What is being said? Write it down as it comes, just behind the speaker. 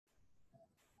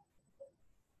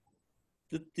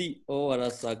Titi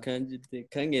Ovarasa Kanjiti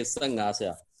Kange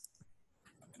Sangasya.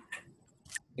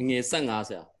 Nge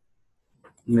Sangasya.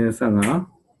 Ne Sanga.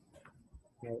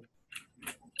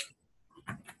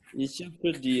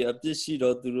 Ishipudi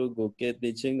Abdishiro Durugo get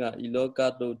the Chinga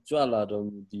Ilokato Jualado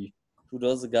Mudi.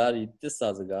 Pudosgari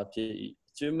Tisazagati.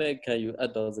 Jumeka you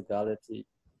adore the galati.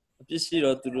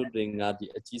 Abdishiro Durudingadi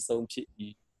a Chisong Chi.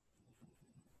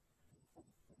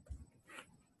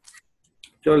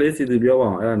 Jolly see the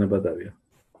Biawa and Batavia.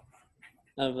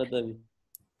 Abadavi.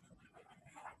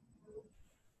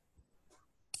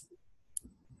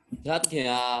 That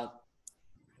can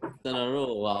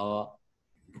General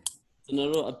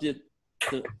a bit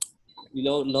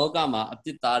Logama, a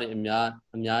bit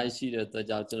Amia she at the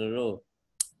General.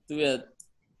 Do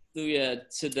it,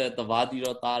 sit at the Vadi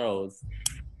or Taros.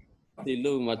 They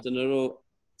look my general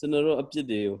a bit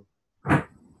deal.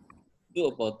 Do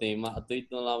about them, I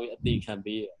don't know what they can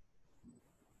be.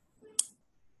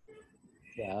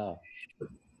 Yeah,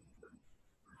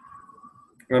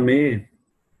 I mean,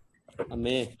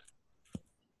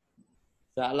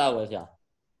 Sala was ya.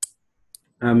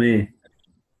 I mean.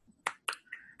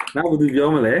 Now would you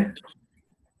Jomale?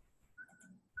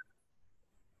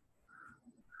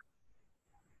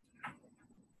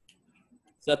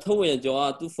 Satoya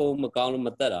Joa, two phone Macau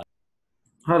Matera.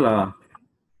 Hala.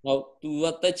 Now, do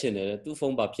what touching it, two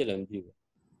phone Bapil and you.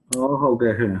 Oh,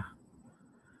 okay.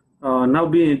 Now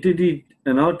being Titi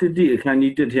and not Titi, can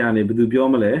you tell me, but do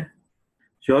Jomale?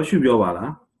 Joshua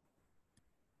Biawala.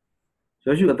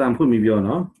 Joshua Tam put me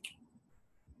beyond.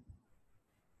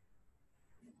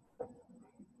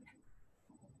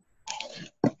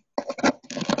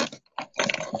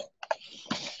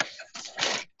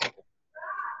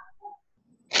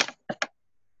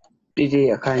 Titi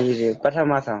Akanji,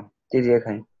 Patamasa, Titi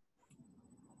Akan.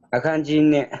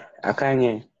 Akanji,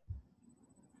 Akanya,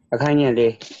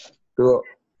 do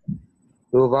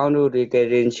Bound to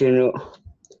get in Chino.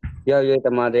 Yayata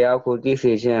Madea could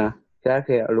decision,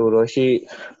 Jackie, Luroshi,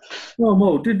 No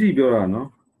more Titi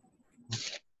Biorano.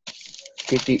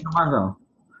 Titi.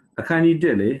 I can't eat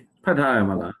daily.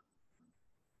 Patayamala.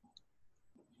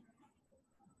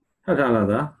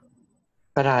 Patalada.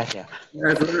 Parasha.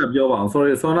 As a Biawan,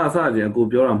 sorry, Sona Sergeant, go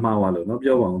Bioran Mawalo, not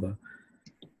Biawan.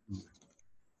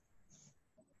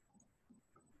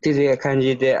 Titi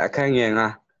Akanji de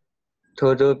Akanya,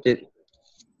 Toto Pit.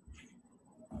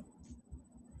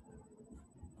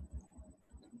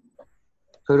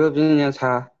 Toto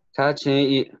Pinyata,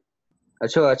 touching a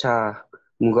choacha,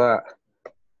 Muga,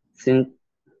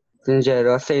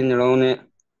 Sinjero, Saint Lone,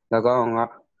 Lagonga,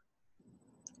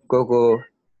 Gogo,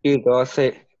 Edo,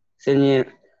 Singing,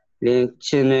 Lin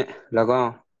Chin,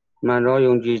 Lagon, Mano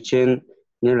Yongji Chin,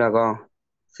 Nilagon,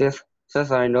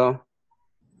 Sasino,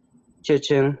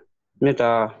 Chichin,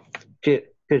 Meta,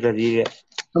 Peter.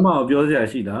 Come on, Biosia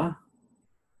Shida.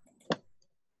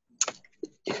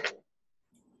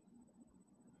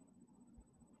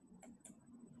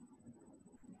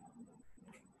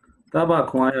 Taba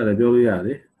Kwaya, the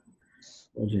Biolia.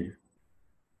 Okay.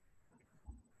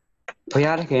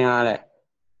 Poyarkin,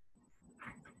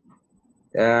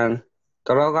 and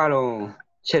Torogalo,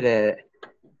 Chile,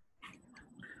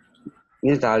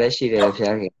 Nitale, she did.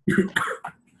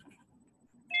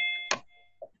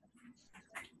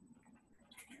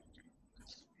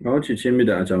 No,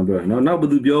 Chichimida Chamber. No, now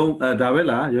would you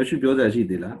Davella, you should go there. She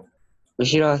did.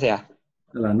 She was there.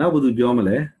 Now would you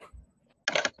Biomale?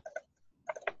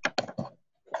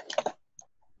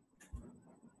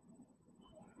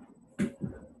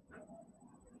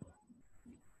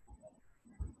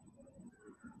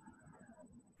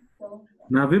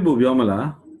 Now Vibu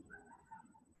Biomala.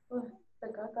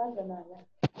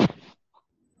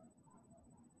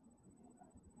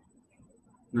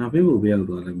 Now people will be able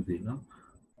to let me see. No,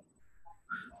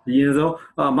 yes,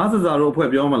 Masters are open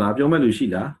Biomala,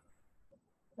 Biomalushida.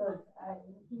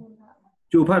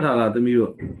 Two Patala, the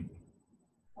Miro.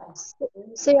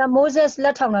 Say a Moses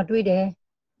let on a tweet.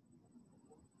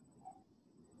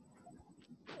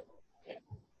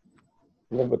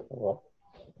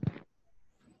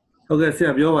 Okay, say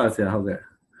a Biova, say how there.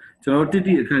 So,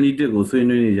 Titi can you go so in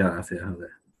Yara, say how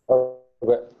there.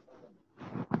 Okay.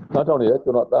 Not only that,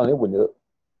 you're not done when you.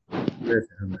 Yes,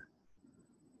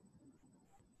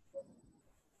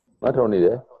 Not only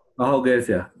that. oh, guess,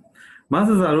 yeah.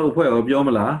 Masters are open of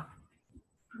Biomala.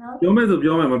 Biomas of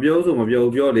Bioma,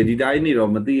 Bio, Lady Diney or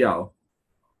Madio.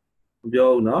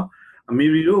 Bio, no? A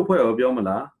Miri open of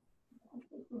Biomala.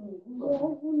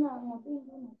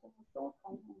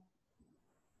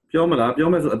 Biomala,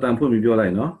 Biomas at time put me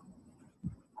Biola, no?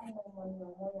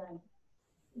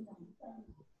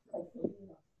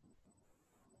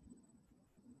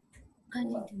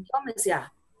 ပြောမယ်ဆရာ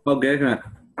ဟုတ်ကဲ့ခင်ဗျ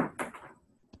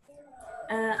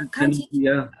အခန်းကြီး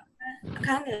အခ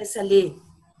န်းငယ်14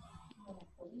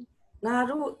ငါ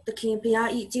တို့သခင်ဖျား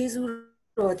ဤကျေးဇူး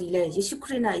တော်ဒီလေယေရှုခ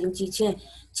ရစ်၌ယုံကြည်ခြင်း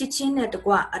ချစ်ချင်းနဲ့တ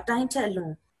ကွအတိုင်းထက်အလွ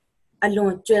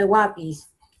န်ကြွယ်ဝပြီး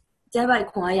ကျမ်းပိုက်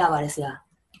ခွန်အားရပါတယ်ဆရာ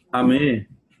အာမင်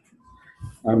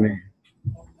အာမင်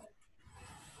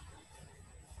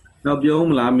နောက်ပြော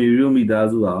မလားမိရိုးမိသား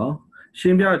စုအောင်ရှ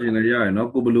င်းပြခြင်းလည်းရရနော်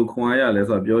ကိုဘယ်လိုခွန်အားရလဲ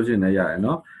ဆိုတာပြောခြင်းလည်းရရ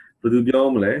နော်ဘယ်သူပြော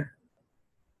မလဲ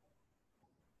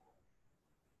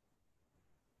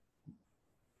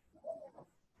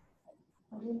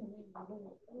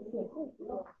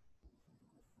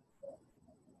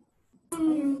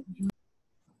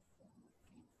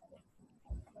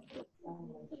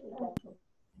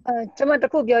ကျွန်မတ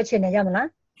ခုပြောချင်တယ်ရမလား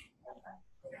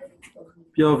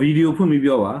ပြောဗီဒီယိုဖွင့်ပြီး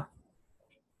ပြောပါ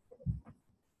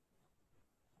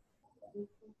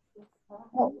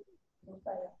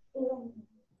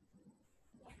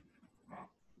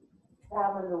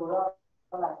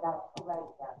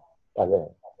ဒါလည်း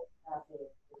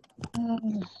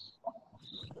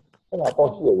အဲ့ဒါပေါ့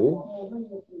ရှိရလေ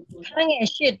ခိုင်းငယ်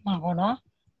ရှစ်မှာပေါ့နော်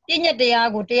ပြည့်ညက်တရား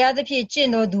ကိုတရားသဖြင့်ကျင့်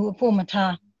တော်သူအဖို့မ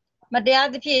ထားမတရား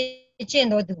သဖြင့်ကျင့်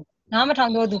တော်သူနားမထော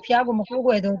င်တော်သူဖျားကိုမကိုး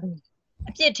ကွယ်တော်သူ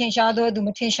အပြစ်ထင်ရှားတော်သူမ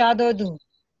ထင်ရှားတော်သူ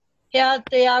ဖျား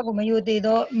တရားကိုမယုံသေး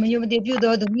ပြု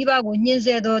တော်သူမိဘကိုညှင်း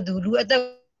ဆဲတော်သူလူအသက်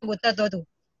ကိုတတ်တော်သူ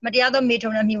မတရားသောမေ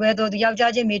ထုံနဲ့မြှဝဲတော်သူယော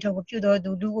က်ျားချင်းမေထုံကိုပြုတော်သူ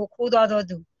လူကိုခိုးသွားတော်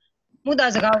သူမုဒ္ဒ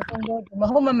စကားကိုသုံးတော်သူမ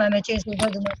ဟုတ်မမှန်ပဲကျင့်ဆို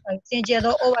တော်သူနဲ့စင်ကြယ်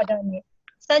သောဩဝါဒနှင့်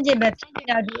စန့်ကျင်ဘက်ဖြစ်နေ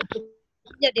တာဒီ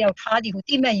ညက်တယောက်ထားသည်ကို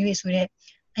တိမဲ့၍ဆိုတဲ့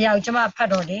အရာကိုကျွန်မဖတ်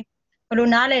တော့လေဘယ်လို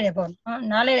နားလဲတယ်ပေါ့နော်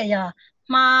နားလဲတဲ့အရာ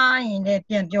မှားရင်လည်း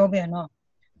ပြန်ပြောပြန်တော့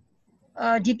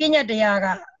ဒီပြည့်ညက်တရားက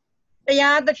တ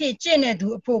ရားသဖြင့်ကျင့်တဲ့သူ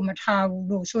အဖို့မထားဘူး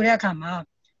လို့ဆိုတဲ့အခါမှာ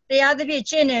တရားသဖြင့်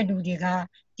ကျင့်တဲ့သူတွေက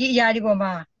ဒီအရာဒီပေါ်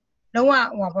မှာလုံး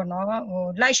ဝဟိုပေါ့နော်ဟို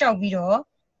လိုက်လျှောက်ပြီးတော့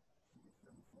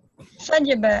စန့်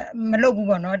ကျင်ဘက်မလုပ်ဘူး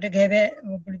ပေါ့နော်တကယ်ပဲ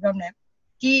ဟိုဘယ်လိုပြောမလဲ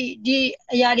ဒီ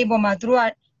အရာဒီပေါ်မှာသူတို့က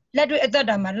လက်တွေ့အသက်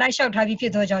တာမှာလိုက်လျှောက်ထားပြီးဖြ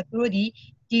စ်သောကြောင့်သူတို့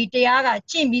ဒီတရားက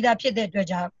ကျင့်ပြီးသားဖြစ်တဲ့အတွက်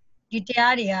ကြောင့်ဒီတ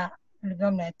ရားတွေကဘယ်လို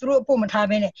ပြောမလဲသူတို့အဖို့မထား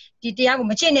ဘဲနဲ့ဒီတရားကို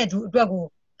မကျင့်တဲ့သူအတွက်ကို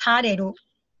ထားတယ်လို့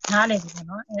နားလည်ပြီပေါ့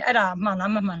နော်အဲ့ဒါမှန်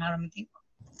လားမမှန်လားတော့မသိဘူး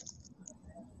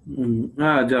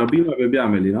အဲ့ဒါပြီးမှပြ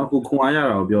မယ်လေနော်ကိုခွန်အားရ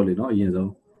တာကိုပြောလေနော်အရင်ဆုံး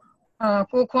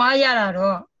ကိုခွန်အားရတာ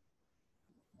တော့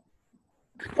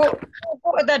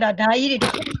ကိုအသက်တာဓာကြီးတွေ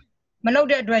မလုပ်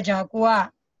တဲ့အတွက်ကြောင့်ကိုက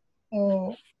ဟို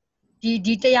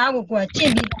ဒီတရားကိုကိုကကျ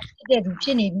င့်ပြီးဖြစ်တဲ့သူဖြ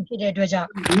စ်နေပြီဖြစ်တဲ့အတွက်ကြောင့်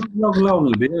လောက်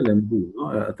နေဘယ်လည်းမသိဘူးနော်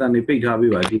အတန်နေပိတ်ထား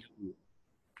ပေးပါဒီ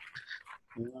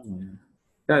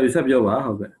ဒါယူဆက်ပြောပါ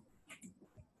ဟုတ်ကဲ့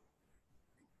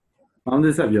အောင်း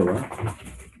ဆက်ပြောပါ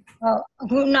အ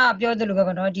ခုနပြောသလိုပဲ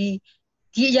ပေါ့နော်ဒီ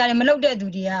အရာတွေမလုပ်တဲ့သူ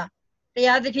တွေကတ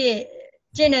ရားသဖြင့်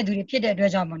ကျင့်တဲ့သူတွေဖြစ်တဲ့အတွ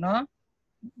က်ကြောင့်ပေါ့နော်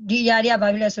ဒီအရာတွေကဘာ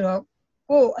ဖြစ်လဲဆိုတော့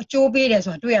ကိုအကျိုးပေးတယ်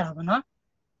ဆိုတာတွေ့ရတာပေါ့နော်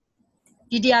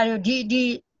ဒီတရားတွေ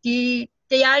ဒီ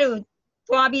တရားတွေ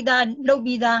သွားပြီးသားလုပ်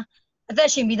ပြီးသားအသက်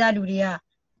ရှင်ပြီးသားလူတွေက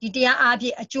ဒီတရားအားဖြ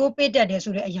င့်အကျိုးပေးတတ်တယ်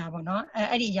ဆိုတဲ့အရာပေါ့နော်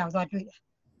အဲ့ဒီအရာသွားတွေ့တယ်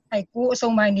ကိုအ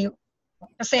ဆုံးပိုင်းလေး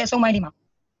30အဆုံးပိုင်းဒီမှာ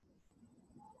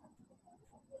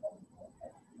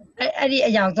အဲ့ဒီ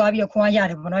အရာကိုသွားပြီးတော့ခွန်အားရ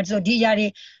တယ်ပေါ့နော်ဆိုဒီအရာတွေ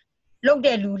လုတ်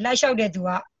တဲ့လူလိုက်လျှောက်တဲ့သူက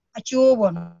အကျိုး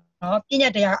ပေါ့နော်ပြည့်ည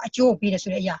တ်တရားအကျိုးပေးတယ်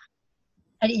ဆိုတဲ့အရာ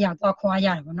အဲ့ဒီအရာသွားခွန်အားရ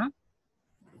တယ်ပေါ့နော်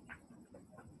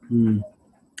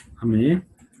အမေ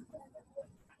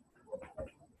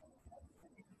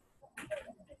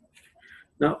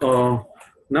နောက်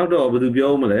တော့ဘယ်သူ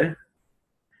ပြောမလဲ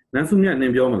နန်းစုမြတ်န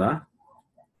င်ပြောမလား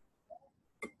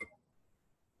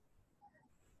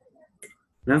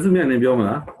နန်းစုမြတ်နင်ပြောမ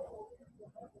လား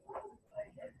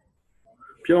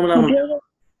ပြောမလားမပြောတော့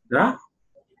ဒါ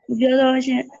မပြောတော့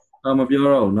ရှင်မပြော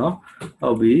တော့ဘူးเนาะဟု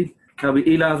တ်ပြီနောက်ပြီး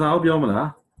အေလာစာကိုပြောမလား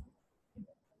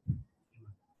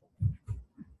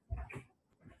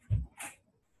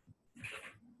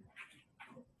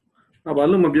ဘာ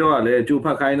လို့မပြောရလဲကျူဖ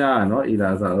တ်ခိုင်းတာเนาะအေ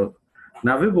လာစာတို့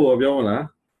နာဗစ်ဘောပြောမလား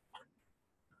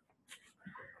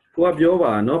ကိုကပြော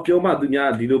ပါเนาะပြောမှသူများ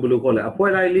ဒီလိုဘယ်လိုခေါ်လဲအဖွဲ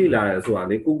လိုက်လေးလာတယ်ဆိုတာ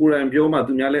လေကိုကိုရိုင်းပြောမှ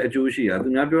သူများလည်းအကျိုးရှိတာသူ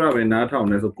များပြောတာပဲနားထောင်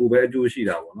နေဆိုကိုပဲအကျိုးရှိ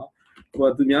တာပေါ့เนาะကိုက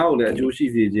သူများကိုလည်းအကျိုးရှိ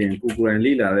စေခြင်းကိုကိုရိုင်း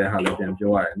လေးလာတဲ့ဟာလည်းပြန်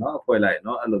ပြောရတယ်เนาะအဖွဲလိုက်เน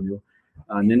าะအဲ့လိုမျိုး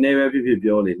နည်းနည်းပဲဖြစ်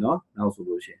ပြောလေเนาะနောက်ဆို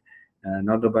လို့ရှိရင်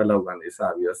နောက်တစ်ပတ်လောက်ကနေစ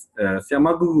ပြီးတော့ဆရာမ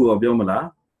ကူကူရောပြောမလား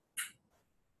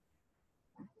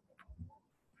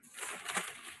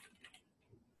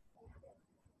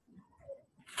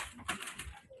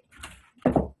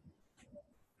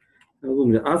အခု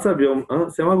မြအားဆက်ပြော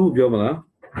ဆရာမကူပြောမလား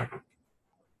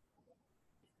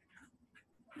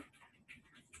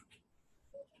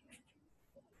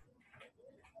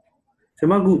ဆရာ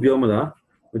မကူပြောမလား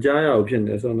မကြားရဘူးဖြစ်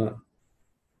နေဆောနာ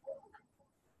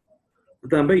အ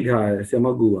တန်ပိတ်ထားတယ်ဆရာမ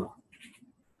ကူက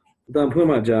tạm phơi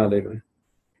mà cha đấy vậy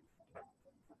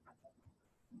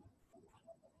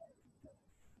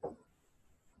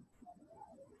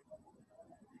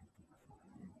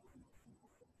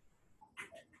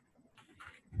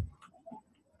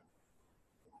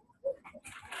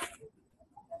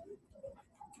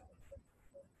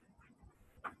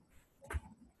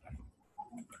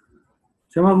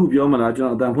xem mà cũng biểu mà là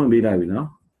cho tạm phơi bị đại bị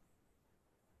nó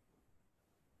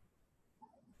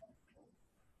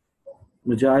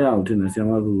mà cha ya ở trên này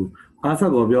xem mà cũng asa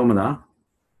có biểu mà là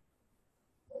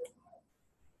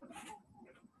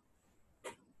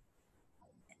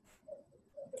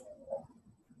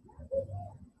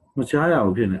mà cha ya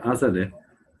ở trên này asa đấy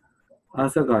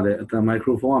asa cái đấy tạm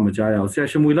microphone mà cha ya sẽ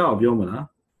xem mùi là biểu mà là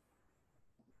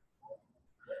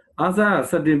asa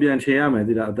sát điểm biến chế à mấy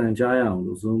thì là tạm cha ya ở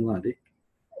zoom cái đấy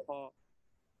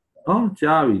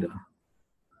cha bị đó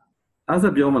asa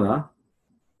biểu mà là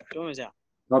ပြောမယ်ဆရာ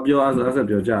nó biểu asa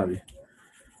biểu cha bị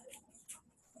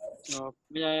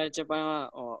ဘုရားရဲ့ချက်ပိုင်းက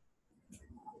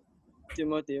တိ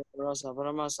မောသေရောစာဗရ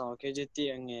မဆောင်ခေဂျတီ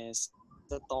အငယ်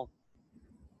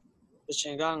73တချ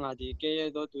င်ကငါဒီကဲရ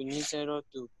တော့သူနိစေတော့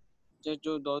သူကျကျ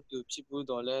တော့သူဖြစ်ဘူး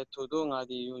တော့လဲထို့တော့ငါ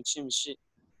ဒီယုံချင်းမရှိ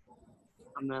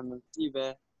အမှန်မကြည့်ပဲ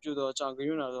ကျတော့ကြောင့်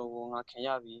ကြွနာတော့ငါခင်ရ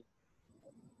ပြီ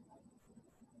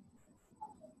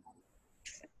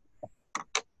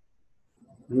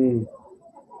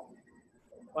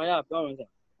ဘာရပြောမယ်ဆရာ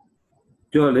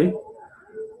ပြောလေ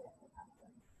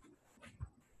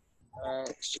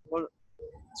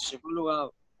ရှပလူက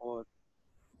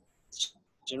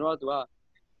ကျွန်တော်တို့က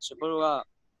ရှပလူက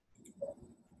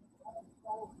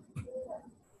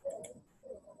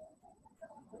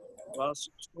ဘာ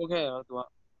ဆိုခဲ့တော့သူက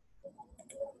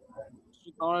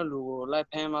ကောင်းတဲ့လူကိုလိုက်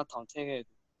ဖမ်းမှထောင်ထည့်ခဲ့တ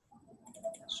ယ်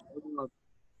ရှပလူက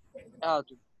အဲ့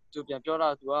သူပြန်ပြောတာ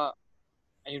သူက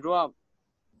အဲ့တော့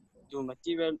သူမကြ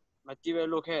ည့်ပဲ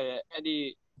လုပ်ခဲ့တယ်အဲ့ဒီ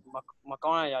မကော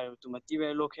င်းတဲ့အရာကိုသူမကြည့်ပဲ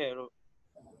လုပ်ခဲ့လို့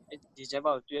ဒီချက်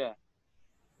ပေါက်တွေ့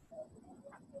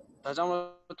ဒါကြောင့်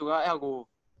သူကအဲ့ကို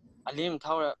အလင်းမ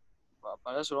ထောက်ရ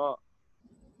ဘာလဲဆိုတော့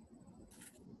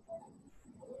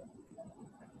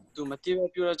သူမတိပဲ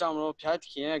ပြောရကြမလို့ဖျားခ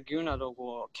င်ရဲ့ဂိူးနာတော့ကို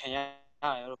ခံရ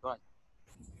တယ်လို့ပြောတယ်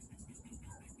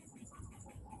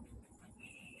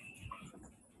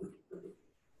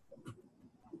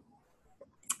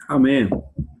အာမင်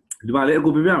ဒီမှာလေအခု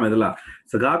ပြပြမယ်သလား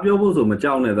စကားပြောဖို့ဆိုမ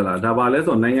ကြောက်နဲ့သလားဒါပါလဲ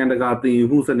ဆိုနိုင်ငံတကာသင်ယူ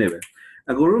မှုစနစ်ပဲ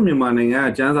အခုတို့မြန်မာနိုင်ငံက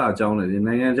ကျန်းစာအကြောင်းတွေ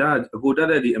နိုင်ငံခြားအခုတက်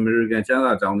တဲ့ဒီ American ကျန်း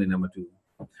စာအကြောင်းတွေနဲ့မတူဘူး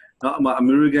เนาะအမ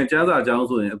American ကျန်းစာအကြောင်း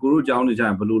ဆိုရင်အခုတို့ကြောင်းနေကြရ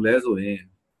င်ဘယ်လိုလဲဆိုရင်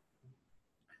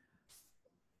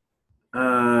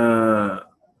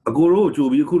အခုတို့ကြို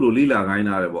ပြီးအခုလိုလိလာခိုင်း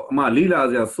တာတယ်ပေါ့အမလိလာ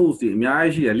စရာ source တွေအများ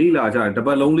ကြီးရှိတယ်လိလာကြတယ်တပ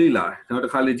တ်လုံးလိလာတယ်ကျွန်တော်တ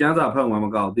စ်ခါလေကျန်းစာဖတ်မှမ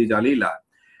ကောက်သေချာလိလာ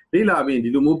ပြီးဒီ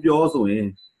လိုမျိုးပြောဆိုရင်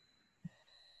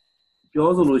ပြော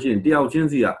ဆိုလို့ရှိရင်တယောက်ချင်း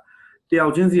စီက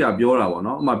ပြောတာပေါ့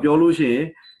နော်အမပြောလို့ရှိရင်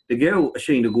တကယ်ကိုအ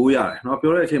ရှိန်တကိုးရတယ်เนาะ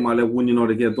ပြောတဲ့အချိန်မှာလဲဝิญဉ်တော်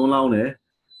တကယ်သွန်းလောင်းတယ်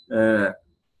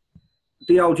တ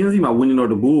ယောက်ချင်းစီမှာဝิญဉ်တော်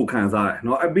တကိုးကိုခံစားတယ်เน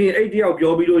าะအပြင်အဲ့တယောက်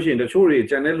ပြောပြီးလို့ရှိရင်တချို့တွေ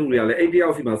ကြံတဲ့လူတွေကလည်းအဲ့တယော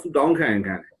က်စီမှာဆူတောင်းခံတ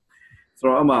ယ်ဆို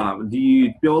တော့အမဒီ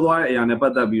ပြောသွားတဲ့အရာနဲ့ပ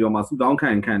တ်သက်ပြီးတော့မှဆူတောင်း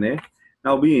ခံတယ်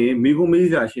နောက်ပြီးရင်မိကုန်းမေး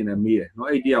စရာရှင်လည်းမေးတယ်เนาะ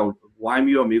အဲ့တယောက်ဝိုင်း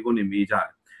ပြီးတော့မိကုန်းနေမေးကြတယ်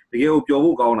တကယ်ကိုပြော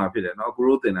ဖို့ကောင်းတာဖြစ်တယ်เนาะကို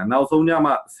ရိုးတင်တာနောက်ဆုံးည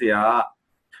မှဆရာ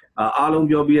အားလုံး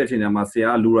ပြောပြီးတဲ့အချိန်မှာဆရာ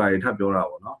လူရာတွေထပ်ပြောတာ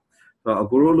ပေါ့เนาะဆိုတော့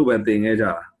ကိုရိုးလိုပဲတင်ခဲ့ကြ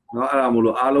တာเนาะအဲ့ဒါမို့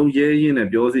လို့အားလုံးရဲရင်းနဲ့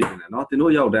ပြောစီတယ်เนาะသင်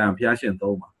တို့ရောက်တိုင်းဖျားရှင်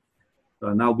သုံးပါဆို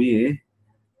တော့နောက်ပြီးရင်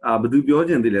ဘယ်သူပြော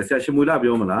ချင်သေးလဲဆရာရှင်မွေလာ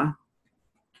ပြောမလား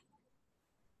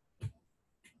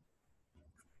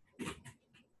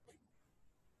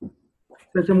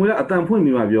ဆရာရှင်မွေလာအတန်ဖွင့်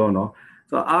ပြီးမှပြောเนาะ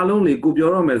ဆိုတော့အားလုံးတွေကိုပြော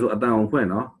ရမယ်ဆိုအတန်အောင်ဖွင့်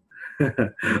เนาะ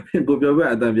ကိုပြောပြ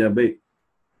အတန်ပြန်ပိတ်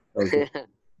ဟုတ်ကဲ့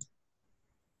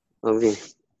ဟုတ်ပြီ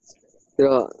ဆို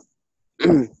တော့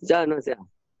ကြားနော်ဆရာ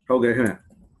ဟုတ်ကဲ့ခင်ဗျ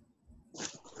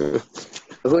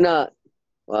အခုန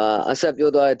အဆက်ပြော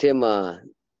သွားတဲ့အထက်မှာ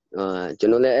ကျွ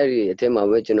န်တော်လည်းအဲ့ဒီအထက်မှာ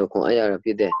ပဲကျွန်တော်ခွန်အားရတာဖြ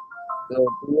စ်တယ်ဆို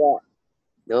တော့သူက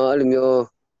နော်အဲ့လိုမျိုး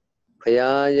ဖရာ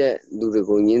ရဲ့လူတွေ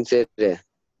ကိုညှင်းဆဲတယ်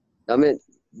ဒါမဲ့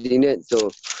ဒီနေ့ဆို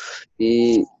ဒီ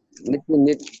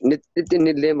နှ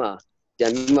စ်လေးမှာပြ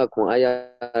န်ပြီးမှခွန်အားရ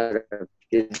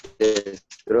ဖြစ်တယ်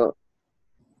ဆိုတော့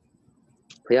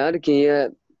ဖရာခင်ရဲ့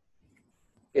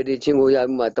ဒီချင်းကိုရ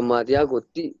မှာတမန်တရားကို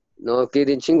တိနော်ကေ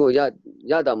ရင်ချင်းကို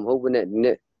ရတာမဟုတ်ဘူးနဲ့ဒီ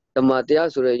နေ့တမန်တရား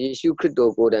ဆိုရယ်ယေရှုခရစ်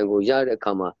တော်ကိုယ်တိုင်ကိုရတဲ့အ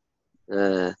ခါမှာ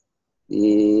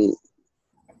ဒီ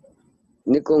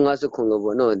နိကို59လို့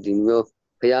ပေါ့နော်ဒီမျိုး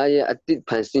ဘုရားရဲ့အတိတ်ဖ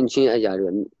န်ဆင်းခြင်းအရာတွေ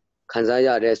ခံစားရ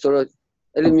တယ်ဆိုတော့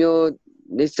အဲ့လိုမျိုး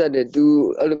နေစတဲ့သူ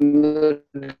အဲ့လိုမျိုး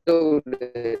တော့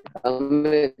အ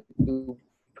မေသူ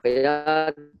ဘု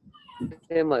ရား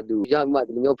ထဲမှာသူရမှ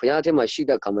ဒီမျိုးဘုရားထဲမှာရှိ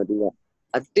တဲ့အခါမှာသူက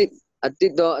အတိတ်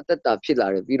atito atata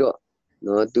pillar, Biro,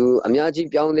 no, to Amiaji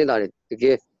Piang Lare, to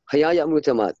get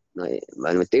Hayamutama,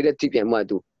 Data Tip and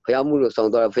Matu, Hayamu,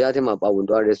 Sandra, Fayatama,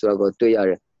 Pawundra, Restorago, 2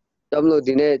 years. Tamlo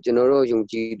Dine, General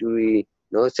Yungji, Duri,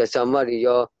 no, Sasamari,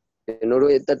 your,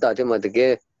 Noro Tatama, the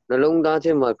gay, no long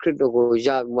datema, critical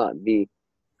Jagma, the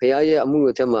Paya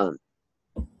Amutama,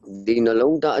 the no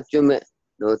long datame,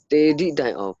 no, they did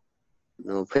die off.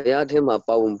 No, Payatema,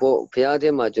 Pawumbo,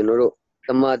 Payatema, General,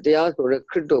 Tamatia, or a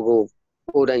critical,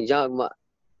 or than Jagma,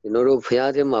 Noro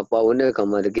Payatema, Pawune,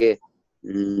 Kamadake,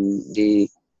 the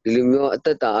Limio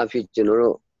Atata, Afi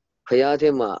General,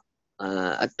 Payatema,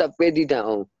 at the petty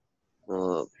down.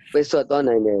 Pesa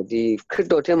tana ne di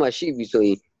krito tema shi bi so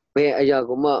yin be aya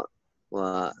ko ma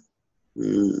ha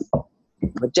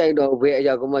ma chai do be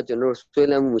aya ko maကျွန်တော်ဆွဲ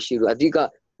လန်းမှုရှိလို့အဓိက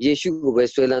ယေရှုကိုပဲ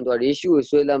ဆွဲလန်းသွားတယ်ယေရှုကို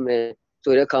ဆွဲလန်းမယ်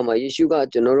ဆိုတဲ့အခါမှာယေရှုက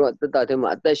ကျွန်တော်တို့အသက်တာထဲမှာ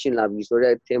အသက်ရှင်လာပြီဆို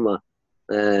တဲ့အထဲမှာ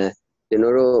ကျွန်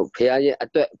တော်တို့ဖခင်ရဲ့အ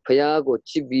တွက်ဖခင်ကို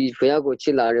ချစ်ပြီးဖခင်ကိုချ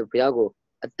စ်လာတဲ့ဖခင်ကို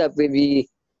အသက်ပေးပြီး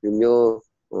ဒီမျိုး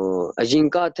အရင်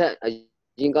ကထက်အ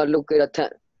ရင်ကလုပ်ခဲ့တဲ့ထက်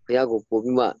ဖခင်ကိုပို့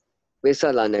ပြီးမှ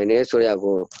Pesa la nene soya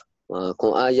go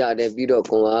kon aya de biro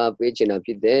kon a pe china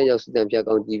phit de yauk sitan phya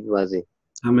kaung ji pa se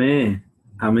Amen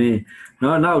Amen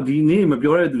no now di ni ma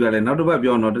pyo de tu la le naut tabat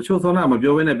pyo no tachou sona ma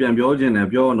pyo be ne pian pyo chin ne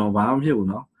pyo no ba ma phit bu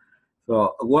no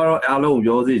so aku aro along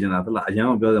pyo se chin la tla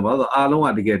ayan pyo se ba so along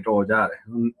ka tike tor ja de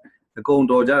akong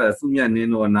tor ja de su myat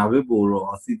nin lo na bit po ro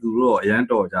si tu ro ayan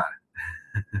tor ja de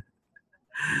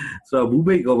so bu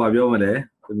bait ko ba pyo ma le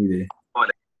thami de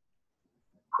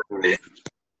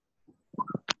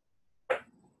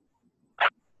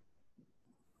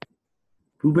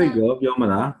Bu bait ko pyo ma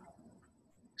la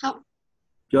Không.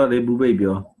 Pyo le bu bait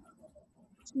pyo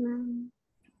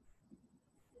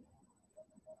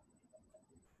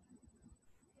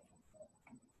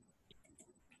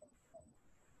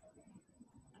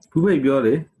Bu bait pyo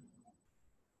le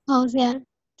Không dạ.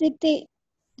 Tít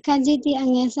khăn gì thì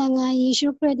anh nghe sang ngài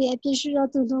Yeshua Christ thì ép Yeshua ra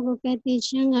tụ đồ cái thì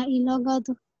chẳng ngài iloga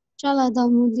tu cho là đồ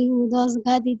mù đi mù đồ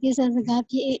cái thì tí sa cái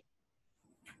phía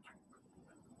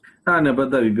ta ne pat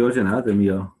tat pi pyo chin la thami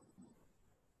yo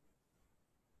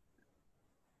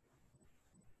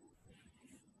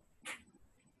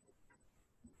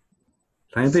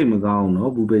Line သိပ်မကောင်းเนาะ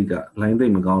ဘူးဘိတ်က line သိ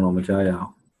ပ်မကောင်းတော့မကြားရအောင်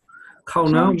ခေါင်း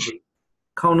နှ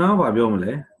မ်းဘာပြောမ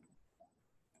လဲ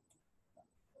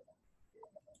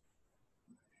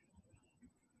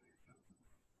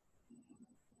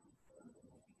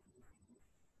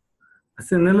အစ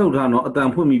င်းနဲ့လောက်ထားเนาะအတန်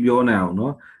ဖွင့်ပြီးပြောနေအောင်เนา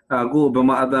ะကိုဘယ်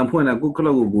မှာအတန်ဖွင့်လဲကိုက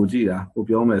လောက်ကိုကြည့်တာကို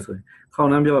ပြောမယ်ဆိုရင်ခေါ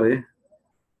င်းနှမ်းပြောလေ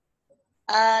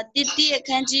တိတိအခ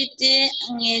န်းကြီး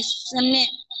1ငယ်စနစ်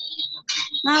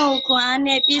ငါ့ကိုခွန်အား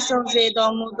နဲ့ပြည့်စုံစေ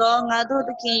တော်မူသောငါတို့သ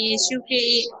ခင်ယေရှုခရစ်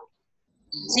၏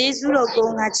ယေရှုတော်ကို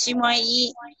ငါချီးမွမ်း၏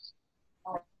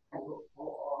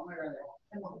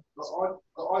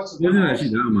ပြောနေတာရှိ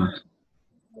တာအမ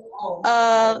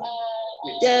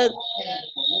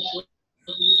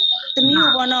သမီး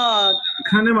ဘောနော်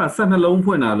ခန်းထဲမှာ12လုံး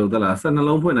ဖွင့်တာလို့သလား12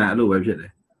လုံးဖွင့်တာအဲ့လိုပဲဖြစ်တ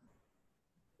ယ်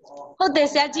ဟုတ်တယ်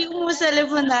ဆရာကြီးဦးမဆက်လေး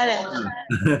ဖွင့်ထားတယ်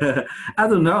အဲ့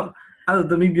ဒါတော့အဲ့ဒါ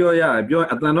သမီးပြောရတယ်ပြော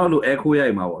အတန်တော့လို့အဲခိုးရို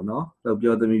က်မှာပေါ့နော်လို့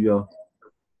ပြောသမီးပြော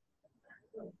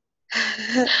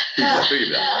သိ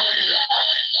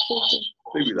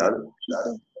ပြီလား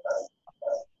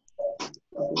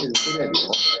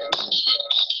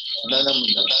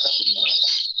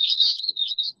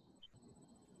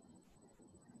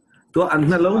အ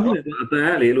နှလုံးကြီးနဲ့အတန်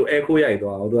ကလေလို့အဲခိုးရိုက်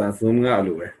သွားတော့သူက zoom က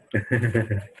လို့ပဲ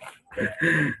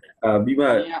ပြီးမှ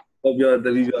ပြောသ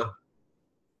မီးပြော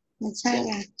မဆိုင်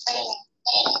ရ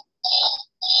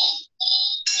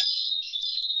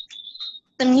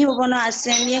သမီးဘောနော်အစ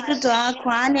င်မြေကတော့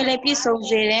ခွာနဲ့လည်းပြည့်စုံ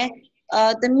စေတယ်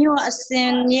သမီးကအစင်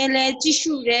မြေလည်းကြည့်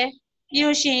ရှုတယ်ပြီး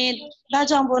လို့ရှိရင်ဒါ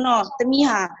ကြောင့်ဘောနော်သမီး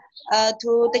ဟာ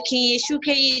သူသခင်ယေရှုခ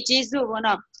ရစ်ရဲ့ယေရှုဘော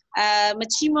နော်မ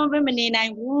ချီးမွမ်းဘဲမနေနို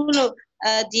င်ဘူးလို့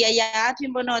ဒီအရာအဖြ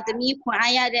စ်ဘောနော်သမီးခွန်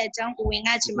အားရတဲ့အကြောင်းကိုဝင်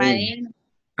ငါချင်ပါတယ်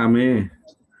အာမင်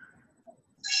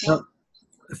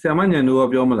ဆရာမညံတို့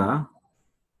ပြောမလား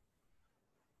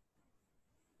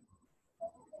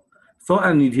စောအ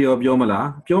န်နီတီရောပြောမလား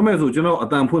ပြောမယ်ဆိုကျွန်တော်အ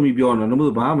တန်ဖွင့်ပြီးပြောတော့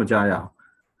လို့ဘာမှမကြားရအောင်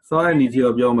စောအန်နီတီ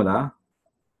ရောပြောမလား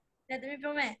တယ်သမီး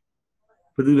ပြောမယ်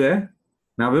ဘာလို့လဲ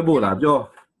နာပဲပို့လားပြော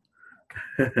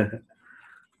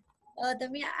သ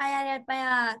မီးအားရတဲ့ပိုင်း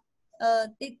က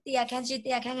တိအခန်းကြီး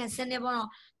အခန်းငယ်စနေပေါ့နော်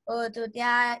သူတ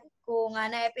ရားကိုငါ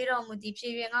နဲ့ပြေတော်မူသည်ဖြ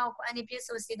စ်၍ငါ့ကိုအနိပြည့်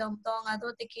စုံစေတော်မူသောငါ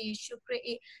တို့တခင်ယေရှုခရစ်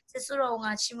၏ဆစ်ဆူတော်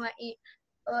ငါချီးမွမ်း၏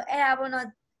အဲ့ဒါပေါ့နော်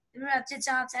ဒီမှာပြစ်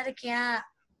ချောင်းတဲ့ခင်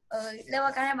ကလေဝ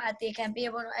ကနေမှာတေခံပြေ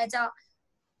ပေါ့နော်အဲ့ကြောင့်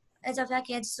ဖခ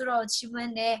င်ဆူတော်ချီးမွ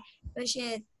မ်းတယ်လို့ရှိရ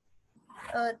င်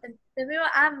သမီး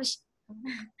အားမရှိ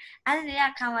အဲ့ဒီရ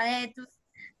ခံပါလေသူ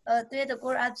对的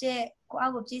过而且过阿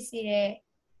不只是嘞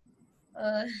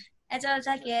哎这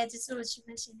这个就是了去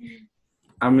没行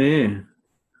阿门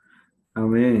阿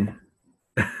门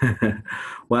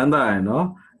完蛋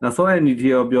喏那所以你提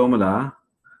要表么啦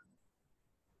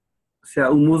ဆရာ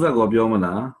ဦးမိုးဆက်ကိုပြောမ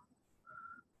လား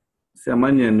ဆရာမ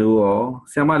ညံတို့ရော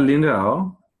ဆရာမလင်းတဲ့ရော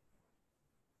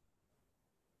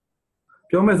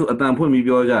ပြောမယ်ဆိုအတန်ဖွင့်ပြီး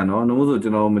ပြောကြနော်နှုံးဆိုကျွ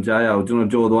န်တော်မကြားရဘူးကျွန်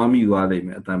တော်ကြော်သွားမိသွားလိမ့်မ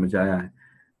ယ်အတန်မကြားရရင်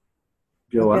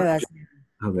ပြောပါဟုတ်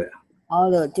ကဲ့အော်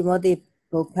လို့ဒီမိုတီ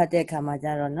ဘုတ်ဖတ်တဲ့ခါမှာကြ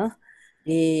တော့နော်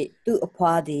ဒီသူ့အ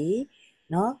ဖွားဒီ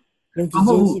နော်ယုံကြည်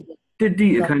ခြင်းရှိတစ်တိ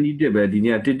အခန်းကြီး1ပဲဒီ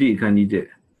နေ့တစ်တိအခန်းကြီး1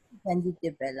အခန်းကြီး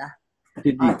1ပဲလားတ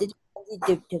စ်တိတ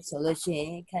စ်ဆိုလို့ရှိရ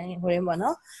င်ခန်းဟိုရင်းပေါ့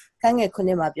နော်ခန်းငယ်ခု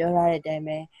နှစ်မှာပြောထားတဲ့အတိုင်း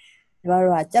ပဲကျမ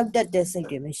တို့ကကြောက်တတ်တဲ့စိတ်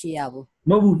တွေမရှိရဘူး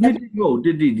မဟုတ်ဘူးနှစ်တိကိုတ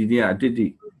စ်တိဒီနေ့တစ်တိ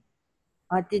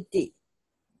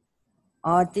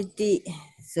တစ်တိ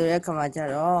ဆိုတဲ့ခါမှာကြ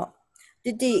တော့တ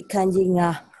စ်တိခန်းကြီး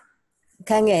9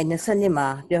ခန်းငယ်20မှာ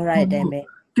ပြောထားတဲ့အတိုင်းပဲ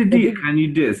တစ်တိခန်းကြီး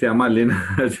1ဆရာမလင်းတာ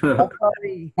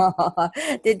sorry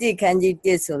တစ်တိခန်းကြီး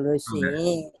1ဆိုလို့ရှိရ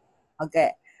င်ဟုတ်ကဲ့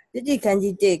တစ်တိခန်း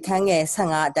ကြီး1ခန်းငယ်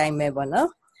15အတိုင်းပဲပေါ့နော်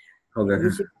ဟုတ်ကဲ့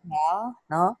ရှိပါ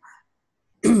နော်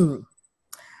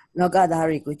လောကသား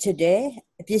တွေကိုချစ်တယ်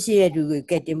အပြစ်ရှိတဲ့သူကို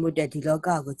ကဲ့တင်မှုတဲ့ဒီလောက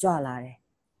ကိုကြွလာတယ်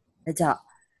ဒါကြောင့်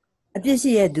အပြစ်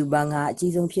ရှိတဲ့သူဘာငါအ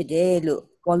ကြီးဆုံးဖြစ်တယ်လို့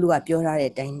ပေါလုကပြောထားတဲ့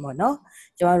အတိုင်းပေါ့နော်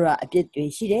ကျမတို့ကအပြစ်တွေ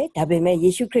ရှိတယ်ဒါပေမဲ့ယေ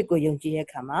ရှုခရစ်ကိုယုံကြည်တဲ့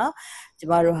အခါမှာကျ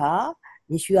မတို့ဟာ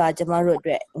ယေရှုဟာကျမတို့အ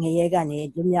တွက်ငရဲကနေ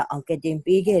လွတ်မြောက်အောင်ကယ်တင်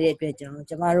ပေးခဲ့တဲ့အတွက်ကြောင့်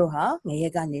ကျမတို့ဟာငရဲ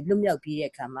ကနေလွတ်မြောက်ပြီးတဲ့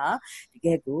အခါမှာတက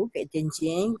ယ်ကိုကယ်တင်ခြ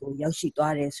င်းကိုရောက်ရှိ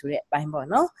သွားတယ်ဆိုတဲ့အပိုင်းပေါ့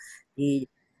နော်ဒီ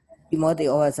မောတေ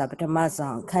ဩဝါစာပထမ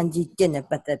ဆုံးခန်းကြီး1နဲ့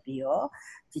ပတ်သက်ပြီးတော့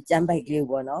ဒီကျမ်းပိုက်ကလေး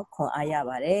ပေါ့နော်ခွန်အားရ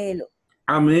ပါတယ်လို့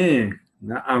အာမင်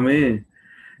အာမင်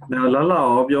နော်လောလော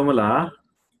ပြောမလား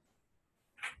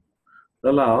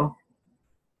လောလော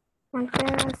ဟုတ်ကဲ့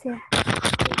ဆ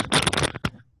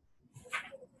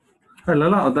ရာလော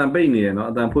လောအတန်ပိတ်နေရနော်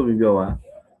အတန်ဖွင့်ပြီးပြောပါ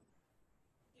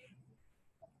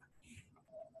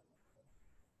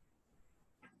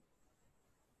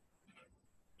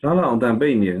လောလောအတန်ပိ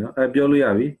တ်နေရနော်ပြောလို့ရ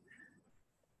ပြီ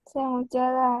ဆရာကြား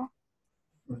လား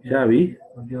ရပြီ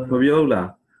မပြောဘူးလား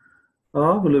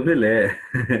ဘယ်လိုဖြစ်လဲ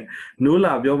နိုး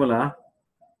လာပြောမလား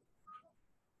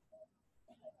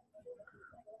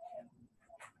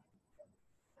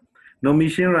နော်မီ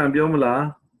ရှင်းရန်ပြောမလား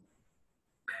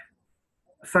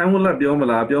ဆိုင်ဝလက်ပြောမ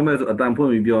လားပြောမယ်ဆိုအတန်ဖွင့်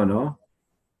ပြီးပြောနော်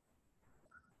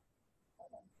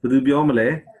ဘယ်သူပြောမလဲ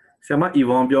ဆရာမအီ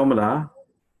ဗွန်ပြောမလား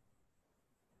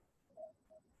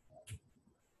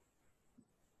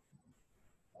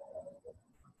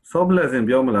ဆော့ဘလက်စင်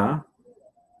ပြောမလား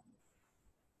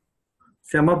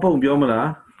ဆရာမပုံပြောမလား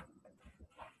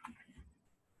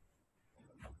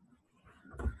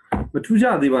မထူးကြ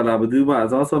သေးပါလားဘယ်သူမှအ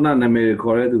စောစောနာနာမည်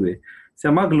ခေါ်တဲ့သူတွေဆရာ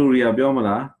မဂလိုရီယာပြောမ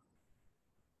လား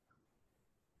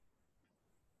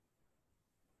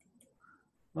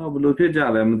ဘယ်လိုဖြစ်ကြ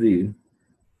လဲမသိဘူး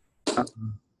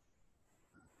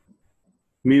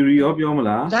မီရီယောပြောမ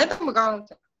လားဒါမှမကောင်း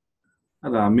ဟ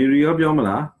လာမီရီယောပြောမ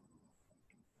လား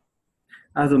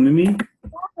အဲ့ဆိုမီမီ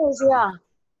ဟုတ်ဆရာ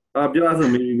ပြောအဲ့ဆို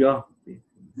မီမီပြော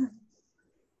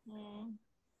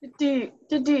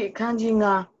တိတိခန်းကြီး9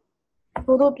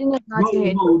ကိုတို့ပြည့်ညတ်သားခြင်း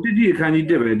ဟုတ်တိအခန်းကြီး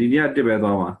1ပဲဒီနေ့1ပဲ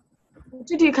သွားမှာ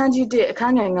တိခန်းကြီး1အခ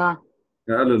န်းငယ်9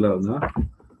အဲ့လိုလို့နော်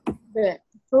တဲ့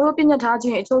ကိုတို့ပြည့်ညတ်သားခြ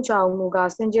င်းအချုပ်ချအောင်မူက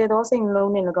စင်ကြယ်သောစိတ်နှ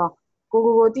လုံးနဲ့၎င်းကို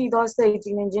တည်သောစိတ်ကြ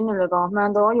ည်လင်ခြင်းနဲ့၎င်းမှ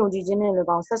န်သောယုံကြည်ခြင်းနဲ့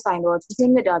၎င်းဆက်ဆိုင်သောချစ်ချ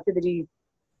င်းမေတ္တာဖြစ်သည်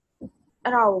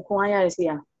အဲ့ဒါကိုခွန်အားရတယ်ဆ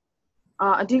ရာ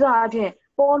အဓိကအဖြစ်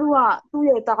ပေါလုကသူ့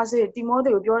ရဲ့သားစစ်တိမောသေ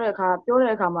ကိုပြောတဲ့အ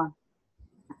ခါမှာ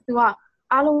သူက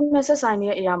အားလုံးနဲ့ဆက်ဆိုင်နေ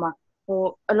တဲ့အရာမှာ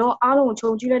အလုံးအားလုံးခြုံ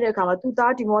ကြည့်လိုက်တဲ့အခါမှာသူ့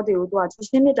သားတိမောသေကိုသူကချစ်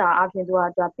ချင်းမေတ္တာအဖြစ်သူက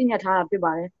ပြည့်ညတ်ထားတာဖြစ်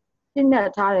ပါတယ်ပြည့်ည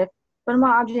တ်ထားတယ်ပထမ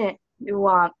အဖြစ်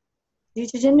ဒီ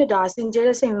ချစ်ချင်းမေတ္တာစင်ကြယ်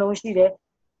တဲ့စိတ်လုံးရှိတယ်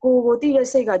ကိုတည်တဲ့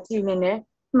စိတ်ကကြည်လင်တယ်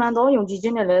မှန်သောယုံကြည်ခြ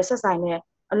င်းနဲ့လည်းဆက်ဆိုင်တဲ့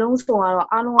အလုံးစုံကတော့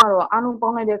အားလုံးပေါ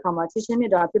င်းလိုက်တဲ့အခါမှာချစ်ချင်းမေ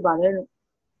တ္တာဖြစ်ပါတယ်လို့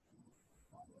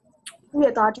သူ့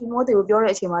ရဲ့သားတိမောသေကိုပြော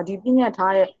တဲ့အချိန်မှာဒီပြည့်ညတ်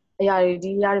ထားတဲ့အရာတွေ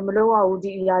ဒီအရာတွေမလုပ်ရဘူး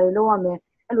ဒီအရာတွေလုပ်ရမယ်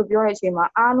အဲ့လိုပြောတဲ့အချိန်မှာ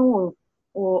အား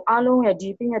လုံးရဲ့ဒီ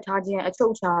ပြည့်ညတ်ထားခြင်းအချု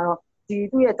ပ်ချာတော့ဒီ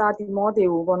သူ့ရဲ့သားတိမောသေ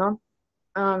ကိုပေါ့နော်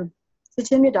ချစ်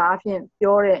ချင်းမေတ္တာအဖြစ်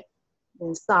ပြောတဲ့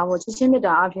စာပေါ့ချစ်ချင်းမေတ္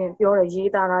တာအဖြစ်ပြောတဲ့ရေး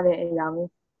သားထားတဲ့အရာကို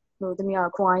တို့တမီးက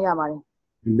ခွန်အားရပါတယ်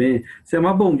မင်းဆရာမ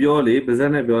ပုံပြောလေပါဇ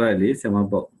က်နဲ့ပြောလိုက်လေဆရာမ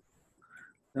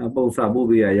ပုံစာပို့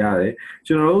ပေးရတယ်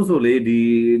ကျွန်တော်တို့ဆိုလေဒီ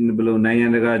ဘယ်လိုနိုင်ငံ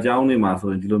တကာအကြောင်းတွေမှာဆို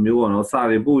ရင်ဒီလိုမျိုးပေါ့နော်စာ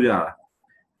တွေပို့ရတာ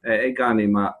အဲ့ကနေ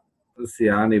မှဆ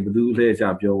ရာကနေဘယ်သူအလှည့်ချ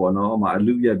ပြောပေါ့နော်ဟိုမှာအ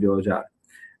လူရက်ပြောကြ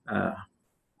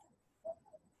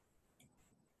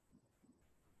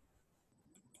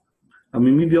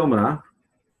မီမီပြောမလား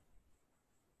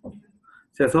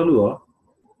ဆရာစောလူရော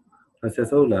ဆက်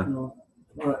ဆိုးလား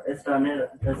extra နဲ့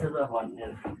ဆက်ဆိုးဟောနေ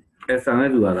extra နဲ့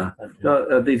တူပါလား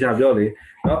တေချာပြောလေ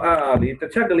နော်အဲ့ဒါလေတ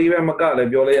စ်ချက်ကလေးပဲမကလည်း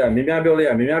ပြောလိုက်ရမြင်များပြောလိုက်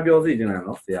ရမြင်များပြောစီချင်တယ်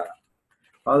နော်ဆရာ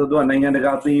အဲ့ဒါသူကနိုင်ငံတ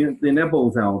ကာသင်တဲ့ပုံ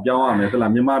စံကိုပြောင်းရမယ်ဟုတ်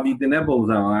လားမြန်မာပြည်သင်တဲ့ပုံ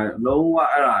စံကလုံးဝ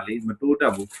အဲ့ဒါလေးမတိုးတ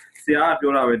က်ဘူးဆရာက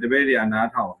ပြောတာပဲတပည့်တွေကနား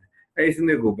ထောင်အဲ့ဒီစန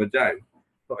စ်ကိုမကြိုက်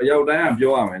ဘူးအရောက်တိုင်းက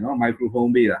ပြောရမယ်နော်မိုက်ခရိုဖု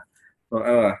န်းပေးတာ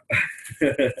အဲ့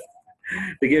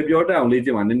တကယ်ပြောတတ်အောင်လေ့ကျ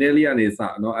င့်ပါနည်းနည်းလေးကနေစ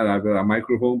နော်အဲ့ဒါပြောတာမိုက်ခ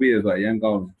ရိုဖုန်းပေးရဆိုတာအရင်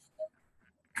ကောင်း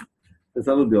တယ်ဆ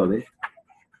က်လို့ပြောလေ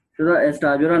ဆိုတော့ extra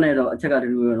ပြောရတဲ့တော့အချက်ကတူ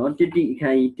တူနော်တစ်တိအခ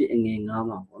န်းကြီးတစ်အငယ်9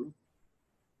မှာပေါ့နော်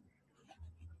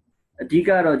အဓိက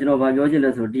တော့ကျွန်တော်ဗာပြောချင်လဲ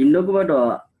ဆိုဒီနှုတ်ကပတ်တော်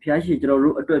ဖျားရှိကျွန်တော်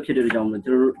တို့အတွက်ဖြစ်တဲ့ကြောင့်မလို့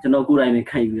ကျွန်တော်ကိုယ်တိုင်ပဲ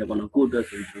ခံယူရပါတော့ကိုယ့်အတွက်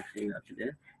ဆိုပြီးဖြစ်နေတာဖြစ်တ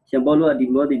ယ်ရှင်ပေါလုကဒီ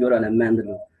မောတိပြောတာလည်းမှန်တယ်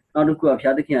လို့နောက်တစ်ခုက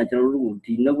ဖျားသခင်ကကျွန်တော်တို့ကို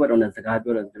ဒီနှုတ်ကပတ်တော်နဲ့စကား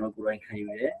ပြောတယ်ကျွန်တော်ကိုယ်တိုင်ခံယူ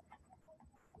ရတယ်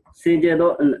စင်ကြယ်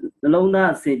တော့နှလုံး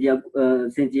သားစင်ကြယ်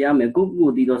ရမယ်ကိုယ့်ကို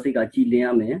ယ်တည်သောစိတ်ကကြည်လင်ရ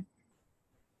မယ်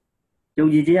ယုံ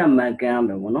ကြည်ခြင်းကမှန်ကန်ရမ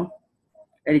ယ်ပေါ့နော်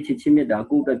အဲ့ဒီချစ်ချင်းမြတ်တာ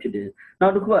ကိုယ့်အတွက်ဖြစ်တယ်နော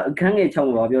က်တစ်ခုကအခန်းငယ်6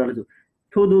မှာပြောရလို့ဆို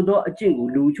ထို့သောအကျင့်ကို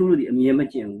လူချိုးလို့ဒီအမြဲမ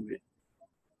ကျင့်ဘူးတဲ့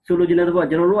ဆိုလိုချင်တဲ့တော့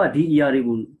ကျွန်တော်တို့ကဒီအရာတွေ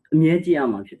ကိုအမြဲကျင့်ရ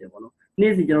မှာဖြစ်တယ်ပေါ့နော်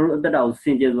နေ့စဉ်ကျွန်တော်တို့အသက်တာကိုစ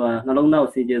င်ကြယ်စွာနှလုံးသား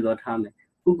ကိုစင်ကြယ်စွာထားမယ်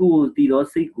ကိုတည်သော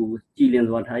စိတ်ကိုကြည်လင်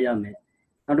စွာထားရမယ်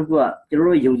နောက်တစ်ခုကကျွန်တော်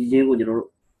တို့ယုံကြည်ခြင်းကိုကျွန်တော်တို့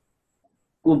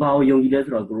ကိုဘာကိုယုံကြည်လဲ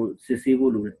ဆိုတော့ကိုတို့စစ်ဆေး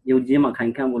ဖို့လိုတယ်ယုံကြည်ခြင်းမှာခို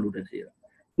င်ခန့်ဖို့လိုတယ်ဆိုတော့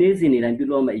နေ့စဉ်နေ့တိုင်းပြု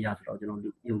လုပ်မယ့်အရာဆိုတော့ကျွန်တော်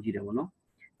ယုံကြည်တယ်ပေါ့နော်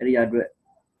အဲ့ဒီအတွက်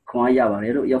ခွန်အားရပါတ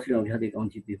ယ်လို့ရောက်စီတော်ဘုရားတည်ကောင်း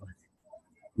ချီးပေးပါစေ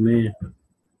အာမင်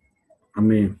အာ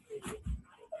မင်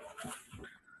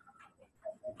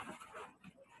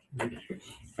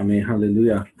အာမင်ဟာလေလု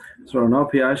ယာဆိုတော့နော်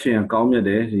ဖခင်ရှင်ကောင်းမြတ်တ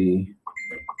ယ်ဒီ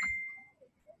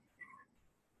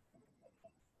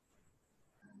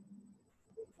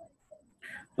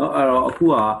နော်အဲ့တော့အခု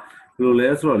ကဘယ်လိုလဲ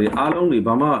ဆိုတော့လေအားလုံးတွေ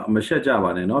ဘာမှမရှက်ကြပါ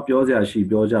နဲ့နော်ပြောစရာရှိ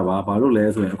ပြောကြပါဘာလို့လဲ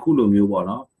ဆိုရင်အခုလိုမျိုးပေါ့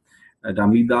နော်ဒါ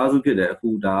မိသားစုဖြစ်တယ်အခု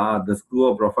ဒါ The School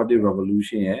of Prophetic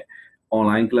Revolution ရဲ့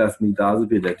online class မိသားစု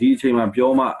ဖြစ်တယ်ဒီအချိန်မှာပြော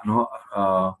မှနော်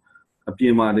အပြ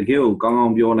င်မှာတကယ်ကိုကောင်းကော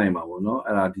င်းပြောနိုင်မှာပေါ့နော်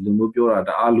အဲ့ဒါဒီလိုမျိုးပြောတာတ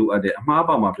အားလိုအပ်တယ်အမှား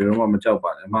ပါမှာဘယ်တော့မှမကြောက်ပါ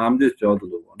နဲ့အမှားမသိပြောသ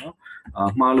လိုပေါ့နော်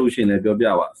မှားလို့ရှိရင်လည်းပြောပြ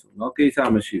ပါဆိုနော်ကိစ္စ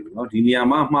မရှိဘူးနော်ဒီနေရာ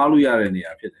မှာမှားလို့ရတဲ့နေ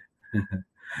ရာဖြစ်တယ်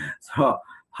ဆိုတော့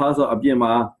ဟာဆိုအပြင်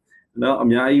မှာနော်အ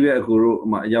များကြီးပဲအခုတို့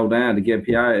အရောက်တိုင်းကတကယ်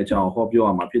ဖျားရဲ့အကြောင်းဟောပြောရ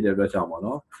မှာဖြစ်တဲ့အတွက်ကြောင့်ပေါ့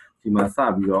နော်ဒီမှာစ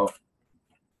ပြီးတော့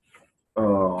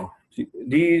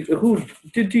ဒီအခု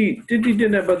တိ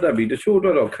နဲ့ပတ်သက်ပြီးတချို့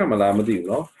တော့ခက်မလားမသိဘူး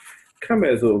เนาะခက်မ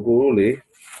ယ်ဆိုအကိုတို့လေ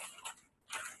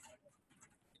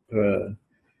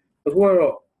အခုက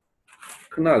တော့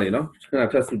ခဏလေးเนาะခဏ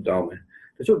ထပ်ဆုတောင်းမယ်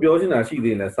တချို့ပြောချင်တာရှိ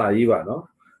သေးတယ်စာရေးပါเนาะ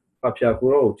ဖဖျားကို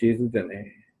တော့ကျေးဇူးတင်တယ်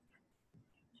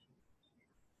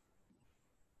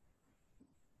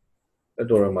အဲ့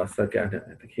တော့မှစကန်တယ်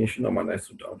တခင်ရှင်တော်မှာလည်း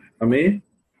ဆုတောင်းတယ်အာမင်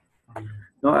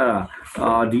နော်အဲ့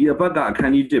ဒါဒီအပတ်ကအခ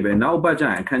န်းကြီး1ပဲနောက်အပတ်ကျရ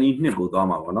င်အခန်းကြီး2ကိုသွား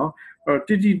မှာပေါ့နော်အဲ့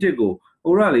တော့1ကို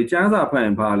ဟိုရလေကျမ်းစာဖတ်ရ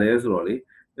င်ဘာလဲဆိုတော့လေ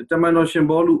တမန်တော်ရှင်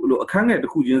ဘောလူလို့အခန်းငယ်တ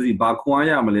စ်ခုချင်းစီဘာခွန်အား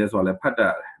ရမလဲဆိုတာလည်းဖတ်တ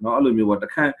တ်တယ်နော်အဲ့လိုမျိုးပေါ့အ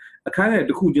ခန်းငယ်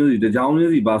တစ်ခုချင်းစီတစ်ကြောင်းချ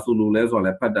င်းစီဘာဆိုလို့လဲဆိုတာလ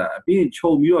ည်းဖတ်တတ်ပြီးရင်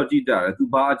ခြုံပြီးတော့ကြည့်တတ်တယ်သူ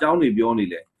ဘာအကြောင်းတွေပြောနေ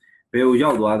လဲဘယ်ကို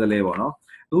ရောက်သွားသလဲပေါ့နော်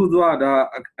အခုသူကဒါ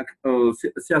ဟို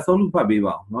ဆရာဆုံးလူဖတ်ပေး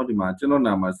ပါအောင်နော်ဒီမှာကျွန်တော်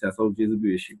နာမှာဆရာဆုံးကျေးဇူး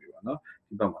ပြုရှိပြီပါနော်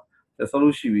ဒီဘက်မှာဆရာဆုံး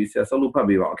လို့ရှိပြီဆရာဆုံးလို့ဖတ်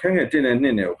ပေးပါအောင်အခန်းငယ်1နဲ့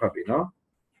2နဲ့ကိုဖတ်ပေးနော်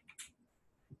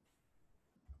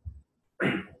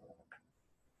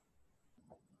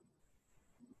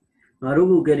ငါတို့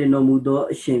ကိုကယ်တင်တော်မူသော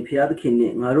အရှင်ဘုရားသခင်နှ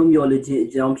င့်ငါတို့မျှော်လင့်ခြင်းအ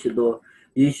ကြောင်းဖြစ်သော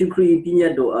ယေရှုခရစ်ပြည့်ည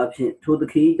တ်တော်အဖင်ထိုသ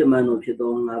ခင်တမန်တော်ဖြစ်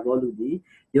သောငါဘောလူသည်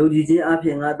ယုံကြည်ခြင်းအဖ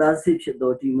င်ငါသားစစ်ဖြစ်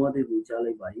သောတိမောသေကိုကြား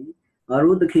လိုက်ပါ၏ငါ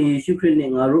တို့သခင်ယေရှုခရစ်နှ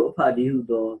င့်ငါတို့အဖဒီဟု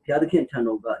သောဘုရားသခင်ထံ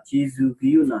တော်ကဂျေဇုဂိ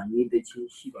ယနာနေတခြင်း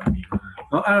ရှိပါသည်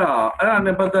เนาะအဲ့ဒါ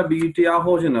နဲ့ပတ်သက်ပြီးတရား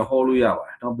ဟောခြင်းနဲ့ဟောလို့ရပါတ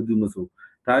ယ်เนาะဘယ်သူမဆို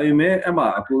ဒါပေမဲ့အဲ့မှာ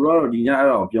အကိုတော့ဒီညအဲ့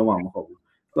ဒါကိုပြောမှာမဟုတ်ဘူး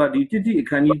သူကဒီတိအ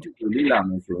ခန်းကြီးကိုလေ့လာမ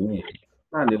ယ်ဆိုရင်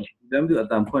အဲ့လေတမ်းသူအ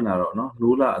တန်ဖွင့်လာတော့เนาะ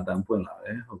နိုးလာအတန်ဖွင့်လာတ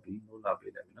ယ်ဟုတ်ပြီနိုးလာ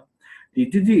ပေးတယ်เนาะဒီ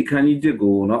တိအခန်းကြီး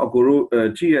ကိုเนาะအကိုတို့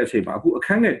ကြည့်ရတဲ့အချိန်မှာအခုအခ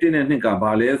န်းငယ်1နဲ့2က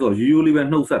ဘာလဲဆိုတော့ရိုးရိုးလေးပဲ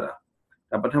နှုတ်ဆက်တာ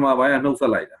ဒါပထမပိုင်းကနှုတ်ဆ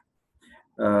က်လိုက်တာ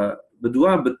ဘ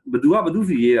သူ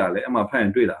စီရေးတာလဲအမှဖတ်ရ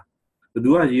င်တွေ့လားဘသူ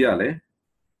ကရေးတာလဲ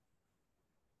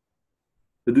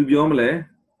ဘသူပြောမလဲ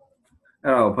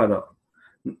အဲ့ဒါကိုဖတ်တော့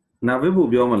နာဝိဖို့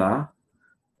ပြောမလား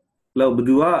လောက်ဘ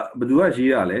သူက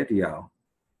ရေးတာလဲဒီဟာ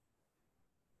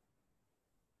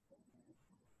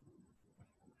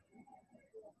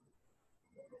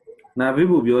နာဝိ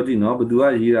ဖို့ပြောကြည့်နော်ဘသူက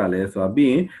ရေးတာလဲဆိုတာပြီး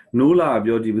ရင်နိုးလာ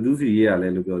ပြောကြည့်ဘသူစီရေးတာလဲ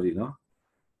လို့ပြောကြည့်နော်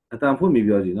အတန်ဖွင့်ပြီး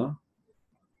ပြောကြည့်နော်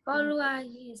ပေါ်လူက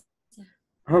ရေး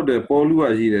ဟုတ်တယ်ပေါ်လူက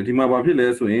ရေးတယ်ဒီမှာဘာဖြစ်လဲ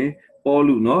ဆိုရင်ပေါ်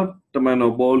လူနော်တမန်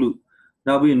တော်ပေါ်လူ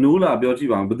နောက်ပြီးနိုးလာပြောကြည့်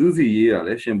ပါဦးဘသူစီရေးတာ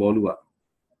လဲရှင်ပေါ်လူက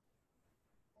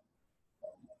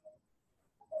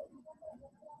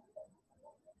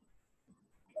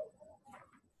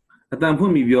အတန်ဖွ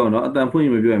င့်ပြီးပြောနော်အတန်ဖွင့်ရ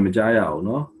င်မပြောရင်မကြားရအောင်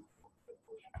နော်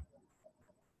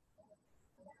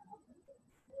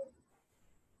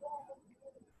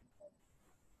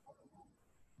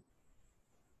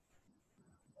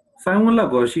ဆိုင်ဝန်လက်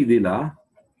ကိုရှိသေးလား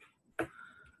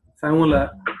ဆိုင်ဝန်လက်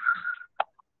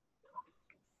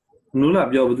နူလာ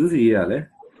ပြောဘယ်သူစီရလဲ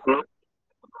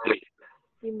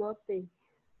တီမိုသေ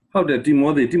ဟုတ်တယ်တီ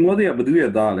မိုသေကဘယ်သူ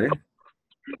ရဲ့သားလဲ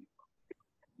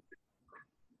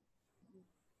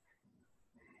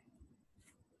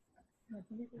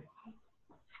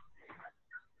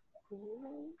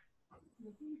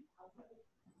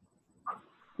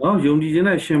နော်ယုံကြည်ခြင်း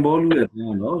နဲ့ရှင်ဘောလူရဲ့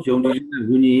သားနော်ယုံကြည်ခြင်းနဲ့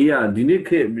ဝိညာဉ်ရေးကဒီနေ့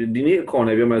အခေါ်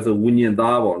နဲ့ပြောမှဆိုဝိညာဉ်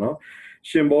သားပေါ့နော်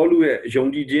ရှင်ဘောလူရဲ့ယုံ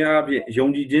ကြည်ခြင်းအပြင်ယုံ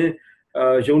ကြည်ခြင်း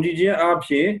အ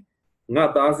ပြင်ငါ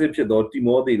သားစစ်ဖြစ်သောတီ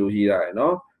မိုသေလို့ရေးရတယ်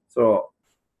နော်ဆို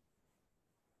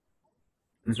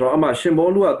တော့အမှရှင်ဘော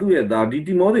လူကသူ့ရဲ့သားဒီ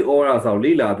တီမိုသေဩရာဆောင်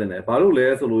လေးလာတဲ့တယ်ဘာလို့လဲ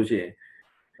ဆိုလို့ရှိရင်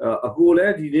အကိုလ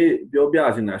ည်းဒီနေ့ပြောပြ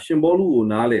ချင်တာရှင်ဘောလူကို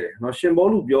နားလေတယ်နော်ရှင်ဘော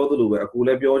လူပြောသလိုပဲအကိုလ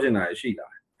ည်းပြောချင်တာရှိတာ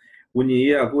ဝိညာဉ်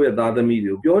ရေးကကိုယ့်ရဲ့သားသမီး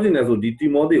တွေကိုပြောချင်တယ်ဆိုဒီတီ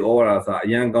မိုသေဩရာစာအ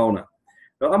ရန်ကောင်းတာ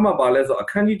တော့အမှပါလဲဆိုအ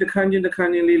ခန်းကြီးတစ်ခန်းချင်း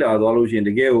လေးလာသွားလို့ရှိရင်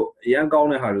တကယ်ကိုအရန်ကောင်း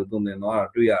တဲ့ဟာတွေသုံးသင်သွားတာ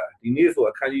တွေ့ရတယ်ဒီနေ့ဆို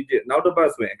အခန်းကြီး1နောက်တစ်ပတ်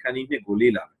ဆိုရင်အခန်းကြီး2ကို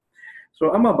လေ့လာမယ်ဆို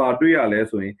တော့အမှပါတွေ့ရလဲ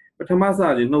ဆိုရင်ပထမစ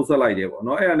ချင်းနှုတ်ဆက်လိုက်တယ်ပေါ့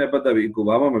နော်အဲ့ဒါနဲ့ပတ်သက်ပြီးအကို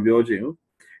ဘာမှမပြောချင်ဘူး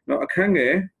နော်အခန်းင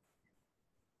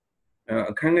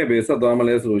ယ်ပဲဆက်သွားမ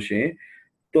လဲဆိုလို့ရှိရင်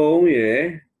3ရယ်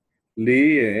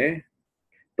4ရ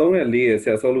ယ်ဆ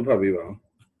က်စောလို့ဖတ်ပေးပါဦး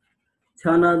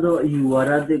ခြားနာသောအယူဝါ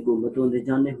ဒတစ်ကိုမတွင်တဲ့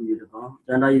ကြောင့်နဲ့ဟူ၍၎င်းတ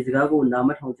န်တာရီစကားကိုနားမ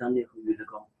ထောင်ချနဲ့ဟူ၍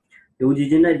၎င်းယုံကြည်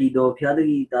ခြင်း၌တည်သောဖျားသခ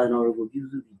င်သာသနာတော်ကိုပြု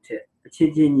စုသည့်ထက်အချ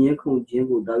င်းချင်းညှင်းခုန်ခြင်း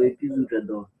ကိုသာဝေပြုစုတတ်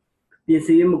သောပြင်ဆ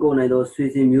င်မကုန်နိုင်သောဆွေ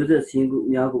စဉ်မျိုးဆက်စင်းကို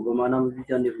များကိုပမာဏမပြု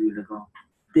ကြနဲ့ဟူ၍၎င်း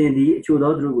တင်သည်အချို့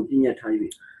သောသူတို့ကိုပြညတ်ထား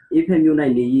၍အေဖက်မျိုး၌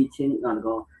နေရခြင်းက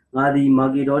၎င်းငါသည်မာ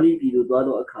ဂီဒေါနီပြည်သို့သွား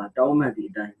သောအခါတောင်းမှန်သည့်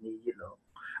အတိုင်းနေရလော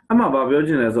အမှဘာပြော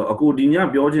ချင်လဲဆိုအကိုဒီည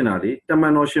ပြောချင်တာလေတမ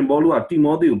န်တော်ရှင်ဘောလူကတီ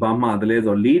မောသေကိုဘာမှတလဲ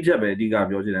ဆို4ချက်ပဲအဓိက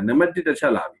ပြောချင်တယ်နံပါတ်1တစ်ချ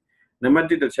က်လာပြီနံပါတ်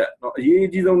1တစ်ချက်เนาะအရေး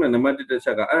ကြီးဆုံးနဲ့နံပါတ်1တစ်ချ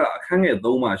က်ကအဲ့ဒါအခန်းငယ်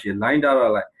3မှာရှင် line ထား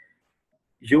လိုက်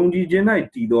ယုံကြည်ခြင်း၌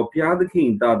တည်သောဘုရားသခင်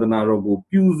သာသနာတော်ကို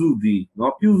ပြုစုသည်เนา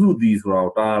ะပြုစုသည်ဆိုတာ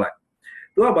ကိုတားလိုက်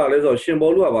သူကဘာလဲဆိုရှင်ဘော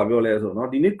လူကဘာပြောလဲဆိုเนาะ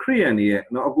ဒီနေ့ခရိယန်တွေရဲ့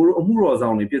เนาะအကိုတို့အမှုတော်ဆော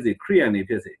င်တွေဖြစ်စေခရိယန်တွေ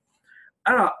ဖြစ်စေ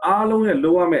အဲ့ဒါအားလုံးရဲ့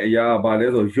လိုရမယ့်အရာကဘာလဲ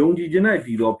ဆိုယုံကြည်ခြင်းနဲ့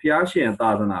ဒီတော့ဘုရားရှင်သာ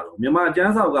သနာတော်မြန်မာကျ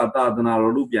မ်းစာကသာသနာ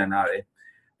တော်လို့ပြန်လာတယ်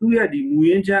သူရဲ့ဒီမူ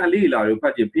ရင်းချမ်းအလေးအလာတွေဖ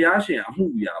တ်ကြည့်ဘုရားရှင်အမှု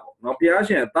အရာပေါ့နော်ဘုရား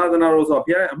ရှင်သာသနာတော်ဆိုတော့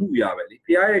ဘုရားရဲ့အမှုအရာပဲလေ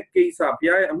ဘုရားရဲ့ကိစ္စဘု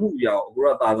ရားရဲ့အမှုအရာကိုအခုက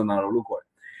သာသနာတော်လို့ခေါ်တယ်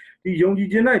ဒီယုံကြည်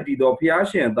ခြင်းနဲ့ဒီတော့ဘုရား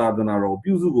ရှင်သာသနာတော်ကို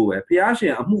ပြုစုဖို့ပဲဘုရားရှ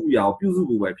င်အမှုအရာကိုပြုစု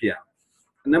ဖို့ပဲဖြစ်ရ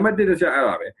နံပါတ်1တစ်ချက်အဲ့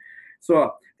ဒါပဲဆိုတော့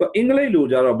အင်္ဂလိပ်လို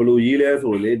ကြတော့ဘယ်လိုရေးလဲ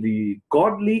ဆိုလေဒီ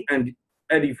godly and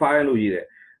edify လို့ရေးတယ်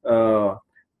ဘ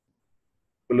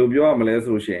ယ်လိုပြောရမလဲ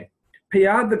ဆိုရှင်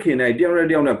ဖျားသခင်၌တယောက်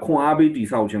နဲ့ခွန်အားပေးတည်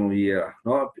ဆောက်ခြင်းလို့ရေးရတာเน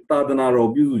าะသာသနာတော်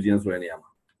ပြုစုခြင်းဆိုတဲ့နေရာမှာ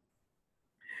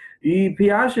ဒီ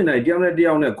ဖျားရှင်၌တယောက်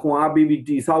နဲ့ခွန်အားပေးပြီးတ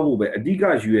ည်ဆောက်ဖို့ပဲအဓိက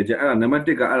ယူရချက်အဲ့ဒါနံပါတ်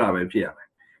1ကအဲ့ဒါပဲဖြစ်ရမယ်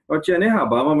เนาะကျန်တဲ့ဟာ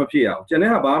ဘာမှမဖြစ်ရအောင်ကျန်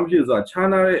တဲ့ဟာဘာမှမဖြစ်ဆိုတာခြား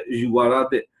နာတဲ့ယူဝါဒ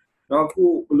တဲ့เนาะကို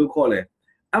ဘယ်လိုခေါ်လဲ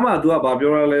အမှ तू ကဘာ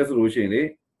ပြောရလဲဆိုလို့ရှိရင်လေ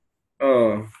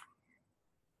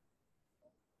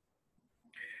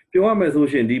ပြောရမယ်ဆို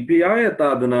ရှင်ဒီဘုရားရဲ့သာ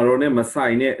သနာတော်နဲ့မဆို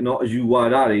င်တဲ့เนาะအယူဝါ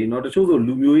ဒတွေเนาะတချို့ဆို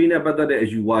လူမျိုးရေးနဲ့ပတ်သက်တဲ့အ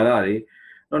ယူဝါဒတွေ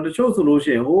เนาะတချို့ဆိုလို့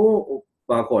ရှင်ဟို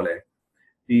ဘာခေါ်လဲ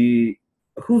ဒီ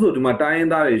အခုဆိုဒီမှာတိုင်းရ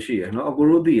င်းသားတွေရှိရယ်เนาะအကို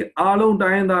တို့သိရအားလုံး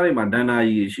တိုင်းရင်းသားတွေမှာဒဏ္ဍာ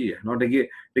ရီတွေရှိရယ်เนาะတ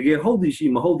ကယ်ဟုတ်သည်ရှိ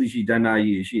မဟုတ်သည်ရှိဒဏ္ဍာရီ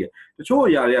တွေရှိရယ်တချို့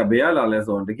အရာတွေကဘယ်ရလာလဲ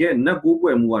ဆိုတော့တကယ်နတ်ကိုးကွ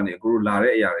ယ်မှုကနေအကိုတို့လာ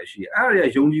တဲ့အရာတွေရှိရယ်အဲ့ဒါတွေ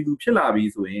ကယုံကြည်သူဖြစ်လာပြီ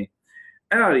ဆိုရင်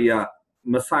အဲ့ဒါတွေက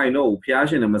မဆိုင်တော့ဘူးဘုရား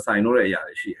ရှင်နဲ့မဆိုင်တော့တဲ့အရာ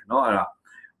တွေရှိရယ်เนาะအဲ့ဒါ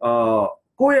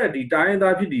ကိုယ့်ရဲ့ဒီတိုင်း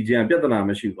သားဖြစ်တည်ခြင်းပြဿနာ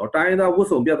မရှိဘူးเนาะတိုင်းသားဝတ်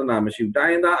စုံပြဿနာမရှိဘူးတို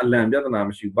င်းသားအလံပြဿနာ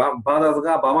မရှိဘူးဘာသာစ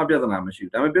ကားဘာမှပြဿနာမရှိ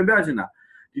ဘူးဒါပေမဲ့ပြချင်တာ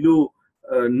ဒီလို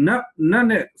နတ်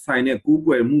နဲ့ဆိုင်တဲ့ကူး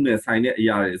ကွယ်မှုနဲ့ဆိုင်တဲ့အ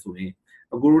ရာတွေဆိုရင်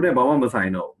အကိုတို့နဲ့ဘာမှမဆို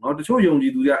င်တော့ဘူးเนาะတချို့ယုံကြ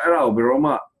ည်သူတွေကအဲ့ဒါကိုဘယ်တော့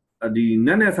မှဒီန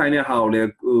တ်နဲ့ဆိုင်တဲ့ဟာကိုလည်း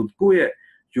ကိုယ့်ရဲ့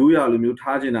ရိုးရာလိုမျိုး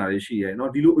ထားချင်တာတွေရှိတယ်เนาะ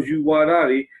ဒီလိုအယူဝါဒ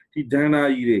တွေဒီဒဏ္ဍာ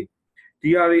ကြီးတွေဒီ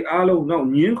ဟာတွေအားလုံးတော့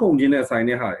ညင်းခုန်ခြင်းနဲ့ဆိုင်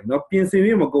တဲ့ဟာတွေเนาะပြင်ဆင်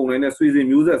ပြီးမကုန်နိုင်တဲ့ဆွေစဉ်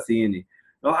မျိုးဆက်စင်းရင်တွေ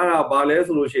เนาะအဲ့ဒါဘာလဲ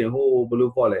ဆိုလို့ရှိရင်ဟိုဘယ်လို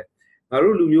ခေါ်လဲငါ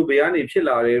တို့လူမျိုးဘယ်ကနေဖြစ်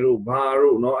လာတယ်တို့ဘာ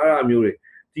တို့เนาะအဲ့ဒါမျိုးတွေ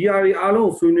ဒီဟာတွေအား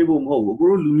လုံးဆွေးနွေးဖို့မဟုတ်ဘူးအခု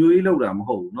တို့လူမျိုးရေးလောက်တာမ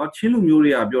ဟုတ်ဘူးเนาะချင်းလူမျိုး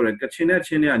တွေကပြောတယ်ကချင်နဲ့ချ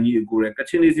င်းတွေကညီအကိုတွေက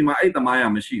ချင်လေးစီမှာအဲ့သမားရ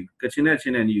မရှိဘူးကချင်နဲ့ချ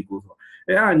င်းနဲ့ညီအကိုဆို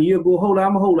အဲ့ဒါညီအကိုဟုတ်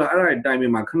လားမဟုတ်လားအဲ့ဒါတိုင်ပ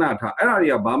င်မှာခဏထားအဲ့ဒါတွေ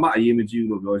ကဘာမှအရေးမကြီးဘူး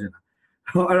လို့ပြောချင်တာ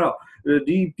အဲ့တော့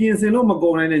ဒီပြင်ဆင်လို့မကု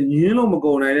န်နိုင်တဲ့ညင်းလို့မ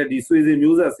ကုန်နိုင်တဲ့ဒီဆွေစဉ်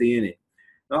မျိုးဆက်စင်းရင်တွေ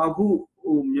เนาะအခု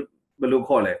ဟိုဘယ်လို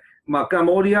ခေါ်လဲကမ္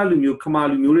ဘောဒီးယားလူမျိုးခမာ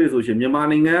လူမျိုးတွေဆိုရှင်မြန်မာ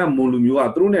နိုင်ငံကမွန်လူမျိုးက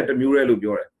သူတို့နဲ့တမျိုးတည်းလို့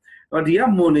ပြောတယ်။ဒီက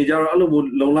မွန်နေကြတော့အဲ့လို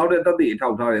လုံလောက်တဲ့တပ်တွေအထော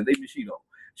က်ထားတယ်သိမရှိတော့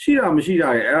ရှိတာမ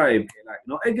ရှိတာရဲ့အဲ့ဒါတွေဖယ်လိုက်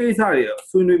နော်အဲ့ကိစ္စ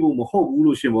တွေဆွေးနွေးဖို့မဟုတ်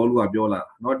ဘူးလို့ရှင်ဘောလူ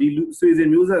ကပြောလာနော်ဒီဆွေ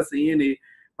စဉ်မျိုးဆက်စည်ရင်တွေ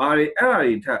ဘာတွေအဲ့ဒါ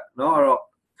တွေထက်နော်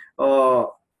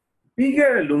အဲ့တော့ပြီးခဲ့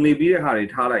တဲ့လုံလေးပြီးတဲ့ဟာ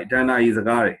တွေထားလိုက်ဒန္နာရီ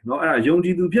စကားတွေနော်အဲ့ဒါ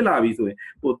ယုံကြည်သူဖြစ်လာပြီဆိုရင်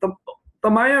ဟိုသ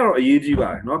မိုင်းကတော့အ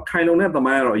ရေးကြီးပါတယ်နော်ခိုင်လုံတဲ့သ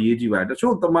မိုင်းကတော့အရေးကြီးပါတယ်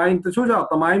တချို့ကြော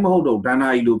င့်သမိုင်းမဟုတ်တော့ဒန္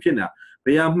နာရီလိုဖြစ်နေတာဘ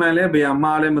ယ်ဟာမှန်လဲ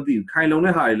ဘယ်ဟာမှားလဲမသိဘူးခိုင်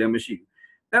လုံတဲ့ဟာတွေလည်းမရှိဘူး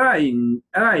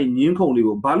အဲ့ဒါညင်းခုန်လေး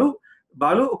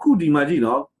ကိုဘာလို့အခုဒီမှာကြည့်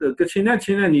နော်ကချင်နဲ့ချ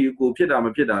င်းနဲ့ညီကိုဖြစ်တာမ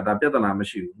ဖြစ်တာဒါပြဿနာမ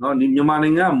ရှိဘူးနော်မြန်မာ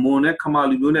နိုင်ငံကမွန်နဲ့ခမာ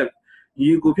လူမျိုးနဲ့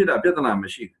ညီကိုဖြစ်တာပြဿနာ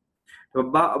မရှိ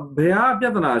ဘူးဘယ်ဟာပြ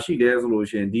ဿနာရှိလဲ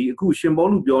ဆိုလို့ရှိရင်ဒီအခုရှင်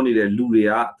ဘောလူပြောနေတဲ့လူတွေက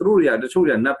သူတို့တွေကတချို့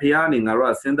တွေက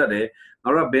နတ်ဖျားနေငါတို့ကဆင်းသက်တယ်ငါ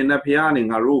တို့ကဘယ်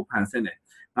နတ်ဖျားနေငါတို့ဖန်ဆင်း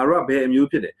တယ်ငါတို့ကဘယ်အ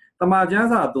မျိုးဖြစ်တယ်တမန်ကျ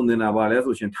မ်းစာသွန်သင်တာပါလဲ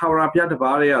ဆိုရှင်ထာဝရဘုရား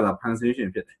တပါးတည်းရတာဖန်ဆင်းရှင်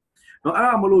ဖြစ်တယ်နော်အဲ့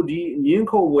ဒါမလို့ဒီည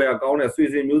င်းခုန်ဝယ်ကောင်းတဲ့ဆွေ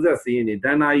စဉ်မျိုးဆက်စည်းရင်တွေဒ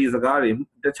န္နာရီစကား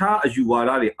တွေတခြား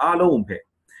အယူဝါဒတွေအားလုံး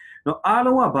ဖယ်နော်အား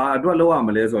လုံးကဘာအတွက်လောက်ရ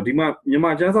မလဲဆိုတော့ဒီ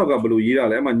မှာမြန်မာကျမ်းစာကဘယ်လိုရေးတာ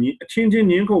လဲအဲ့မှာအချင်းချ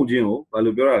င်းညင်းခုန်ခြင်း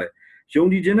ကိုဘာလို့ပြောရလဲ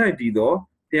ယုံကြည်ခြင်း၌တည်သော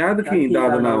ဘုရားသ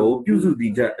ခင်သာသနာကိုပြုစု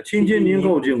တည်ချက်အချင်းချင်းညင်း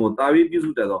ခုန်ခြင်းကိုတာပြီး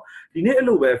ပြုစုတတ်သောဒီနေ့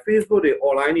အဲ့လိုပဲ Facebook တွေ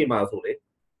online တွေမှာ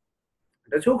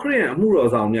ဆိုလေတချို့ခရိယန်အ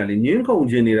မှုတော်ဆောင်များလေညင်းခုန်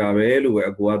ခြ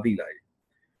င်းနေတာပဲလို့ပဲအကူကသိလိုက်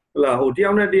ဟုတ်လားဟိုတယော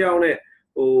က်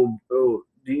နဲ့ဟို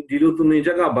ဒီ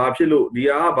လိုသူနေချက်ကဘာဖြစ်လို့ဒီ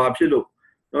ဟာ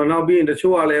ကဘာဖြစ်လို့နောက်ပြီးရင်တ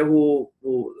ချို့ကလည်း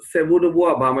ဟိုဆယ်ဘိုး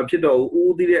တဘိုးကဘာမဖြစ်တော့ဘူး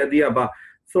ဦးသိတဲ့အသေးကဘာ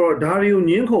ဆိုတော့ဒါတွေ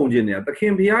ကိုညင်းခုန်ခြင်းနေတာသခ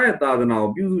င်ဘုရားရဲ့သာသနာကို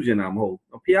ပြုစုခြင်းတာ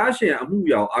မဟုတ်ဘူးဘုရားရှင်အ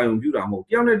မှုရာအာယုံပြုတာမဟုတ်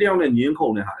တယောက်နဲ့ည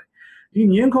င်းခုန်တဲ့ဟာ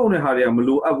တွေဒီညင်းခုန်တဲ့ဟာတွေက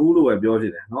မလိုအပ်ဘူးလို့ပဲပြောချ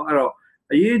င်တယ်เนาะအဲ့တော့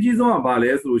အရေးကြီးဆုံး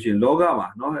ကဘာလဲဆိုလို့ရှိရင်လောက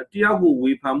မှာเนาะတယောက်ကို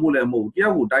ဝေဖန်မှုလည်းမဟုတ်ဘူးတယော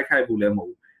က်ကိုတိုက်ခိုက်ဖို့လည်းမဟုတ်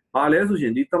ဘူးဘာလဲဆိုရှ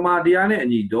င်ဒီတမာတရားနဲ့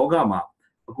အညီလောကမှာ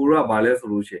အကူရကဘာလဲဆို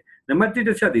လို့ရှိရင်နံပါတ်1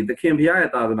တစ်ချက်ဒီသခင်ဘုရား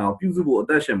ရဲ့သာသနာကိုပြုစုဖို့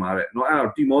အသက်ရှင်ပါတဲ့เนาะအဲ့တော့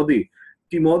တိ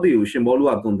မောသေကိုရှင်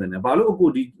ဘောလူကသွန်သင်တယ်ဘာလို့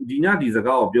အခုဒီညဒီ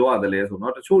စကားကိုပြောရတယ်လဲဆို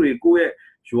တော့တချို့တွေကိုယ့်ရဲ့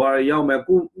ရွာတွေရောက်မယ်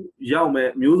ကိုရောက်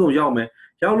မယ်မျိုးစုံရောက်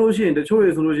မယ်ရောက်လို့ရှိရင်တချို့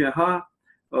တွေဆိုလို့ရှိရင်ဟာ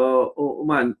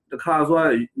ဥမာတခါ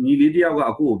ဆိုညီလေးတယောက်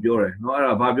ကအကိုကိုပြောတယ်เนาะအဲ့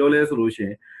ဒါဘာပြောလဲဆိုလို့ရှိ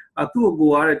ရင်သူ့အကို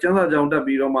ကတဲ့ကျန်းစာကြောင်တက်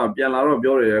ပြီးတော့မှပြန်လာတော့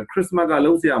ပြောတယ်ခရစ်စမတ်က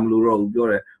လုံးစရာမလိုတော့ဘူးပြော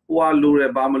တယ်ဟိုကလို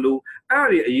တယ်ဘာမလိုအဲ့ဒါ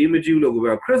တွေအရေးမကြီးဘူးလို့ကို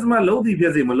ပြောခရစ်စမတ်လုံး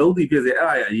သည်ဖြစ်စေမလုံးသည်ဖြစ်စေအဲ့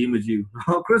ဒါတွေအရေးမကြီးဘူးเ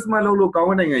นาะခရစ်စမတ်လုံးလို့ကော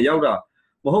င်းတဲ့နိုင်ငံရောက်တာ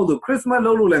မဟုတ်ဘူးခရစ်စမတ်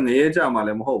လုံးလို့လည်းငရဲကြမှာ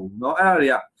လည်းမဟုတ်ဘူးเนาะ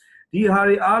အဲ့ဒါတွေ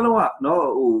ကဒီဟာတွေအားလုံးကเนาะ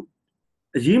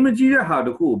ဟိုအရေးမကြီးတဲ့ဟာတ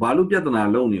ခုကိုဘာလို့ပြဿနာ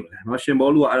လုံးနေမလဲเนาะရှင်ဘော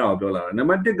လူကအဲ့ဒါ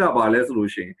ကိုပြောလာတာနံပါတ်1ကဘာလဲဆိုလို့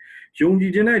ရှိရင်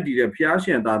ယုံကြည်ခြင်းနဲ့တည်တဲ့ဘုရားရှ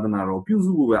င်သာသနာတော်ပြု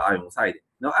စုဖို့ပဲအာရုံစိုက်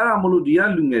တယ်เนาะအဲ့ဒါမလို့ဒီက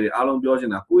လူငယ်တွေ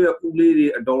အားလုံးပြောချင်တာကိုယ့်ရဲ့ဦးလေးတွေ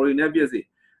အတော်တွေနဲ့ပြည့်စေ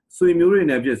ဆွေမျိုး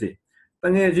တွေနဲ့ပြည့်စေတ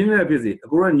ငယ်ချင်းတွေနဲ့ပြည့်စေအ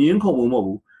ကိုကညင်းခုန်ဖို့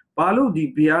မဟုတ်ဘူးဘာလို့ဒီ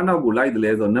ဘုရားနောက်ကိုလိုက်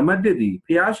တယ်လဲဆိုတော့နံပါတ်1ဒီ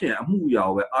ဘုရားရှင်အမှုအရာ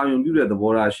ကိုပဲအာရုံပြုတဲ့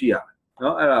သဘောထားရှိရမယ်เน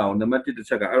าะအဲ့ဒါကိုနံပါတ်1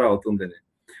တစ်ချက်ကအဲ့ဒါကိုသုံးသင်တယ်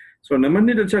ဆိုတော့နံပါတ်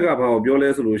2တစ်ချက်ကဘာ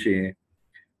ကိုပြောလဲဆိုလို့ရှိရင်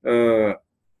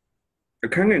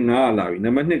အခန်းငယ်9လာ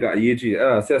ပြီနံပါတ်2ကအရေးကြီးတယ်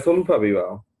အဲ့ဒါဆက်ဆုံးလို့ဖတ်ပေးပါ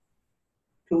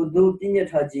အောင်ထို့သောပြည့်ညတ်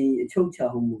ထားခြင်းအချုပ်ချ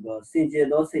ဟုမူသောစင်ကြယ်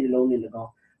သောစိတ်နှလုံးနှင့်၎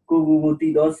င်းကို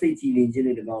တည်သောစိတ်ကြည်လင်ခြင်းနှ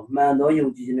င့်၎င်းမှန်သော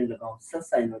ယုံကြည်ခြင်းနှင့်၎င်းဆက်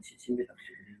ဆိုင်သောချစ်ခြ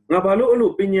င်းဖြစ်တာဖြစ်တယ်ငါဘာလို့အဲ့လို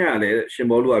ပြည့်ညတ်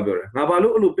ရလဲရှင်ဘောလူကပြောတယ်ငါဘာ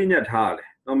လို့အဲ့လိုပြည့်ညတ်ထားရလဲ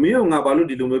နော်မင်းတို့ငါဘာလို့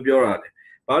ဒီလိုမျိုးပြော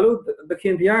ရလဲဘာလို့သ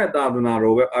ခင်ဘုရားရဲ့သာသနာ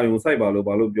တော်ပဲအာယုံစိုက်ပါလို့ဘာ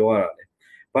လို့ပြော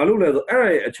ရတာလဲဘာလို့လဲဆို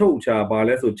အဲ့ဒါရဲ့အချုပ်အခြာဘာ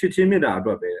လဲဆိုချစ်ချင်းမေတ္တာ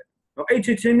အတွက်ပဲနော်အဲ့ချ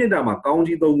စ်ချင်းမေတ္တာမှာကောင်း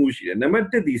ကြီး၃ခုရှိတယ်နံပါတ်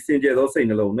1ဒီစင်ကြယ်သောစိတ်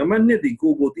နှလုံးနံပါတ်2ဒီ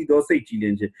ကိုတည်သောစိတ်ကြည်လ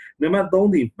င်ခြင်းနံပါတ်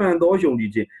3ဒီမှန်သောယုံကြ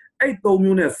ည်ခြင်းအဲ့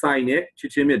၃မျိုးနဲ့ဆိုင်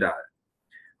တဲ့ချစ်ချင်းမေတ္တာ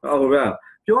ဟုတ်ပါ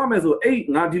ပြောရမယ်ဆိုအဲ့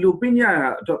ငါဒီလိုပညာ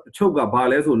အချုပ်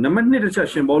ကဘာလဲဆိုနံပါတ်2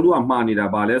တစ်ချက်ရှင်ဘောလူ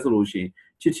ကမှားနေတာဘာလဲဆိုလို့ရှိရင်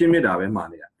ချစ်ချ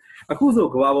င်းမေတ္တာပဲမှားနေတာအခု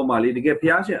ဆိုကဘာပေါ်မှာလေတ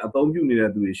ကယ်ဘုရားရှင်အသုံးပြုနေ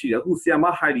တဲ့သူတွေရှိတယ်အခုဆီယ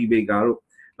မဟိုင်ဒီဘေကာတို့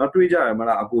တော့တွေးကြရမ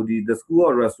လားအခုဒီ The School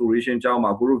of Restoration ကျော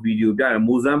င်းမှာကိုတို့ဗီဒီယိုပြ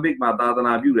တယ်မိုဇမ်ဘစ်မှာသာသ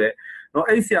နာပြုတယ်နော်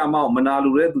အဲ့ဆီယမကို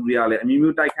မနာလိုတဲ့သူတွေကလည်းအ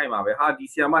မျိုးမျိုးတိုက်ခိုက်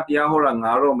မှာပဲဟာဒီဆီယမတရားဟောတာ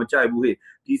ငါတော့မကြိုက်ဘူး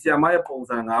ဟေ့ဒီဆီယမရဲ့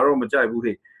ပုံစံငါတော့မကြိုက်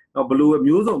ဘူးဟေ့နော်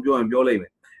ဘလို့မျိုးစုံပြောရင်ပြောလိုက်မ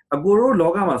ယ်အကိုတို့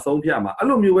လောကမှာဆုံးဖြတ်မှာ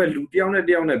အဲ့လိုမျိုးပဲလူတယောက်နဲ့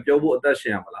ပြောဖို့အသက်ရှ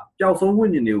င်ရမ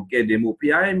လားပျောက်ဆုံးဝိညာဉ်တွေကိုကယ်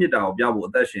တင်ဖို့ဘုရားရဲ့မြတ်တာကိုပြဖို့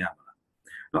အသက်ရှင်ရမ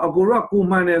လားနော်အကိုတို့က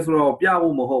ကိုမှန်တယ်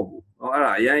ဆိုတော့ပြဖို့မဟုတ်ဘူးနော်အဲ့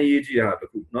ဒါအရင်ရေးကြည့်တာ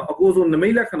တခုနော်အကိုဆို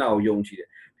နမိတ်လက္ခဏာကိုယုံကြည်တယ်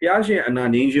ဘုရားရှင်အနာ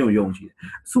ငြိမ်းခြင်းကိုယုံကြည်တယ်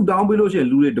ဆုတောင်းပေးလို့ရှိ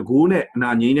ရင်လူတွေတကိုးနဲ့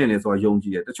အနာငြိမ်းတယ်လေဆိုတာယုံကြ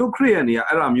ည်တယ်တချို့ခရစ်ယာန်တွေ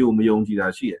ကအဲ့ဒါမျိုးမ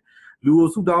ယုံကြည်တာရှိတယ်လူကို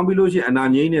ဆုတောင်းပေးလို့ရှိရင်အနာ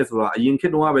ငြိမ်းတယ်ဆိုတာအရင်ခေ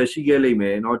တ်တုန်းကပဲရှိခဲ့လိမ့်မ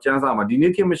ယ်နော်ကျမ်းစာမှာဒီ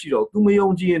နေ့ခေတ်မရှိတော့ तू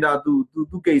မယုံကြည်ရင်ဒါ तू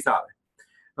ကိစ္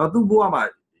စပဲနော် तू ဘဝ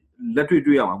မှာလက်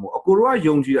တွေ့ရမှာမဟုတ်အကိုတို့က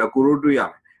ယုံကြည်တယ်အကိုတို့တွေ့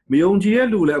ရမယ်မယုံကြည်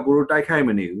တဲ့လူလည်းအကိုတို့တိုက်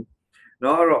ခိုက်မနေ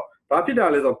ဘူးနော်အဲ့တော့ဘာဖြစ်တာ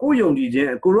လဲဆိုတော့ကိုယ်ယုံကြည်ခြင်း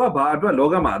ကိုတို့ကဘာအတွက်လော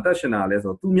ကမှာအသက်ရှင်တာလဲ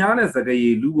ဆိုတော့သူများနဲ့စကား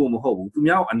ရည်လူကိုမဟုတ်ဘူးသူ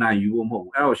များကိုအနိုင်ယူဖို့မဟုတ်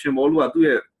ဘူးအဲ့တော့ရှင်ဘောလူက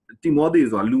သူ့ရဲ့တိ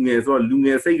မောသေဆိုတာလူငယ်ဆိုတော့လူ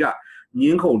ငယ်စိတ်က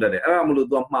ညင်းခုန်တတ်တယ်အဲ့ဒါမလို့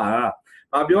သူ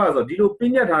ကမှားတာဘာပြောရဆိုတော့ဒီလိုပြ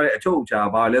ည့်ညတ်ထားတဲ့အချုပ်အခြာ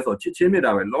ဘာလဲဆိုတော့ချစ်ချင်းမေတ္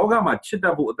တာပဲလောကမှာချစ်တ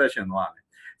တ်ဖို့အသက်ရှင်သွားတယ်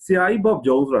CIA Bob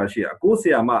Jones ဆိုတာရှိอ่ะကို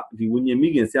ဆရာမဒီဝิ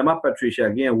ญဉ်မိခင်ဆရာမ Patricia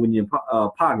ကဝิญဉ်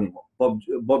ဖခင်ပေါ့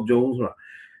Bob Jones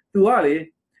ဆိုတာသူကလေ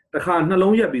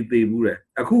တခါနှလုံးရက်ပြီးသေဘူးတယ်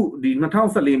အခုဒီ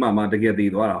2014မှာတ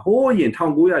ကယ်သေသွားတာဟိုးရင်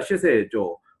1980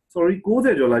ကျော် sorry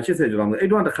 90ကျော်လား80ကျော်လား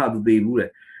အဲ့တော့တခါသူသေဘူးတယ်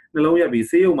နှလုံး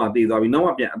ရက်ပြီးဆေးရုံမှာသေသွားပြီး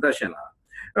နောက်မှပြန်အ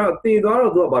သက်ရှင်လာအဲ့တော့သေသွား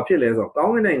တော့သူကဘာဖြစ်လဲဆိုတော့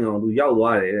ကောင်းကင်နိုင်ငံကိုသူရောက်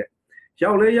သွားတယ်တဲ့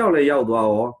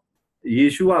ရောက်သွားရောယေ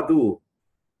ရှုက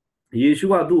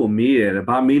သူ့ကိုမေးတယ်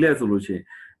ဘာမေးလဲဆိုလို့ရှိရင်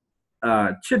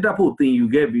ချစ်တတ်ဖို့သင်ယူ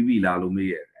ခဲ့ပြီးပြီလားလို့မေး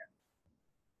ရတယ်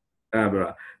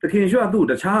အဲ့ဒါတခင်ရှုကသူ့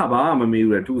တခြားဘာမှမ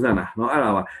မေးဘူးလေထူးဆန်းတာเนาะအဲ့ဒါ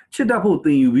ပါချစ်တတ်ဖို့သ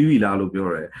င်ယူပြီးပြီလားလို့ပြော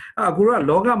တယ်အဲ့ကိုက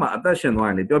လောကမှာအ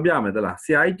သက်ရှင်သွားရင်လေပြောပြမယ်သလားဆ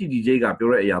ရာကြီး TTJ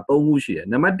ကပြောတဲ့အရာ၃ခုရှိတယ်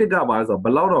နံပါတ်1ကဘာလဲဆိုတော့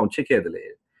ဘလောက်တောင်ချစ်ခဲ့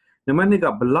တယ်လဲနံပါတ်2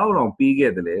ကဘလောက်တောင်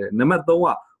ပေးခဲ့တယ်လဲနံပါတ်3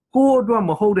ကကိုယ့်အတွက်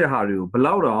မဟုတ်တဲ့ဟာတွေကို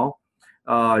ဘလောက်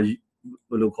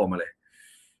တောင်ဘယ်လိုခေါ်မလဲ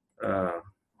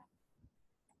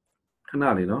ခဏ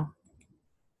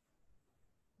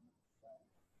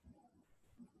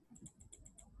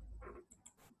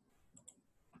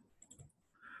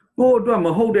လေးနော်ကိုအတွက်မ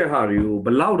ဟုတ်တဲ့ဟာတွေကိုဘ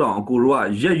လောက်တောင်အကိုတို့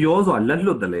ကရက်ရောစွာ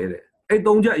လက်လွတ်တယ်လေတဲ့အဲ့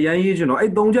၃ချက်အရင်ရေးချင်တော့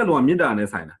အဲ့၃ချက်လောကမေတ္တာ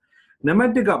နဲ့ဆိုင်တာနံပါတ်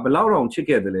1ကဘလောက်တောင်ချစ်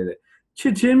ခဲ့တယ်လေ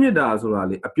တဲ့ချစ်ချင်းမေတ္တာ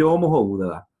ဆိုတာလေအပြောမဟုတ်ဘူး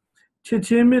သလားချစ်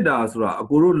ချင်းမေတ္တာဆိုတာ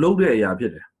အကိုတို့လုပ်တဲ့အရာဖြ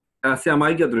စ်တယ်အဲဆရာ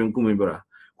မကြီးကတရင်ကိုမ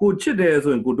င်းပြောတာကိုချစ်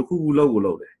တယ်ဆိုရင်ကို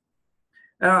တခုခုလုပ်တယ်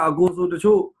အဲ့အကိုဆို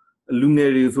တချို့လူ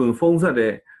ငယ်တွေဆိုရင်ဖုန်းဆက်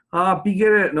တယ်ဟာပြီးခဲ့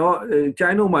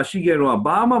တဲ့နော်ကျိုင်းတို့မှာရှိ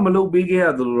ခဲ့တော့ဘာမှမလုပ်ပေးခဲ့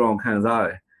ရသလိုတော့ခံစားရတ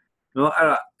ယ်နော်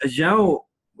အဲ့ဒါအရန်ကို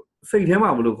စိတ်ထဲ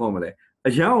မှာဘယ်လိုခေါ်မလဲ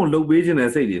အရန်ကိုလှုပ်ပေးခြင်း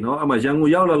တဲ့စိတ်တွေနော်အဲ့မှာ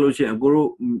ရန်ကုန်ရောက်လာလို့ရှိရင်အကိုတို့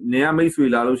နေရာမိတ်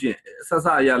ဆွေလာလို့ရှိရင်ဆက်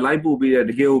ဆက်အရာလိုက်ပို့ပေး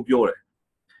တဲ့တကယ်ကိုပြော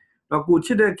တယ်တော့ကိုချ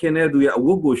စ်တဲ့ခင်တဲ့သူရဲ့အဝ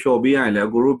တ်ကိုလျှော်ပေးရရင်လည်း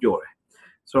အကိုတို့ပြော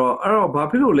တယ်ဆိုတော့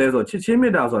အဲ့တော့ဘာဖြစ်လို့လဲဆိုတော့ချစ်ချ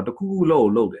င်းမေတ္တာဆိုတာ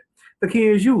တခုခုလုပ်တယ်သခင်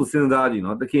ယေရှုကိုစဉ်းစားကြည့်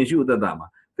နော်သခင်ယေရှုအသက်တာမှာ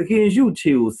သခင်ယေ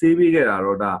ရှုခြေကိုဆေးပေးခဲ့တာ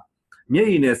တော့ဒါမျက်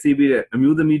ရည်နဲ့ဆေးပေးတဲ့အ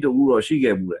မျိုးသမီးတူတော့ရှိ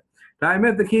ခဲ့ဘူးလေဒါပေ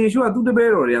မဲ့သခင်ယေရှုကသူ့တပ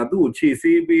ည့်တော်တွေကသူ့ကိုခြေ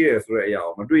ဆေးပေးရဲဆိုတဲ့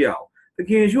အရာကိုမတွေ့ရအောင်သ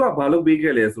ခင်ယေရှုကဘာလုပ်ပေး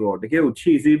ခဲ့လဲဆိုတော့တကယ်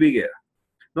ကိုခြေဆေးပေး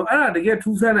ခဲ့တာနော်အဲ့ဒါတကယ်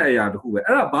ထူးဆန်းတဲ့အရာတစ်ခုပဲ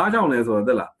အဲ့ဒါဘာကြောင့်လဲဆိုတော့သ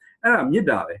က်လားအဲ့ဒါမေတ္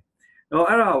တာပဲနော်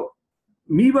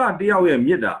အဲ့ဒါမိဘတယောက်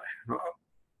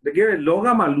ရဲ့မေတ္တာပဲနော်တကယ်လော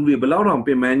ကမှာလူတွေဘယ်လောက်တောင်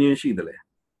ပင်ပန်းခြင်းရှိသလဲ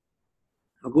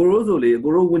အကိုတို့ဆိုလေအ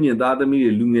ကိုတို့ဝိညာဉ်သားသမီး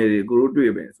တွေလူငယ်တွေအ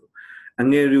ကိုတို့တွေ့မယ်ဆိုအ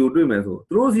ငယ်တွေကိုတွေ့မယ်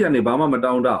ဆိုသူတို့စီကနေဘာမှ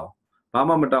မတောင်းတ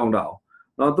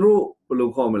အောင်နော်သူတို့ဘယ်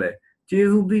လိုခေါ်မလဲကျေး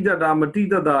ဇူးတိတတ်တာ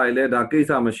မတိတတ်တာလည်းဒါကိစ္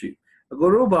စမရှိအ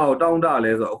ကိုတို့ဘာကိုတောင်း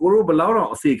တလဲဆိုတော့အကိုတို့ဘယ်လောက်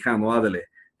တောင်အစီခံသွား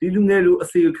သလဲဒီလူငယ်လူ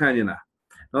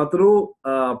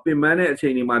အစီခံနေတာနော်သူတို့ပင်ပန်းတဲ့အ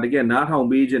ချိန်တွေမှာတကယ်နား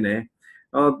ထောင်ပေးခြင်းတယ်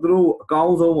သူတို့အကော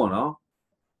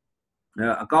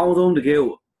င်းဆုံးပေါ့နော်အကောင်းဆုံးတကယ်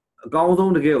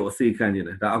ကိုအစီခံခြင်းတ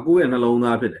ယ်ဒါအကို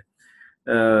ရဲ့နှလုံးသားဖြစ်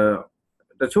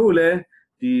တယ်တချို့လ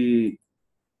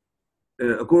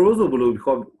ည်းဒီအကိုရိုးဆို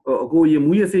ဘလို့ခေါ်အကိုရ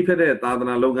မူရစေးဖြတ်တဲ့သာသ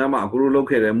နာလုပ်ငန်းမှာအ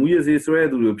ကိုရိုးလုပ်ခဲ့တယ်မူရစေးဆွဲ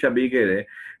သူတွေဖြတ်ပေးခဲ့တယ်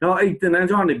နောက်အဲ့တင်တ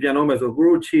န်းကျောင်းကနေပြန်တော့မယ်ဆိုအ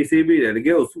ကိုရိုးခြေဆေးပေးတယ်တ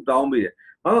ကယ်ကိုဆူတောင်းပေးတယ်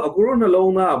ဘာလို့အကိုရိုးနှ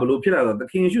လုံးသားကဘလို့ဖြစ်လာတာသ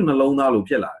ခင်ယေရှုနှလုံး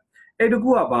သားလို့ဖြစ်လာတယ်အဲ့တကူ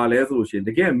ကဘာလဲဆိုလို့ရှိရင်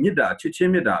တကယ်မေတ္တာချစ်ချ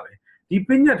င်းမေတ္တာပဲဒီပ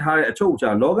ညတ်ထားတဲ့အချုပ်အ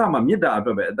ခြာလောကမှာမေတ္တာ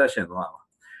အတွက်ပဲအသက်ရှင်သွားမှာ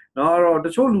နော်အဲ့တော့တ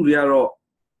ချို့လူတွေ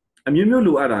ကတော့အမျိုးမျိုး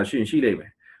လိုအပ်တာရှိလိမ့်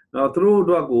မယ်နော်သူတို့အ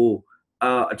တွက်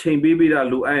ကိုအချိန်ပေးတာ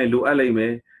လိုအပ်ရင်လိုအပ်လိမ့်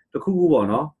မယ်တခုခုပေါ့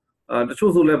နော်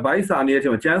တချို့ဆိုလဲဘိုက်စာနေတဲ့အ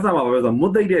ချိန်မှာကျန်းစာမှာပဲ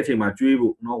ဆိုတော့မွတ်သိတဲ့အချိန်မှာကျွေး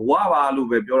ဖို့နော်ဝါပါလို့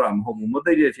ပဲပြောတာမဟုတ်ဘူးမွတ်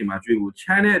သိတဲ့အချိန်မှာ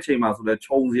ကျွေးဖို့ချမ်းတဲ့အချိန်မှာ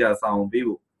ဆိုလဲခြုံစရာစာအောင်ပေး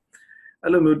ဖို့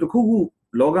အဲ့လိုမျိုးတခုခု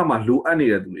လောကမှာလို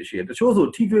အပ်နေတဲ့သူတွေရှိတယ်တချို့ဆို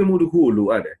ထိတွေ့မှုတခုကိုလို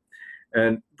အပ်တယ်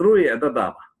သူတို့ရဲ့အတ္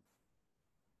တတာမှာ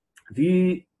ဒီ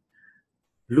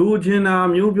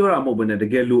လိုချင်တာမျိုးပြောတာမဟုတ်ဘဲနဲ့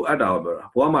တကယ်လိုအပ်တာ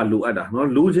ကိုပြောတာဘဝမှာလိုအပ်တာနော်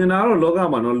လိုချင်တာတော့လော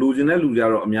ကမှာနော်လိုချင်တဲ့လူတွေက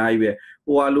တော့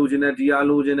အများကြီးပဲဟိုဟာလိုချင်တဲ့ဒီဟာ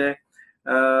လိုချင်တဲ့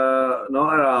နော်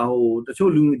အဲ့ဒါဟို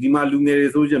တချို့လူဒီမှာလူငယ်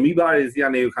တွေဆိုရင်မိဘတွေစီက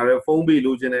နေခါရဲဖုန်းပေး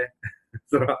လိုချင်တယ်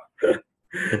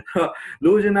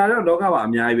ဆိုတော့လိုချင်တာတော့လောကမှာအ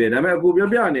များကြီးပဲဒါပေမဲ့အခုပြော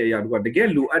ပြနေတဲ့အရာကတ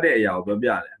ကယ်လိုအပ်တဲ့အရာကိုပြောပြ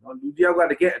တယ်နော်လူတယောက်က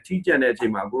တကယ်အထီးကျန်တဲ့အ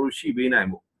ချိန်မှာကိုတို့ရှိပေးနိုင်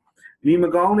ဖို့ဒီ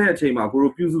မကောင်းတဲ့အချိန်မှာကို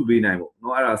တို့ပြုစုပေး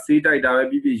နိုင်ဖို့နော်အဲ့ဒါစေးတိုက်တာပဲ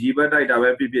ဖြစ်ဖြစ်ရေဘက်တိုက်တာပဲ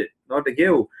ဖြစ်ဖြစ်နော်တကယ်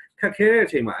ကိုခက်ခဲတဲ့အ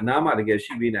ချိန်မှာအနားမှာတ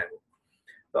ကယ်ရှိပေးနိုင်ဖို့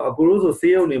တော့ကိုတို့ဆို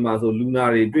စေးရုံနေမှာဆိုလူနာ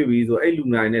တွေတွေ့ပြီးဆို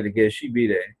အဲ့လူနာတွေနဲ့တကယ်ရှိ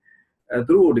ပေးတယ်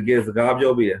သူတို့တကယ်စကား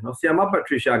ပြောပေးတယ်နော်ဆီယာမပတ်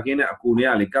ထရီရှာကင်းတဲ့အကိုနဲ့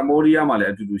ကလေကမ္ဘောဒီးယားမှာလည်း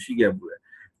အတူတူရှိခဲ့ဘူး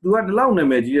တယ်သူကဒီ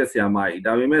လောက်နာမည်ကြီးတဲ့ဆီယာမကြီး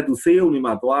ဒါပေမဲ့သူစေး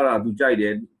ရုံနေမှာသွားတာသူကြိုက်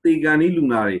တယ်တေကန်ဒီလူ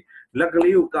နာတွေလက်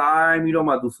ကလေးကိုကို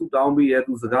င်းပြီးတော့မှသူဆူတောင်းပေး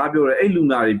တယ်သူစကားပြောတယ်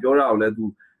အဲ့လူနာတွေပြောတာကိုလ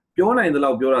ည်းသူပြောနိုင်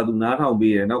တဲ့လောက်ပြောတာသူနားထောင်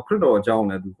ပေးတယ်နောက်ခရစ်တော်အကြော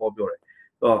င်းလည်းသူဟောပြော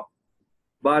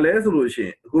တယ်တော့ဘာလဲဆိုလို့ရှိရ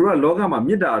င်အခုကလောက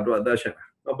မှာမေတ္တာအတွက်အသက်ရှင်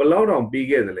တာဘယ်လောက်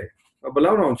တောင်ပြီးခဲ့သလဲဘယ်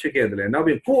လောက်တောင်ချစ်ခဲ့သလဲ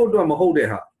နောက်ပြီးကိုယ့်အတွက်မဟုတ်တဲ့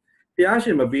ဟာဘု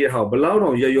ရားရှင်မပေးတဲ့ဟာဘယ်လောက်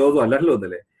တောင်ရရောစွာလက်လွတ်သ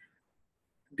လဲ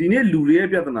ဒီနေ့လူတွေ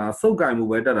ရဲ့ပြဿနာစုပ်ကင်မှု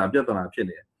ပဲတက်တာပြဿနာဖြစ်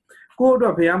နေတယ်ကိုယ့်အတွ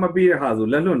က်ဘုရားမပေးတဲ့ဟာ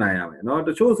ဆိုလက်လွတ်နိုင်ရမယ်နော်တ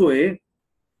ချို့ဆိုရင်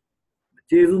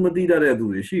Jesu Matida de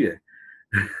Dushi.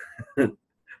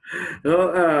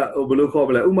 No, below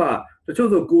Cobble, Uma, the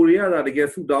choice of Korea that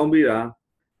gets down Bira,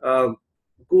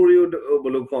 Korea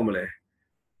below Comele.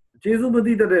 Jesu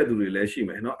Matida de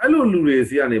Duleshime. No, Elo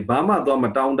Luresiane, Bama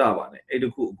Doma down Davane,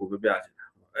 Eduku Gubiajan.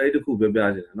 Eduku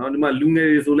Gubiajan. No, my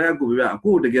Lunger is Ola Gubia,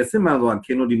 go to get Siman,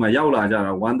 Keno di Mayaula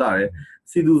Jara, one day,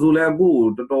 Siduzula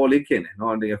go to Tolikin,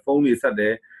 no, the phone is a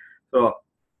day. So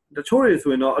the choice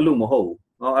will not allume a hole.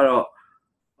 No,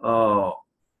 a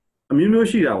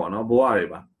Munoshira one, or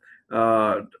Boariba.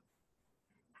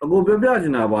 Go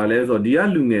Babiajina Vales or Dia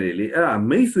Lungerili,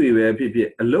 Masui where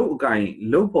Pipi, a low guy,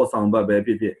 low post on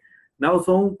Baby Pipi. Now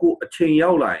some go a chain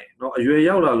yaula, no, a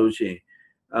Yaula Luci,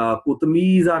 put the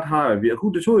meas at high, we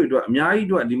could show you to Miai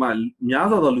to a demand,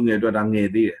 Miaza Lunger to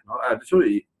Dange there, no, at show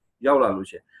you Yaula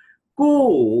Luci.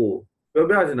 Go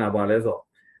Babiajina Vales or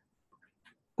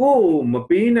go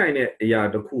Mapina in a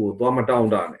yard to cool, Doma down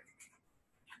down.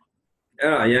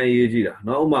 Yan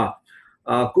no ma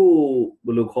go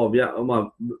Bulukobia,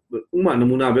 Uma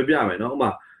Namuna Babiame, no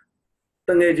ma.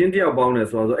 Tangagentia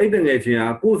bonus was 8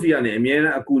 Cosian,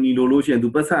 Miana Kuni Lolution to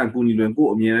Passan Kuni and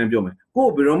go Miana Biome.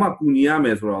 Go Beroma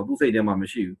Kuniames for to say them a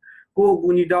machine. Go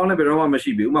Kuni down a Beroma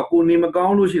machine, Makuni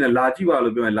Magan Lucian and Lajiva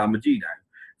and Lamagida.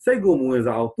 Say go moons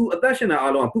out, 2 attention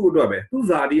alone, 2 dobe, 2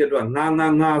 Zadia,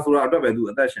 Nanga, Sura dobe, do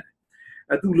attention.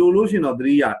 A 2 Lolution of the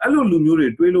Ria, Allo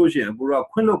Lumuri, 2 Lotion, Bura,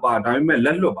 Quiloba, Diamond,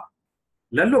 Leloba.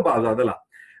 Leloba Zadela.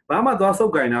 Bama does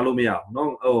okay in Alumia,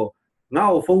 no,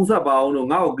 now phones about, no,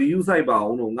 now use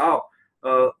about, no, now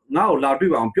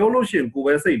Latriba, Piolotion,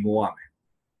 go say Moame.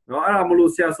 No,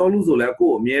 Aramolusia Soluzo,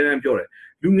 Laco, Mier and Pure.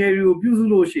 Lungario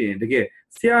Buzulotion, the gay,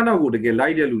 Siana would get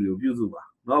lighter Lurio Buzuba.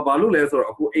 No, Balules or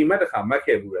a medica,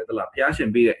 Macabu, the La Piash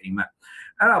and Be a man.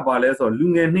 Arabales or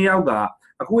Lunga Niaga,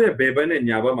 a queer baby and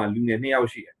Yabama Lunga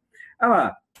Niaoshi.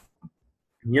 Ah,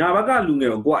 Yabaga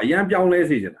Lunga, what Yam Young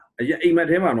Lazy. A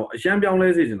Matemano, a champion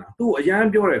lazy, two a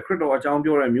young Jore, Crito, a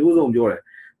champion, and Museum Jore.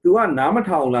 To one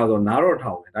Namatown, or narrow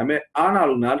town. I mean, Anna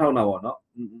Lunatona, no,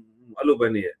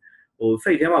 Alubania, or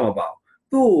say him about.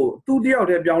 Two dear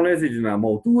of young lazy,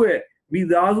 more, 2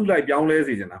 Midazu like young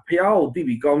lazy, Piao,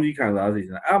 TV, County,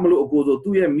 Kansas, Amalo goes to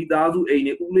Midazu,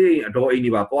 any Ule, adore any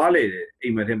Bapale, a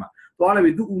Matema. Toilet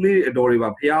with 2 Ule, adore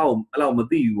Piao, allow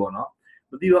Mati, or not.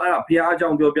 But you are Pia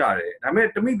John Biare. I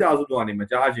met to Midazu to any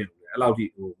Majajin. Allowed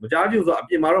you. Majority of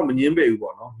Pimaro Mimbe,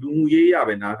 Lumia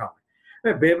Benaka.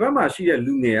 A Bebama she a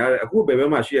Lumia, a good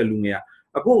Bebama she a Lumia,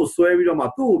 a good swear on my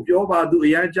 2, Pioba do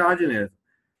Yan Jargines.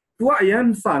 2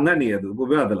 Yan Sangania do,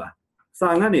 Goverdala.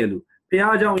 Sangania do,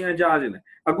 Piaja Yan Jargin.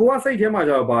 A go say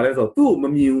Yamaja Bales or 2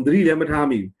 Mamu, 3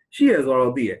 Lematami. She is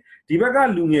all dear.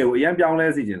 Dibaga Lumia, Yan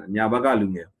Bian Yabaga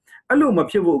Lumia. A luma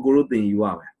people go thing you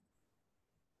are.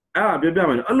 Ah,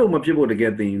 Biaman, a lot of people to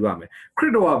get things you are.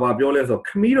 Crito about Bioles or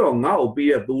Camilo now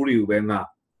be a Dori when not.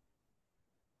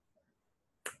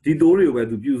 The Dori were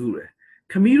to Buzure.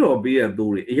 Camilo be a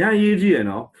Dori, a young AG,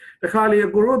 no. The Kali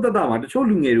Gorota Dama, the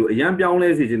children you, a young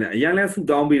Bioles in a young less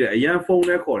down be a young phone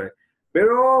record.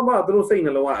 Pero those saying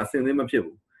a lot, send them a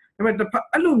people. I mean, the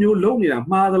alumni lonely and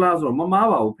Motherlas or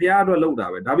Mamma, Piado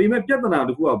Loda, that we met Piatana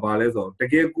to go about Bales or the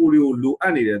Gay Guru Lu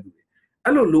Annie.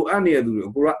 Allo lo ania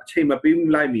do chamber beam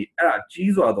like me,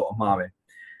 cheese or the Mave.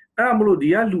 Amolo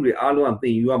dia lure alo and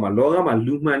thing you are my logama,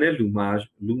 luman and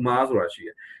lumas or she.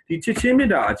 The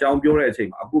Chichimida, a jump your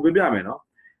chamber, a good babiameno.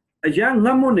 A young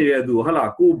Lamone do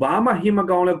hala, go Bama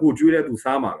Himagana go Julia to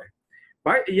Samave.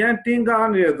 By a young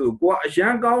Tinga near to go a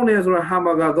young gowners or a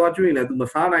hamburger dodging to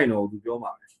Masana no to Joma.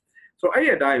 So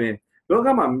I diamond,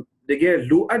 Logama. They get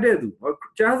Lu Adedu, or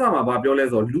Chazama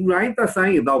Babioles or Lu Raita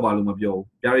sign Daubalumabio,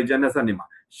 Yari Janasanima,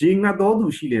 Shinga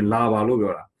Dodu Shilin Lava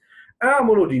Logora.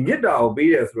 Amolo di Mida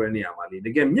obeys Reniamali,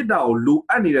 they get Mida or Lu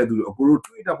Anida do a Guru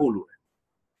Twitter Polo.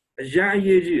 A Jan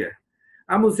Yeji.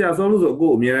 Amusia Soluzo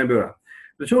go, Mirabera.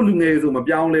 The children is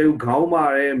Mabianle,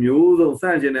 Kauma, Muse,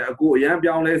 Sanjin, a go Yan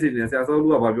Bianles in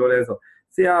Sasolu Babioles,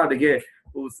 Sia the gay,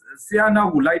 Sia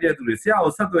now who lighted to the Sia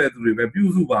or Sato to the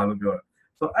Buzuba.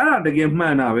 So, the game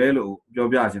man available,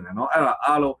 Jobiajan, no,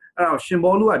 Alo,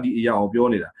 Shimbolu at the Yao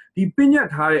Bionida. The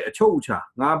Pinyat high a chocha,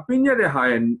 now Pinyat high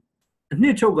and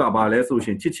Nichoga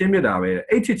Balesocian, Chichimida,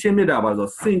 a Chichimida was a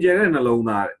singer and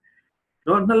alone.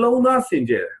 Not alone,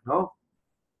 singer, no.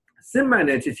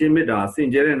 Simman and Chichimida,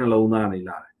 singer and alone.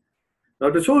 Now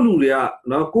the Choluria,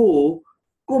 now go.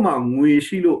 Goma Mui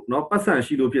Shilo, no Passan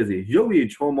Shilo Pizzi, Yogi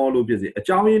Chomolo Pizzi, a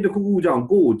Jami the Kujan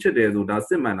go Chedezo da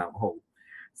Simana Ho.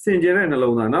 Sinjeren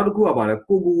alone, not go about a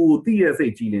Kogu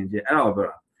TSA Chilin,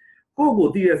 Albera.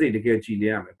 Kogu TSA to get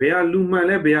Chiliam, Bea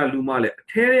Lumale, Bea Lumale,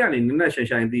 Terrian in the Nation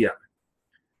Shine Dia.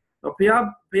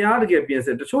 ဖះတကယ်ပြင်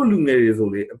ဆင်တချို့လူငယ်တွေဆို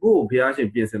လေ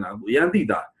အခုဖះရှင်ပြင်ဆင်တာအခုအ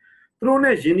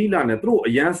ရန်သိတာသူတို့နဲ့ယဉ်နီးလာနေသူတို့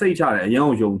အရန်စိတ်ချတယ်အ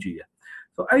ရန်ကိုယုံကြည်တယ်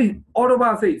ဆိုအဲ့အော်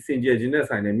တိုဘာစိတ်စင်ကြယ်ခြင်းနဲ့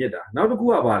ဆိုင်တဲ့မြစ်တာနောက်တစ်ခု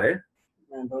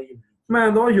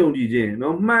ကဘာလဲမှန်သောယုံကြည်ခြင်း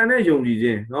နော်မှန်တဲ့ယုံကြည်ခြ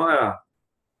င်းနော်အဲ့ဒါ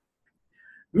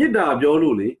မြစ်တာပြော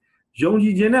လို့လေ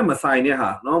ယုံကြည်ခြင်းနဲ့မဆိုင်တဲ့ဟာ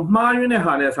နော်မှားယွင်းတဲ့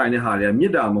ဟာနဲ့ဆိုင်တဲ့ဟာတွေ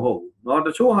ကမြစ်တာမဟုတ်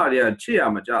ဘူးနော်တချို့ဟာတွေကချစ်ရ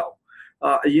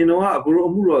မကြောက်အရင်တော့အ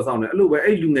ကိုတို့အမှုတော်ဆောင်တယ်အဲ့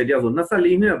လိုပဲအဲ့လူငယ်တယောက်ဆို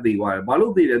24နှစ်သေသွား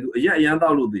တယ်ဘာလို့သေတယ်သူအရက်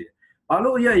တောက်လို့သေတယ်ဘာ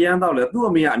လို့အရက်တောက်လဲသူ့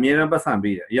အမေကအမြဲတမ်း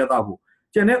ပတ်စံပေးတယ်အရက်တောက်ဖို့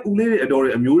ကျန်တဲ့ဦးလေးတွေအတော်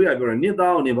တွေအမျိုးတွေကပြောတယ်နှစ်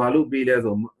သားအောင်နေဘာလို့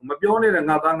ပေးလဲဆိုမပြောနဲ့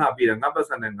ငါသားငါပေးတယ်ငါပတ်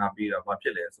စံနဲ့ငါပေးတာဘာဖြ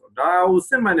စ်လဲဆိုတော့ဒါဟို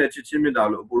စစ်မှန်တဲ့ချစ်ချ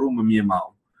င်းမြတ်တာလို့အကိုတို့မမြင်ပါ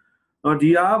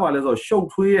ဘူးနော်ဒီအားကဘာလဲဆိုတော့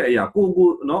ရှုပ်ထွေးရဲ့အရာကို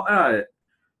နော်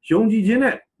အဲ့ဒါယုံကြည်ခြ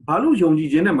င်းနဲ့ဘာလို့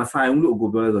ယုံကြည်ခြင်းနဲ့မဆိုင်ဘူးလို့အကို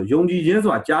ပြောလဲဆိုတော့ယုံကြည်ခြင်းဆို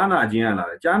တာကြားနာခြင်းရလာ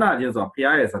တယ်ကြားနာခြင်းဆိုတာဖ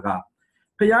ခင်ရဲ့စကား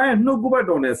ဖခင်ရဲ့နှုတ်ကပတ်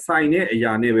တော်နဲ့ဆိုင်တဲ့အ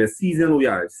ရာနဲ့ပဲစီးစင်းလို့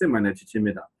ရတယ်စစ်မှန်တဲ့ချစ်ချ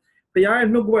င်းမြတ်တာဖခင်ရဲ့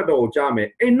နှုတ်ကပတ်တော်ကိုကြား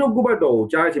မယ်အဲ့နှုတ်ကပတ်တော်ကို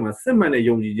ကြားတဲ့အချိန်မှာစစ်မှန်တဲ့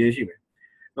ယုံကြည်ခြင်းရှိမယ်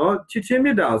နော်ချစ်ချ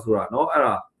င်းမြတ်တာဆိုတာနော်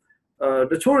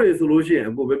အဲ့ဒါတချို့တွေဆိုလို့ရှိ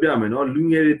ရင်အကိုပြမယ်နော်လူ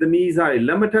ငယ်တွေသမီးစားတွေ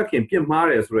လက်မထက်ခင်ပြစ်မှား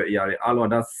တယ်ဆိုတဲ့အရာတွေအားလုံး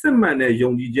ဒါစစ်မှန်တဲ့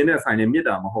ယုံကြည်ခြင်းနဲ့ဆိုင်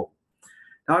တဲ့မြတ်တာမဟုတ်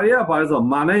ဒါတွေကဘာလဲ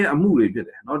ဆိုတော့မာနရဲ့အမှုတွေဖြစ်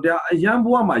တယ်နော်ဒါအရန်ဘ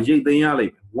ဝမှာရိတ်သိမ်းရလိ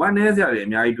မ့်မယ်ဝမ်းနည်းစရာတွေ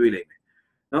အများကြီးတွေးလိမ့်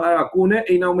မယ်နော်အဲ့ဒါကိုနဲ့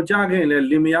အိမ်အောင်မကြ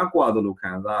ခင်လဲလင်မယားကွာသ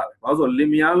လိုခံစားရတယ်ဘာလို့ဆိုလင်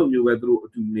မယားလိုမျိုးပဲသူတို့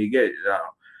အတူနေခဲ့ကြတာ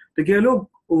တကယ်လို့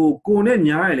ဟိုကို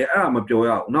နဲ့ညားရင်လည်းအဲ့ဒါမပြောရ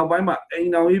ဘူးနောက်ပိုင်း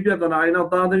မှာအိမ်အောင်ကြီးပြဿနာတွေ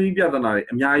နောက်သားသမီးပြဿနာတွေ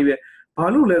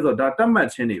အများကြီးပဲဘာလို့လဲဆိုတော့ဒါ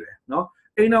တတ်မှတ်ခြင်း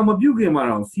တွေပဲနော်အိမ်အောင်မပြုတ်ခင်မှာ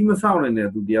တော့စီးမဆောက်နိုင်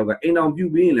တဲ့သူတယောက်ကအိမ်အောင်ပြု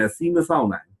တ်ပြီးရင်လည်းစီးမဆောက်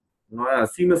နိုင်နော်အဲ့ဒါ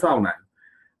စီးမဆောက်နိုင်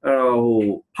အဲ့တော့ဟို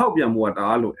ဖောက်ပြန်မှုကတ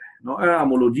အားလို့နော်အဲ့ဒါ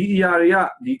မို့လို့ဒီအရာတွေ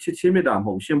ကဒီချစ်ချင်းမြတ်တာ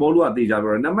မဟုတ်ရှင်ဘောလူ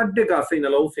ကသိကြပြောတယ်နံပါတ်1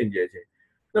ကစိတ်နှလုံးစင်ကြယ်ခြ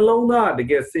င်းနှလုံးသား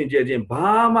တကယ်စင်ကြယ်ခြင်းဘာ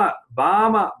မှ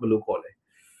ဘယ်လိုခေါ်လဲ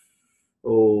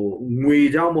ဟိုငွေ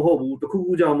ကြောင့်မဟုတ်ဘူးတခု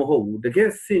ခုကြောင့်မဟုတ်ဘူးတ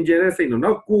ကယ်စင်ကြယ်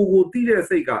တဲ့စိတ်တော့ကိုသိ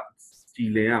တဲ့စိတ်ကကြည်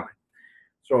လင်ရ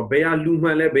မယ်ဆိုတော့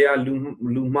ဘယ်ဟာလူမှန်လဲဘယ်ဟာ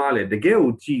လူမှားလဲတကယ်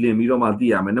ကိုကြည်လင်ပြီးတော့မှသိ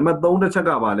ရမယ်နံပါတ်3တစ်ချက်က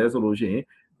ပါလဲဆိုလို့ရှိ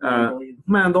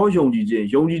ရင်မှန်သော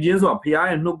ယုံကြည်ခြင်းဆိုတာဖ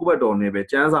ခင်ရဲ့နှုတ်ကပတ်တော်နဲ့ပဲ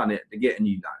ကျမ်းစာနဲ့တကယ်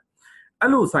အညီလာအဲ့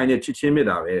လိုဆိုင်တဲ့ချစ်ချင်းမြတ်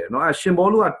တာပဲเนาะအရှင်ဘော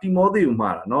လူကတိမောသေကိုမှာ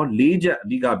တာเนาะ၄ချက်အ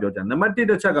ဓိကပြောကြနံပါတ်1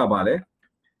တစ်ချက်ကပါလဲ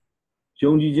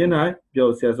ယုံကြည်ခြင်း၌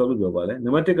ပြောဆရာစောလို့ပြောပါလဲနံ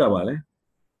ပါတ်1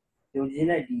ကပါလဲယုံကြည်ခြင်း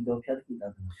၌တည်သောဖျားသခင်သာ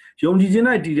သနာယုံကြည်ခြင်း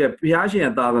၌တည်တဲ့ဘု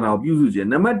ရားရှင်ရဲ့သာသနာကိုပြုစုခြင်း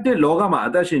နံပါတ်1လောက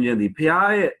မှာအသက်ရှင်ခြင်း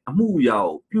သည်ဘုရားရဲ့အမှုအရာ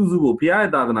ကိုပြုစုဖို့ဘုရားရဲ့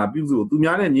သာသနာပြုစုဖို့သူ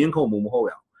များနဲ့ညှင်းခုန်မှုမဟုတ်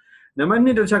ရအောင်နံပါတ်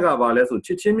2တစ်ချက်ကပါလဲ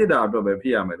ဆိုချစ်ချင်းမြတ်တာ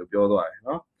အတွက်ပဲဖြစ်ရမယ်လို့ပြောသွားတယ်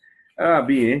เนาะ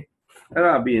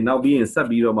အဲ့ဒါပြီးရင်နောက်ပြီးရင်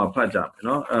ဆက်ပြီးတော့မှဖတ်ကြမယ်เ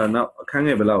นาะနောက်အခန်းင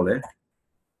ယ်ဘယ်လောက်လဲ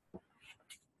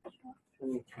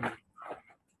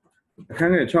အခ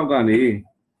န်းငယ်6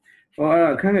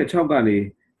ကနေအခန်းငယ်6ကနေ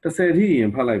10ထိ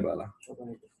ရင်ဖတ်လိုက်ပါလား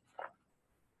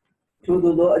ထို့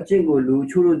သောအကျင့်ကိုလူ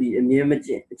ချို့တို့သည်အမြဲ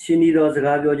မကျင့်အချင်းဤသော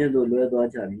စကားပြောခြင်းသို့လွဲသွား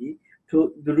ကြ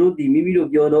ပြီထို့သူတို့သည်မိမိတို့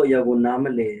ပြောသောအရာကိုနား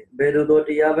မလည်ဘယ်သို့သော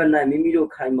တရားဘက်၌မိမိတို့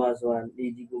ခိုင်မာစွာနေ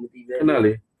ကြကိုမသိပဲခဏ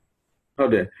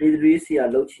လေးဟုတ်တယ်ဒီသတိစီက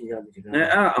လှုပ်ချင်ကြပြီဒီကအဲ့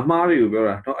အမှားတွေ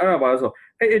ကိုပြောတာတော့အဲ့ဒါပါလို့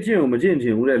ဆိုအဲ့အကျင့်ကိုမကျ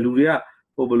င့်ချင်ဘူးတဲ့လူတွေ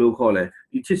ကဟိုဘယ်လိုခေါ်လဲ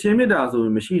ဒီချစ်ချင်းမေတ္တာဆို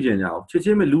ရင်မရှိချင်ကြအောင်ချစ်ချ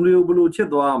င်းလူတွေကိုဘယ်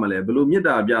လိုချစ်သွားရမလဲဘယ်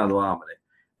လိုမေတ္တာပြသွားရမလဲအဲ့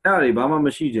ဒါတွေဘာမှမ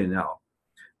ရှိချင်ကြအောင်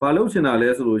ဘာလို့ချင်တာလဲ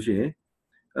ဆိုလို့ရှိ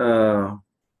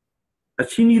ရင်အ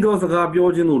ချင်းကြီးသောစကားပြော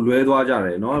ခြင်းတို့လွဲသွားကြ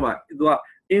တယ်နော်သူက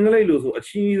အင်္ဂလိပ်လိုဆိုအ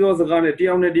ချင်းကြီးသောစကားနဲ့တ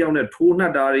ယောက်နဲ့ထိုးနှ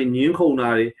က်တာတွေည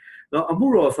င်းခုန်တာတွေနော်အမှု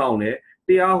တော်ဆောင်တယ်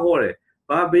တရားဟောတယ်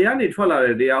ဘယ်ကနေထွက်လာ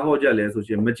တဲ့တရားဟောချက်လဲ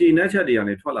ဆိုရှင်မကြည်နှက်ချက်တွေက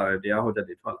နေထွက်လာတဲ့တရားဟောချက်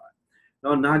တွေထွက်လာတယ်။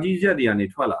နော်နာကြီးချက်တွေကနေ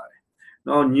ထွက်လာတယ်။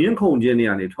နော်ညင်းခုန်ခြင်းတွေ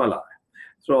ကနေထွက်လာတယ်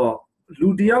။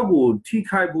ဆိုတော့လူတယောက်ကိုထိ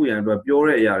ခိုက်ဖို့ရန်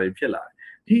အတွက်ပြောတဲ့အရာတွေဖြစ်လာတယ်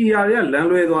။ဒီအရာတွေကလ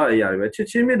မ်းလွဲသွားတဲ့အရာ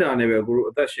တွေပဲချစ်ချင်းမေတ္တာနဲ့ပဲကိုတို့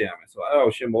အသက်ရှင်ရမယ်ဆိုတော့အဲ့ဒါ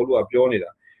ကိုရှင်ဘောလူကပြောနေတာ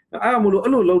။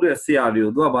အဲ့ဒါမို့လို့အဲ့လိုလုပ်တဲ့ဆရာတွေ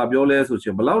ကိုသူကဘာပြောလဲ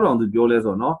ဆိုရှင်ဘယ်လောက်တောင်သူပြောလဲ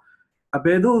ဆိုတော့နော်အ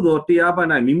ဘယ်သို့သောတရားပတ်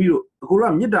၌မိမိတို့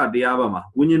ကိုတို့ကမေတ္တာတရားပတ်မှာ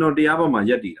ဝိညာဉ်တော်တရားပတ်မှာ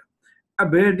ယက်တည်တာ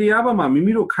ဘယ်တရားဘက်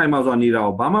မှာမိမိတို့ခိုင်မာ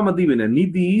စွာနေတာကိုဘာမှမသိဘဲနဲ့နီ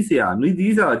တီ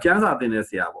ဆရာကျမ်းစာသင်တဲ့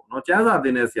ဆရာပေါ့နော်ကျမ်းစာ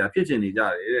သင်တဲ့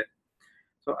ဆရာဖြစ်ချင်နေကြတယ်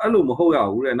တဲ့ဆိုတော့အဲ့လိုမဟုတ်ရ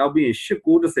ဘူးတဲ့နောက်ပြီးရင်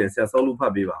8:9:10ဆရာစောလူ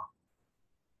ဖတ်ပေးပါ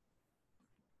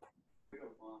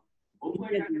ဘု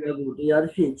ရားကိုတရား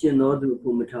သဖြင့်ကျင့်တော်သူအ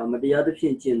ဖို့မထားမတရားသဖြ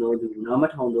င့်ကျင့်တော်သူနားမ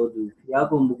ထောင်တော်သူဘုရား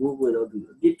ကိုမကိုးကွယ်တော်သူ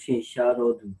အပြစ်ထင်ရှား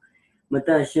တော်သူမတ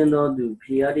န်ရှ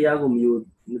င်းတော်သူဘုရားတရားကိုမ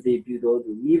သိ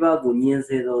ပြုတော်သူမိဘကိုညှင်း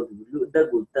ဆဲတော်သူလူအသက်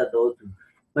ကိုတတ်တော်သူ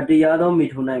မတရားသောမိ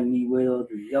ထုံ၌မိဝဲတော်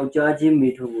သူယောက်ျားချ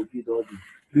င်းမိထုံကိုပြုတော်သူ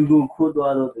လူ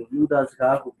ကိုခိုးသွားတော်သူလူသား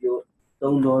စကား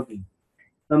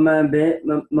ကိုပြောသုံးတော်သူမ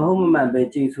ဟုတ်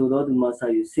မမှန်ပဲကျင့်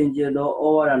ဆိုတော်သူမှဆာယူစင်ကြယ်သောဩ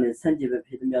ဝါဒနှင့်ဆန့်ကျင်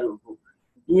ဘက်ဖြစ်သည်များတို့ကို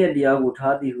ပြည့်တရားကို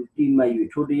ထားသည်ဟုတိမှတ်၍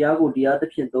ထိုတရားကိုတရား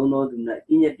သဖြင့်သုံးတော်သူ၌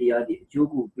ပြည့်တရားသည်အကျိုး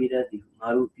ကိုပေးတတ်သည်ငါ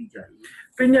တို့သိကြ၏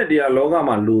ပြည့်တရားလော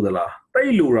ကမှာလိုသ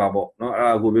လားတိတ်လိုတာပေါ့နော်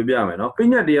အဲ့ဒါကိုပြပြ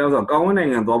မယ်နော်ပြည့်တရားဆိုတော့ကောင်းဝင်းနို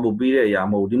င်ငံသွားဖို့ပေးတဲ့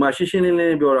အရာမဟုတ်ဒီမှာရှင်းရှင်းလင်းလ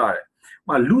င်းပြောရတယ်။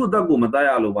မှလူအသက်ကိုမတတ်ရ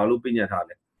လို့ဘာလို့ပြည့်ထား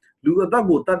လဲလူအသက်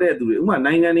ကိုတတ်တဲ့သူတွေဥပမာ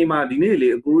နိုင်ငံတွေမှာဒီနေ့လေ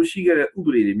အကိုရှိခဲ့တဲ့ဥ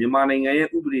ပဒေတွေမြန်မာနိုင်ငံရဲ့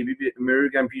ဥပဒေဖြစ်ဖြစ်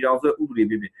American ပြည်ထောင်စုဥ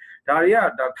ပဒေဖြစ်ဖြစ်ဒါတွေ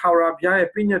ကထာဝရဘုရား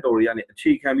ရဲ့ပြည့်ညတ်တော်တွေကနေအ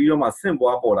ခြေခံပြီးတော့မှဆ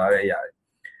င့်ပွားပေါ်လာတဲ့အရာတွေ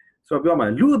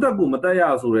ဆိုတော့ပြောမှလူအသက်ကိုမတတ်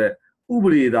ရဆိုတဲ့ဥ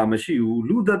ပဒေသာမရှိဘူး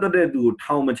လူအသက်တတ်တဲ့သူ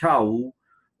ကိုထောင်မချဘူး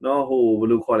နော်ဟိုဘယ်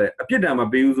လိုခေါ်လဲအပြစ်ဒဏ်မ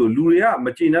ပေးဘူးဆိုလူတွေကမ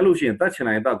ကျေနပ်လို့ရှိရင်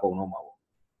တတ်ချင်တိုင်းတတ်ကုန်တော့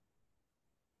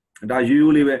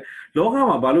မှာပေါ့ဒါရိုးရိုးလေးပဲလောက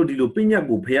မှာဘာလို့ဒီလိုပြည့်ညတ်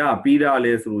ကိုဘုရား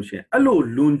ပေးတာလဲဆိုလို့ရှိရင်အဲ့လို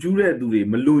လွန်ကျူးတဲ့သူတွေ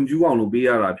မလွန်ကျူးအောင်လို့ပေးရ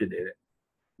တာဖြစ်တယ်တဲ့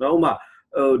နော်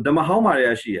ဥမာဓမ္မဟောင်းမာတွေ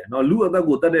ကရှိရနော်လူအ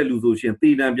သက်ကိုတတ်တဲ့လူဆိုရှင်တ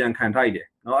ည်တံပြန်ခံထိုက်တယ်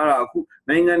နော်အဲ့ဒါအခု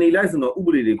နိုင်ငံတွေလိုက်ဆိုတော့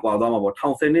ဥပဒေတွေကွာသွားမှာပေါ့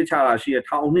1010နှစ်ချတာရှိရ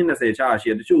1220ချတာ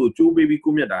ရှိရတချို့ကျိုးပေးပြီး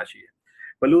ကိုမြတ်တာရှိ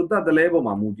ရဘလို့တတ်တယ်လဲ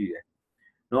ပုံမှာမူကြည့်တယ်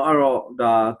နော်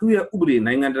အဲ့တော့ဒါသူ့ရဲ့ဥ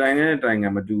ပဒေနိုင်ငံတိုင်းနဲ့တို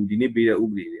င်းမတူဒီနေ့ပေးတဲ့ဥ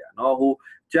ပဒေတွေကနော်ဟို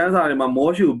ကျန်းစာတွေမှာမော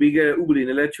ရှုပေးခဲ့တဲ့ဥပဒေ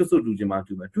နဲ့လည်းချွတ်ဆွတ်တူချင်မှ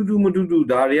တူမယ်တူမတူ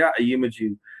ဒါတွေကအရေး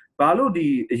မကြီးဘူးဘာလို့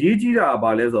ဒီအရေးကြီးတာ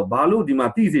ဘာလဲဆိုတော့ဘာလို့ဒီမှာ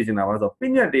သိစေချင်တာပါဆိုတော့ပ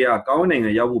ညတ်တရားကောင်းနိုင်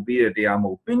ငံရောက်ဖို့ပေးတဲ့တရားမ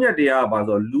ဟုတ်ပညတ်တရားဘာ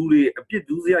ဆိုတော့လူတွေ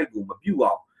အပြစ်ဒုစရိုက်ကိုမပြုတ်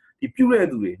အောင်ဒီပြုတ်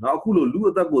တဲ့သူတွေနော်အခုလိုလူ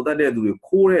အသက်ကိုတတ်တဲ့သူတွေ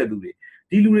ခိုးတဲ့သူတွေ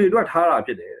ဒီလူတွေအတွက်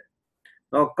ထားတာဖြစ်တယ်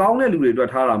နော်ကောင်းတဲ့လူတွေ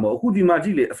အတွက်ထားတာမဟုတ်အခုဒီ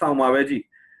မှာကြည့်လေအဆောင်မှာပဲကြည့်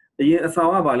အရင်အဆော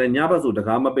င်ကဘာလဲညဘက်ဆို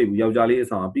တကားမပိတ်ဘူးယောက်ျားလေးအ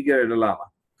ဆောင်ကပြီးခဲ့တဲ့လမှာ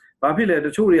ဘာဖြစ်လဲ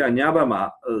တချို့တွေကညဘက်မှာ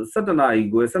17နာရီ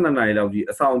ကို12နာရီ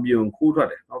လောက်ကြီးအ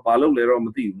ဆောင်ပြုံခိုးထွက်တယ်နော်ဘာလို့လဲတော့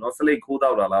မသိဘူးနော်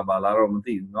စလိတ်ခိုးတော့တာလားဘာလားတော့မ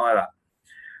သိဘူးနော်အဲ့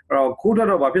တော့ခိုးထွက်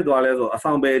တော့ဘာဖြစ်သွားလဲဆိုအ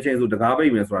ဆောင်ပဲအချိန်ဆိုတကားပိ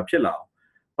တ်မယ်ဆိုတာဖြစ်လာ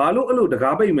အောင်ဘာလို့အဲ့လိုတ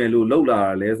ကားပိတ်မယ်လို့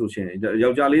လှုပ်လာတာလဲဆိုရှင်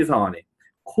ယောက်ျားလေးဆောင်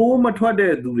ကနေခိုးမထွက်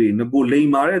တဲ့သူတွေငကိုလိန်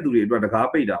မာတဲ့သူတွေအတွက်တ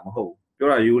ကားပိတ်တာမဟုတ်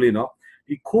ဘူးပြောတာရိုးလေးနော်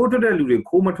ဒီခိုးထွက်တဲ့လူတွေ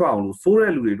ခိုးမထွက်အောင်လို့စိုး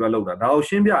တဲ့လူတွေအတွက်လှုပ်တာဒါ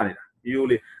ကိုရှင်းပြနေတာရိုး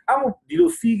လေးအဲ့မို့ဒီ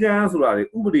လိုစီကံဆိုတာ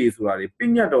တွေဥပဒေဆိုတာ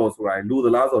တွေပြညတ်တော်ဆိုတာတွေလိုသ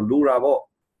လားဆို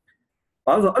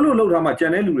လိုတာပေါ့ဘာလို့ဆိုအဲ့လိုလှုပ်ထားမှ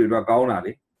ကြံတဲ့လူတွေအတွက်ကောင်းတာ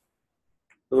လေ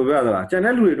ဆိုပြရသလား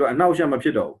ကြံတဲ့လူတွေအတွက်အနှောက်အယှက်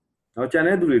မဖြစ်တော့ဘူးနော်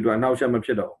ကြံတဲ့သူတွေအတွက်အနှောက်အယှက်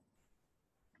မဖြစ်တော့ဘူး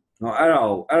နော်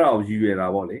အဲ့ဒါကို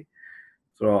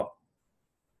ရည်ရွယ်တာပေါ့လေဆိုတော့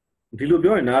ဒီ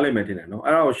လိုပြောရင်နားလည်မယ်ထင်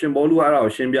တယ်နော်အဲ့ဒါကိုရှင်ဘောလူကအဲ့ဒါ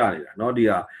ကိုရှင်းပြနေတာနော်ဒီ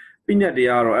ဟာပြညတ်တ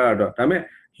ရားတော့အဲ့ဒါတော့ဒါပေ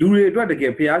မဲ့လူတွေအတွက်တ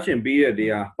ကယ်ဖျားရှင်ပေး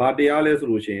တဲ့တရားဘာတရားလဲဆို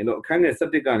လို့ရှိရင်တော့အခန်းငယ်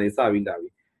7ကနေစပြီးလာပြီ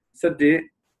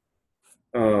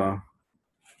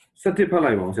7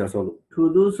ဖတ်လိုက်ပါအောင်ဆရာ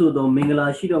ဆောလို့ထို့သောဆိုသောမင်္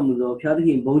ဂလာရှိတော်မူသောဘုရားသခ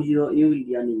င်ဘုန်းကြီးသောအေဝံဂေလိ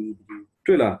တရားနေမည်တ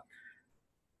ည်းတွေ့လား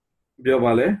ပြော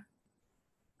ပါလေ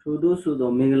ထို့သောဆို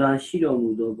သောမင်္ဂလာ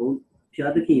ရှိတော်မူသောဘု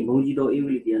ရားသခင်ဘုန်းကြီး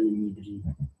သောအေဝံဂေလိတရားနေမည်တည်း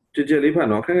ကြည်လေးဖတ်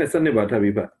နော်အခန်းငယ်7ပါ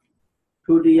ထပ်ပြီးဖတ်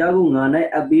ထိုတရားကိုငါ၌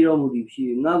အပ်ပေးတော်မူ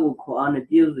သည်ဖြစ်ငါကိုခေါ်အားနှင့်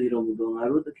ပြည့်စုံတော်မူ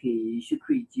သောငါတို့သခင်ယေရှု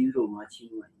ခရစ်ကြီးတော်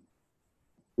မှာချီးမွမ်း၏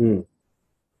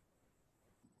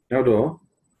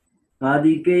နောက်တော့ငါသ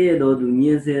ည်ကဲ့ရဲ့တော်သူမြ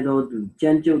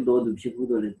င့်စေတော်သူကြမ်းကြုတ်တော်သူဖြစ်ဘူး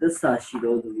တော်လေသစ္စာရှိ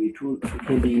တော်သူတွေထို့ခ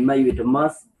င်ဒီမတ်၍ဓမ္မ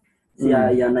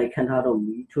ဆရာအရာ၌ခံ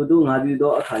ထားတော်မူထို့သောငါ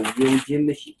ပြုသောအခါယုံခြင်းမ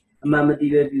ရှိအမှန်မတ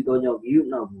ည်ပဲပြုသောကြော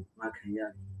င့်ဂိယုနောက်ကိုငါခံရ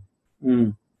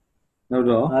သည်နောက်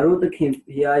တော့ငါတို့သခင်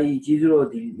ဘုရား၏ကြီး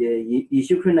စွာတော်သည်ယေ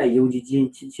ရှုခရစ်၌ယုံကြည်ခြင်း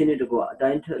ချစ်ခြင်းနှင့်တကွအ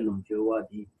တိုင်းထက်လွန်ကြွယ်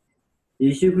ဝသည်ယေ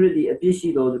ရှုခရစ်သည်အပြစ်ရှိ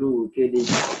တော်သူတို့ကိုကယ်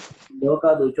တင်လော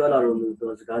ကသို့ကြွလာတော်မူ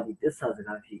သောစကားသည်တစ္ဆာစ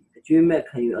ကားဖြစ်အကျွေးမဲ့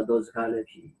ခံယူအပ်သောစကားလည်း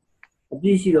ဖြစ်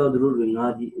အပြစ်ရှိတော်သူတို့တွင်ငါ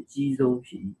သည်အကြီးဆုံးဖြ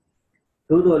စ်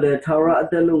သို့တော်လည်းထာဝရ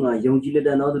အသက်လုံးငါယုံကြည်လက်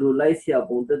တန်သောသူတို့လိုက်ဆရာ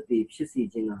ပုံသက်သေဖြစ်စေ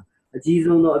ခြင်းက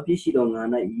အကြီးဆုံးသောအပြစ်ရှိတော်ငါ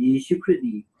၌ယေရှုခရစ်သ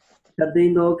ည်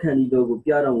သတ်သိမ်းသောခံဒီတော်ကိုပြ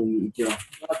တော်မူမည်အကြော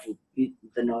င်းငါကို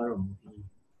တနာတော်မူသည်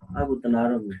အခုတနာ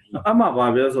တော်မူသည်အမှဘာ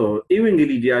ပြောဆိုဧဝံဂေ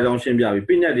လိတရားကြောင့်ရှင်းပြ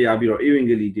ပြီပြညတ်တရားပြီးတော့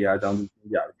ဧဝံဂေလိတရားကြောင့်ရှ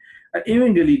င်းပြပြီ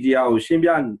ဧဝံဂေလိတရားကိုရှ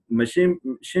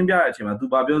င်းပြတဲ့အချိန်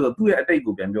မှာသူဘာပြောဆိုသူ့ရဲ့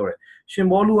အတိတ်ကိုပြန်ပြော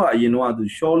တယ်ရှင်ဘောလူကအ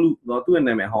ရင်တော့သူရှောလူတော့သူ့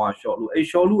ရဲ့နာမည်ဟောရှောလူအဲ့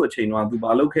ရှောလူအချိန်တော့သူ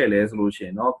ဘာလုပ်ခဲ့လဲဆိုလို့ရှိရ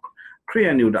င်တော့ခရစ်ယာ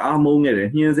န်တွေကိုတအားမုန်းခဲ့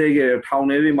တယ်ညှင်းဆဲခဲ့တယ်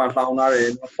ထောင်ထဲတွေမှာလောင်ထားတယ်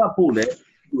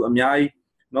တတ်ဖို့လဲသူအများကြီး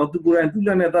နော်သူကိုယ်တိုင်သူ့လ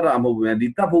က်နဲ့တတ်တာမဟုတ်ဘူးလေဒီ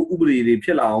တတ်ဖို့ဥပဒေတွေဖြ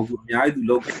စ်လာအောင်သူအများကြီးသူ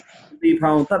လုပ်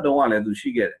ခဲ့ဒီဖောင်တတ်တော့ကလည်းသူ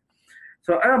ရှိခဲ့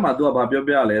တယ်ဆိုတော့အဲ့ဒါမှသူကဘာပြော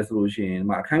ပြရလဲဆိုလို့ရှိရင်ဒီ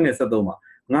မှာအခန်းငယ်73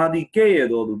မှာငါဒီကဲ့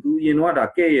ရဲ့တော့သူအ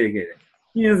ရင်တော့ဒါကဲ့ရဲ့ခဲ့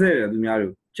တယ်ညှင်းဆဲ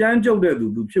တယ်သူများတို့ကြမ်းကြုတ်တဲ့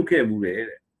သူဖြုတ်ခဲ့ဘူးတဲ့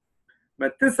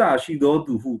မသစ္စာရှိသော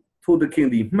သူဟုထိုသ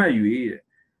ခင်သည်မှတ်၍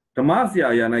တဲ့ဓမ္မဆရာ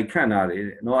ရာ၌ခန့်ထားတယ်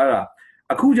တဲ့နော်အဲ့ဒါ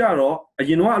အခုကျတော့အ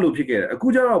ရင်တော့အဲ့လိုဖြစ်ခဲ့တယ်အခု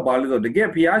ကျတော့ဘာလဲဆိုတော့တ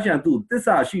ကယ်ဘုရားရှင်သူ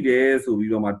သစ္စာရှိတယ်ဆိုပြီး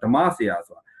တော့မှဓမ္မ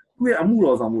ဆရာဆိုတာသူ့ရဲ့အမှု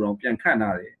တော်ဆောင်မှုတော်ပြန်ခန့်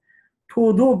ထားတယ်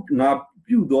ထို့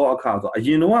သောငါပြုသောအခါဆိုအ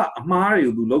ရင်တော့အမှား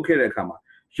တွေကိုသူလုပ်ခဲ့တဲ့အခါမှာ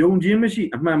ယုံခြင်းမရှိ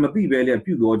အမှန်မသိပဲလေ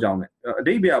ပြုသောကြောင့်နဲ့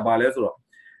အတိတ်ဘယ်ဘာလဲ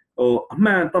ဆိုတော့အမှ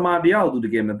န်တမာတရားကိုသူ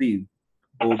တကယ်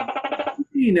မသိဘူး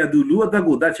ဒီနဲ့သူလူအ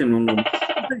သက်ကိုတတ်ချင်လို့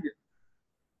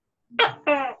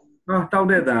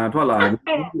တောက်တဲ့တန်ထွက်လာတယ်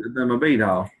တန်မပိတ်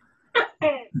ထားအောင်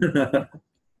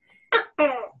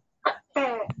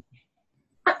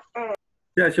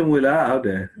ကြာရှုံဝေလားဟုတ်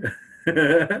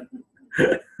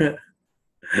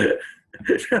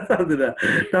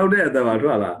တယ်တောက်တဲ့အတန်မှာထွ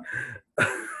က်လာ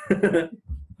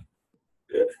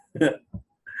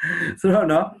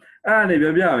ဆိုတော့နော်အဲ့ဒါနေ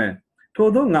ပြောပြ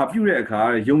မယ်ထို့သောငါပြုတဲ့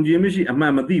အခါယုံကြည်မရှိ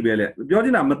အမှန်မသိပဲလေပြောချ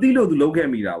င်တာမသိလို့သူလုပ်ခဲ့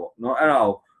မိတာပေါ့နော်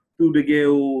အဲ့ဒါကိုသူတကယ်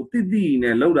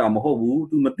ကိုတိနဲ့လောက်တာမဟုတ်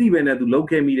ဘူးသူမသိပဲ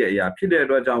နဲ့သူလုပ်ခဲ့မိတဲ့အရာဖြစ်တဲ့အ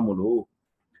တွက်ကြော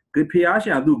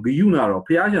င့်မို့လို့ဖျားရှံသူ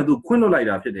ဂယုနာတော့ဖျားရှံသူခွင့်လွတ်လိုက်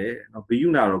တာဖြစ်တယ်နော်ဂ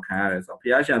ယုနာတော့ခံရတယ်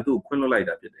ဆိုတော့ဖျားရှံသူခွင့်လွတ်လိုက်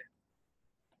တာဖြစ်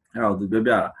တယ်အဲ့တော့သူပြော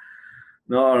ပြတာ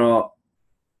နော်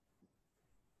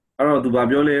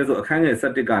အဲ့တော့သူဗာပြောလဲဆိုအခန်းငယ်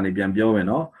7ကနေပြန်ပြောမယ်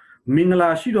နော်မင်္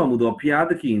ဂလာရှိတော်မူ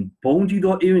သောဖျားသခင်ဘုန်းကြီး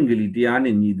သောဧဝံဂေလိတရားနှ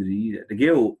င့်ညီသည်တဲ့တ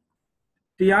ကယ်ကို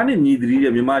တရားနှင့်ညီသည်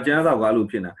တဲ့မြန်မာကျမ်းစာကအဲ့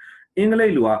လိုဖြစ်နေတာအင်္ဂလိ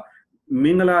ပ်လိုက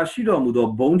မင်္ဂလာရှိတော်မူ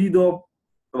သောဘုန်းကြီး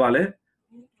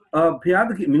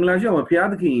သောဗာလဲဖျားသခင်မင်္ဂလာ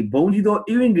ရှိတော်မူဖျားသခင်ဘုန်းကြီး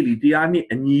သောဧဝံဂေလိတရားနှ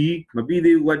င့်အညီ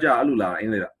မပြီးသေးဘူးကကြအဲ့လိုလာ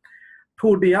အင်္ဂလိပ်က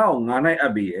ထိုတရားကိုငါ၌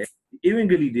အပ်ပေးရဲ့ဧဝံ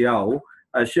ဂေလိတရား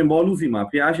ကိုရှင်ဘောလူစီ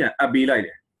မှာဖျားရှံအပ်ပေးလိုက်တ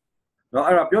ယ်နော်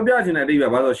အဲ့ဒါပြောပြချင်တဲ့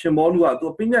အဓိပ္ပာယ်ဘာလို့ရှင်ဘောလူ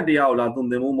ကသူပညာတရား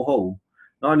ကိုလာသွန်သင်ဖို့မဟုတ်ဘူး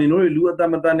နော်နင်တို့လူအ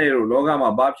သက်မသက်နဲ့တော့လောက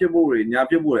မှာဘာဖြစ်ဖို့တွေညာ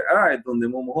ဖြစ်ဖို့တွေအဲ့ဒါတွေသွန်သ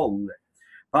င်ဖို့မဟုတ်ဘူး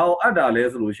တဲ့ဘာကို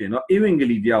အပ်တာလဲဆိုလို့ရှိရင်နော်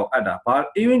ဧဝံဂေလိတရားကို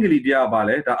အပ်တာဘာဧဝံဂေလိတရား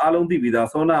ကဘာလဲဒါအားလုံးသိပြီး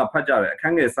သားစောနာဖတ်ကြတယ်အခ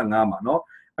န်းငယ်15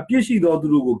မှာနော်အပြစ်ရှိသောသူ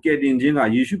တို့ကိုကယ်တင်ခြင်း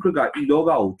ကယေရှုခရစ်ကဤ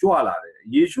လောကကိုကြွလာ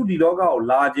တယ်ယေရှုဒီလောက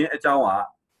ကိုလာခြင်းအကြောင်း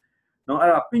ဟာနော်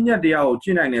အဲ့ဒါပညာတရား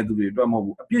ကိုကျင့်နိုင်တဲ့သူတွေအတွက်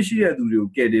မဟုတ်ဘူးအပြစ်ရှိတဲ့သူတွေ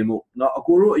ကိုကယ်တင်ဖို့နော်အ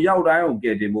ကိုတို့အရောက်တိုင်းကို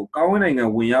ကယ်တင်ဖို့ကောင်းဝင်နိုင်ငံ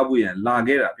ဝင်ရောက်ဖို့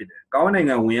ရန်လာခဲ့တာဖြစ်တယ်ကောင်းဝင်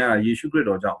နိုင်ငံဝင်ရတာယေရှုခရစ်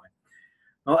တော်ကြော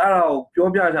င့်ပဲနော်အဲ့ဒါ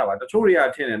ကိုပြောပြကြပါတချို့တွေ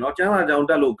ကထင်တယ်နော်ကျမ်းစာကြော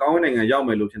င့်တက်လို့ကောင်းဝင်နိုင်ငံရောက်မ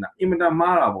ယ်လို့ထင်တာအင်မတန်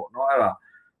မှားတာပေါ့နော်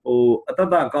အဲ့ဒါအတ္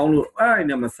တကောင်းလို့အဲ့ဒါ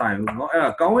နဲ့မဆိုင်ဘူးနော်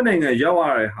အဲ့ဒါကောင်းဝင်နိုင်ငံရောက်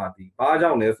ရတဲ့ဟာဒီဘာကြော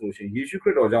င့်လဲဆိုရှင်ယေရှုခ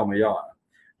ရစ်တော်ကြောင့်မရောက်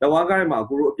ရတာလဝါကိုင်းမှာအ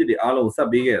ကိုတို့အပြစ်တွေအားလုံး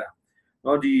ဆက်ပေး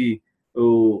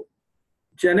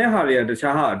ခဲ့တာနော်ဒီကျန်တဲ့ဟာတွေက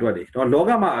တခြားဟာအတွက်တွေနော်လော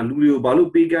ကမှာလူတွေကိုဘာလို့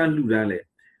ပေးကမ်းလှူဒန်းလဲ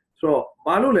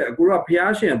ဆိုတော့ဘာလို့လဲအကိုက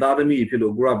ဖျားရှင်သားသ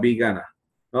မီးဖြစ်လို့အကိုကပေးက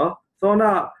မ်းတာနော်သောနာ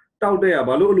တောက်တဲ့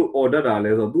ကဘာလို့အဲ့လို order တာ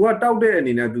လဲဆိုတော့ तू ကတောက်တဲ့အ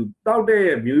နေနဲ့ तू တောက်တဲ့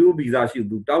မျိုးရိုးဗီဇရှိ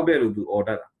तू တောက်တဲ့လို့ तू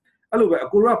order တာအဲ့လိုပဲ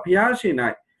အကိုကဖျားရှင်၌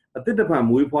အသစ်တစ်ဖန်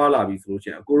မွေးဖွားလာပြီဆိုလို့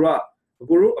ရှိရင်အကို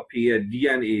တို့အဖေရဲ့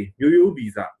DNA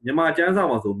မျိုးရိုးဗီဇမြန်မာကျ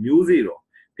မ်းစာမှာဆိုမျိုး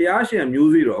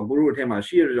စေ့တော့ဖျားရှင်မျိုးစေ့တော့အကိုတို့အထက်မှာ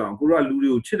ရှိရတဲ့ကြောင့်အကိုတို့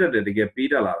ကလူတွေကိုချစ်တတ်တယ်တကယ်ပေး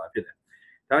တတ်လာတာဖြစ်တယ်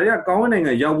ဒါတွေကကောင်း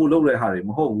နိုင်ငံရောက်ဖို့လုပ်တဲ့ဟာတွေ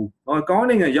မဟုတ်ဘူး။နော်ကောင်း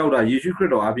နိုင်ငံရောက်တာယေရှုခ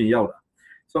ရစ်တော်အပြင်ရောက်တာ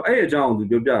။ဆိုတော့အဲ့အကြောင်း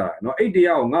ကိုသူပြောပြတာနော်အဲ့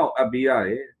တရားကိုငါ့ကိုအပ်ပေးရ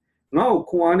တယ်။ငါ့ကို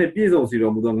ခွန်အားနဲ့ပြည့်စုံစေ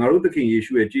တော်မူသောငါတို့သ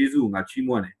ခင်ယေရှုရဲ့ကျေးဇူး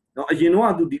ကိုငါချီးမွမ်းတယ်။နော်အရင်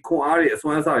တော့ကသူဒီခွန်အားတွေအစွ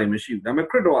မ်းအစတွေမရှိဘူး။ဒါပေ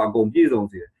မဲ့ခရစ်တော်ကအကုန်ပြည့်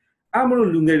စုံစေတယ်။အဲ့မလို့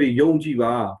လူငယ်တွေ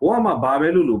ယုံကြည်ပါ။ဘဝ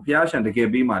မှာဘာပဲလို့ဘုရားရှင်တကယ်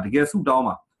ပေးမှာတကယ်ဆုတောင်းပါ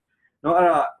။နော်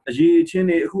အဲ့ဒါအရေးချင်း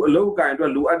တွေအခုအလုတ်အကင်အတွ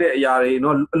က်လိုအပ်တဲ့အရာ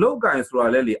တွေနော်အလုတ်အကင်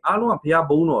ဆိုတာလည်းလေအားလုံးကဘုရား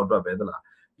ဘုန်းတော်အတွက်ပဲသလား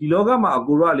။ဒီလောကမှာအ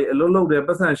ကိုတို့ကလေအလုံးလုံးတယ်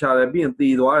ပတ်စံရှာတယ်ပြီးရင်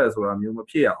တည်သွားတယ်ဆိုတာမျိုး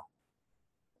မဖြစ်အောင်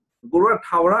အကိုတို့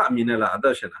ကထာဝရအမြင်နဲ့လားအသ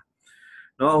က်ရှင်တာ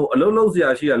နော်အလုံးလုံးစ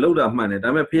ရာရှိတာလောက်တာမှန်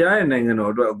တယ်ဒါပေမဲ့ဖခင်ရဲ့နိုင်ငံတော်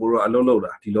အတွက်အကိုတို့က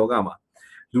အလုံးလုံးတာဒီလောကမှာ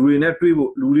လူတွေနဲ့တွေ့ဖို့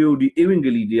လူတွေကိုဒီ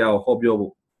ဧဝံဂေလိတရားကို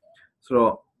ဟောပြောဖို့ဆို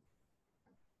တော့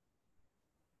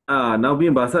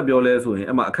နောက်ပြီးဘာဆက်ပြောလဲဆိုရင်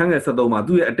အမှအခန်းငယ်73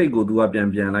မှာသူ့ရဲ့အတိတ်ကိုသူကပြ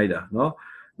န်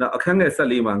လိုက်တာနော်နောက်အခန်းငယ်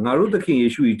74မှာငါတို့သ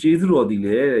ခင်ယေရှု၏ကျေးဇူးတော်သည်လေ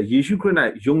ယေရှုခရစ်၌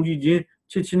ယုံကြည်ခြင်း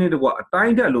ချစ်ချင်းနဲ့တကွအ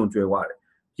တိုင်းတက်လွန်ကျွယ်ဝတယ်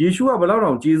ယေရှုကဘယ်လောက်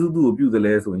တောင်ကျေးဇူးသူ့ကိုပြုတယ်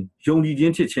လဲဆိုရင်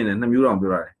ယုံကြည်ခြင်းချစ်ချင်းနဲ့နှစ်မျိုးတောင်ပြော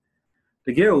ရတယ်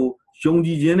တကယ်ကိုယုံကြ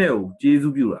ည်ခြင်းနဲ့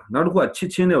ကိုကျေးဇူးပြုတာနောက်တစ်ခုကချစ်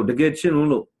ချင်းနဲ့ကိုတကယ်ချစ်လွန်း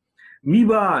လို့မိ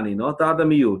ဘကနေနော်သားသ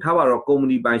မီးကိုထားပါတော့ကုမ္ပ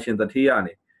ဏီပိုင်ရှင်တထေးရ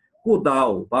နေကိုသား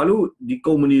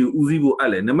ကိုဘာလို့ဒီကုမ္ပဏီကိုဦးစီးဖို့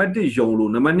အဲ့လဲနံပါတ်1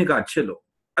ယုံလို့နံပါတ်2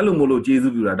ကချစ်လို့အဲ့လိုမလို့ကျေး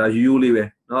ဇူးပြုတာဒါရိုးရိုး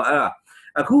လေးပဲနော်အဲ့ဒါ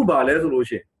အခုပါလဲဆိုလို့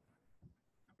ရှိရင်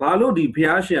ဘာလို့ဒီ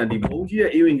ဖျားရှင်ဒီဘုန်းကြီးရဲ့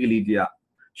ဧဝံဂေလိတ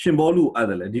ရားရှင်ဘောလူ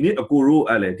အဲ့ဒါလေဒီနေ့အကိုရိုး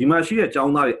အဲ့လေဒီမှာရှိတဲ့ကျော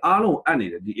င်းသားတွေအားလုံး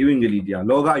အပ်နေတယ်ဒီဧဝံဂေလိတ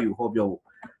ရားလောကယူဟောပြောဖို့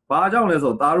ဘာကြောင့်လဲဆို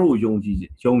တော့သားတို့ယုံကြည်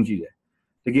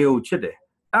တယ်တကယ်ကိုချစ်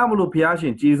တယ်အဲ့မလို့ဘုရားရှ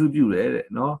င်ကျေးဇူးပြုတယ်တဲ့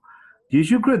နော်ယေ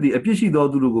ရှုခရစ်ဒီအပြစ်ရှိသော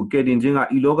သူတို့ကိုကယ်တင်ခြင်း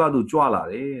ကဤလောကသို့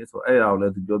ကြွလာတယ်ဆိုတော့အဲ့ဒါကိုလ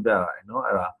ည်းသူပြောပြရ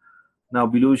တယ်နော်အဲ့ဒါ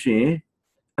နောက်ပြီးလို့ရှိ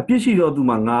ရင်အပြစ်ရှိသောသူ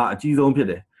မှာငါအကြီးဆုံးဖြစ်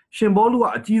တယ်ရှင်ဘောလူကအ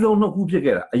ကြီးဆုံးနှစ်ခုဖြစ်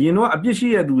ခဲ့တာအရင်တော့အပြစ်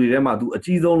ရှိတဲ့သူတွေထဲမှာသူ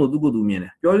အကြီးဆုံးလို့သူကိုယ်သူမြင်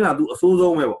တယ်ပြောချင်တာသူအဆိုး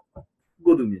ဆုံးပဲပေါ့သူ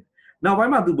ကိုယ်သူမြင်နောက်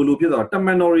ပိုင်းမှာသူဘယ်လိုဖြစ်သွားတ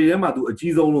မန်တော်တွေထဲမှာသူအ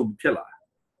ကြီးဆုံးလို့ဖြစ်လာ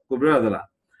ကိုပြောရသလား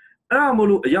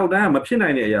အဲ့ဒါမို့လို့အရောက်တိုင်းကမဖြစ်နို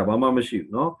င်တဲ့အရာဘာမှမရှိ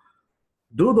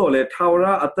ဘူးနော်သို့တော်လဲထာဝ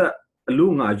ရအသက်အ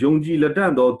လို့ငါယုံကြည်လက်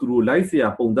တန့်သောသူတို့လိုက်เสีย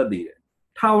ပုံသက်သေးတယ်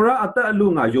ထာဝရအသက်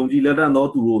အလို့ငါယုံကြည်လက်တန့်သော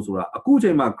သူတို့ဆိုတာအခု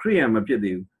ချိန်မှာခရိယန်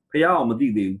မဖြစ်သေးဘူးဖခင်အောင်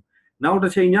မသိသေးဘူးနောက်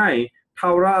တစ်ချိန်ညရင်ထာ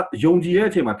ဝရယုံကြည်တဲ့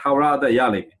အချိန်မှာထာဝရအသက်ရ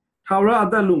လိမ့်မယ်ထာဝရ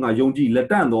အသက်လို့ငါယုံကြည်လက်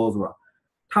တန့်သောဆိုတာ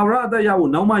ထာဝရအသက်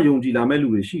ရဖို့နောက်မှယုံကြည်လာမဲ့လူ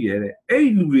တွေရှိရဲ့တဲ့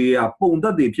အဲ့ဒီလူတွေကပုံ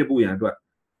သက်တွေဖြစ်ဖို့ရန်အတွက်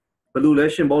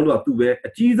Belulation Bolu to be a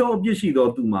cheese of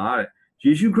Yeshido to Mare.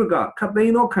 Yeshu Kruka,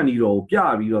 Katano Candido,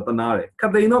 Piavi or Tanare,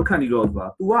 Katano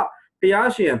Candidosa, Tua,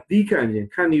 Piashi and Decan,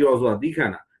 Candidosa,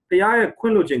 Decana, Pia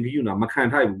Quilogin Yuna,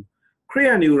 Macan Haibu,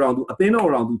 Creanu round, Atheno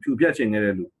round to Piachin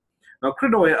Erelu. Now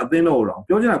Credo Atheno round,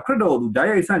 Georgia Credo to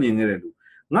Dia Sanin Erelu.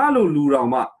 Nalu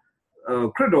Lurama,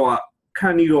 Credo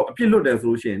Candido, a pillow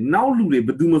resolution, now Lule,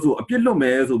 Bedumazo, a pillow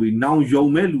mares will be now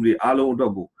Yome Lule, Alo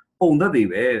Double. On the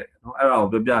day, era of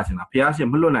the Biasin, a Piasin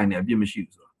Melonine, a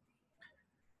Bimachines.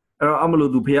 Era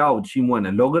Amalo do Piao, Chimwan,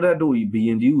 and Logada do be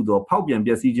in you, though Paupian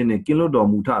Biasigen and Kilo do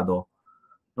Mutado.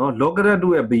 No, Logada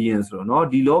do a beings, no,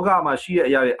 the Loga Machia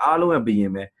Yari Alo and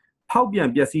Bieme,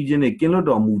 Paupian Biasigen and Kilo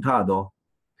do Mutado.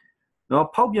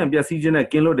 No, Paupian Biasigen and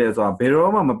Kilo des or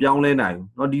Beroma Mabianle Nine,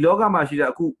 no, the Loga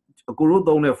Machia Kuru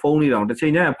don't have phone down the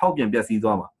chain and Paupian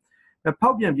Biasidoma. A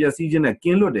Paupian Biasigen and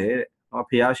Kilo de or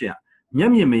Piasia.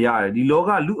 Yammy Mayar, the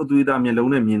Loga look to the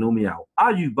Melone Minomia.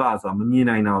 Are you bars of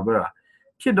Mina in our bra?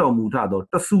 Kido Mutado,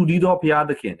 the Sudido Pia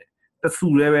the Kennedy, the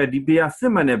Sureve, the Pia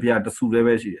Simanepia, the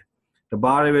Sureve, the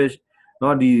Barrevish,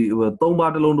 not the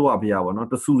Toma de Londo Pia, not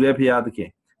the Surepia the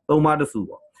King, Toma the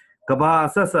Suba. Kaba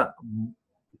Sessa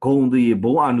Gondi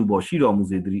Boanubo, Shido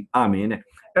Muzidri, Amen.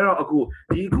 Era aku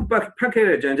di ku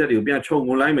pakai jangan dia biar cong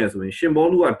mulai mesra.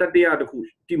 Simbolu ada dia ada ku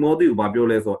Timothy babio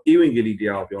leso evangeli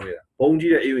dia babio le. Bongji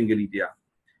dia evangeli dia.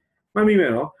 Mami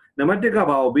mero. Nama teka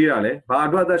bawa bira le.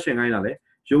 Bawa ada sengai le.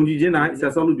 Jongji jenai saya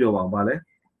selalu biar bawa le.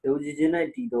 Jongji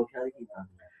jenai tidak piada kita.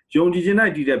 Jongji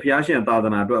jenai tidak piasnya tak ada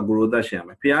nado aguru ada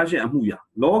sengai. Piasnya amuya.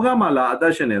 Loga malah ada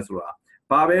sengai surah.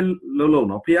 Babel lolo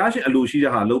no. Piasnya alusi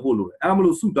dah lopo lo.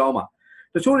 Amlu sudah ma.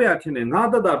 Tercuri akhirnya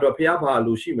ngada dah dua piapa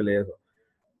alusi melezo.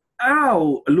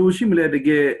 Ow, Lushim let the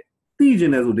gay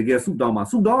Tijan as the guest Sudama,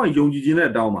 Sudama,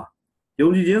 Yongijin Dama.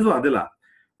 Yongijin Adela.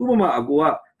 Ubama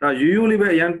Agua, that you live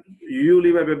a young, you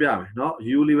live a baby, no,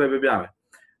 you live a baby.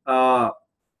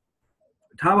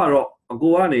 Tamaro,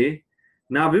 Aguani,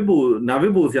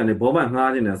 Navibus and the Boma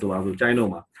Hardin as well as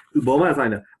Chinoma. Boma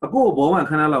sign a go Boma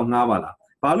Canala Navala.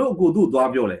 Palo go do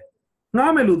Dabiole.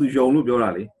 Namelu do Jonu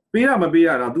Biorali. Pira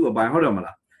Mabia and do a by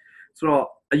Hodamala. So,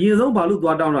 a year's old balu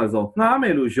down as well.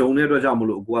 Namelu show never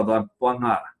jamulu, Guada,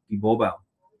 Wanga, the Boba.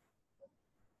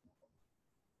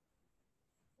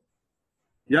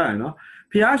 Yeah, I know.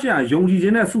 Piacia, Yongi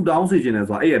Jena, Sudan Sigen as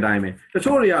well, a diamond. The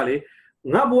Choriali,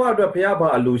 Nabua,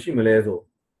 Piaba, Lucy Melezo.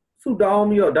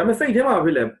 Sudan, your Damasay Tema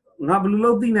Villa,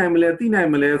 Nabulo, Tina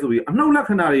Melezo, no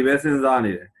Lacanari, Vessens on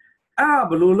it. Ah,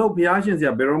 Belulo Piacians,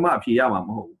 Beroma, Piama,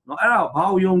 no,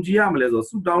 how Yongi Amelezo,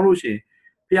 Sudan Roche,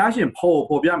 Piacian Paul,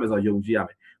 Pobiamas or Yongi.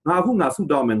 Nakunga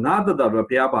Sudan and nada da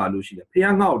Piaba Lucia,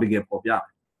 Piang out to get Popia.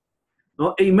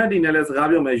 No, a Medinelles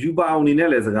Rabiome, Juba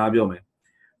Uninelles Rabiome.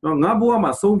 No,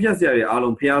 Nabuama, so Piazi,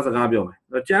 Alon Piazza Rabiome.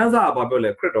 The Chanza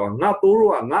Babele Credo, not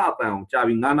Toro and Natan,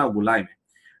 Chavingana Gulaime.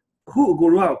 Who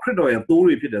Guru Credo and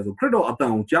Tori Peters, Credo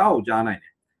Atan, Jao Janine.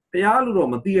 Pialu,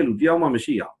 Matielu, Diama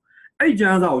Machia. A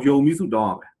Janza, Yomi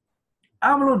Sudan.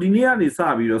 Amlo Diniani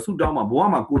Savi, Sudama,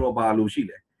 Buama Kuro Balushile.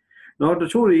 No, the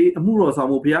Chori, Muro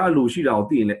Samopia, Lucia,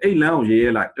 a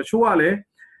lounge like the Chuale,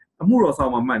 a Muro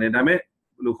Sama man, and I met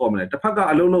Lucomene, the Paga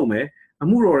Alolome, a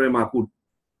Muro Remaku.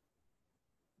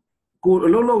 Go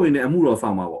Lolo in a Muro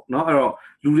Sama, no,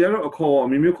 Lulero a call,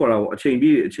 Mimicora, a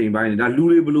chain by that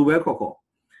Lulu Blue Coco.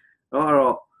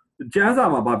 Or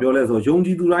Jazama Babioles or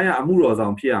Jongi Duraya, a Muros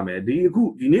on Piame, the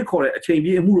good, the Nicole, a chain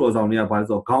be a Muros on nearby,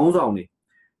 so Gowns only.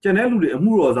 Janelu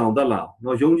Muros on the law,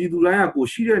 no Jongi Duraya, go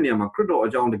she near Macredo or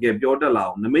John the Gap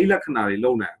Yordala, the Mela Canary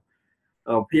Lona.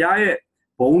 Piae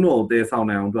Bono de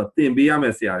Sound, but then be a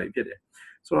messiah.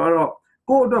 So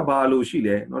go to Balu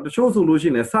Chile, not the show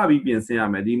solution as Sabi Pian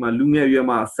Siame, Dima Lunga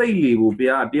Yama, Saili will be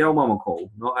a dear mamako,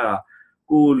 no era.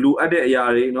 Go Lu Ade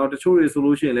Yari, not the show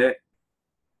solution.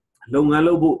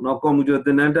 Longa book, no come to the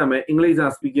Nantame, English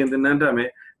are speaking the Nantame,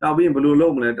 now being below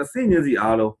Lomne, the senior the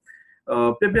Alo.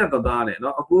 Pepiata Dane, no,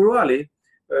 a Gurali,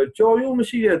 Choyu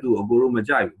Machia do a Guru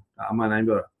Majai,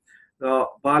 Amanambra.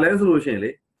 Bales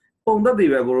Lucianly, Ponda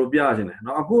Diva Guru Biagine,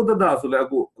 no, a good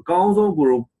Dasulago, Council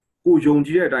Guru, who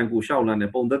Jongi and Gu Shaolan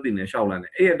and Ponda Din and Shaolan,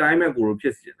 a diamond Guru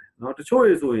Piston, not the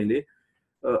choice only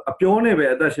a pione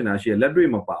Dashina, she let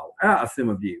dream about, a sim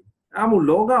of you. Amu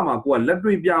Logama, who let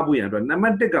dream Biabu and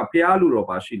Namantica Pialu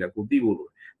Pashila, who Divo.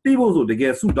 Divo to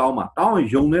get Sudama, down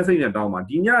Jonas in a Dama,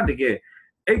 Dinia de Gay.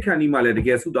 A canima let the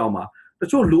guest Sudama. The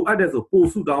show look at as a poor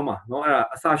Sudama, no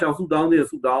Sasha Sudan, the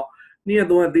Sudan, near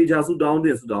the one Deja Sudan,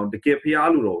 the Sudan, the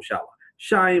Kepialu shower.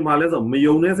 Shine Malez of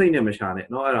mayonnaise in a machine,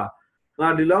 no era.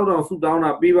 Now the loud on Sudan,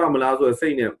 Biva Malazo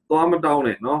saying it, Dama down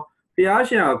it, no.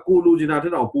 Piacia, Kulu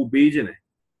Ginated on Poo Bajin.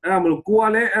 Amul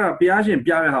Kuale, Piacian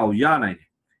Piara Yana.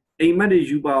 အိမ်မက်တွေ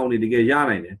ယူပါအောင်နေတကယ်ရ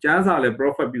နိုင်တယ်ကျမ်းစာလည်း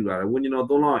prophet ပြုလာတယ်ဝိညာဉ်တော်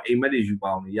သုံးလောကအိမ်မက်တွေယူပါ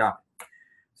အောင်နေရ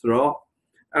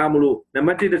ဆိုတော့အဲ့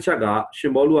မလို့နံပါတ်1တစ်ချက်ကရှ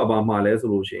င်ဘောလူကဘာမှလဲ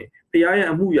ဆိုလို့ရှိရင်ဖခင်ရဲ့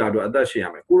အမှုရာအတွက်အသက်ရှင်ရ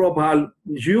မယ်ကိုတော့ဘာ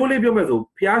ရိုးလေးပြောမယ်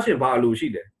ဆိုဖခင်ရှင်ဘာအလိုရှိ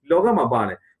တယ်လောကမှာပါ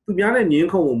လေသူများနဲ့ည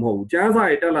င်းခုံဖို့မဟုတ်ဘူးကျ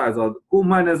မ်းစာရဲ့တက်လာဆိုတော့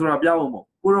ကိုမှန်တယ်ဆိုတာပြောဖို့မဟုတ်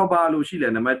ကိုတော့ဘာအလိုရှိလဲ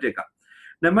နံပါတ်1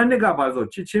ကနံပါတ်2ကဘာဆို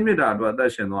ချစ်ချင်းမေတ္တာအတွက်အသက်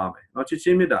ရှင်သွားမယ်เนา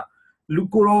ะချစ်ချင်းမေတ္တာလူ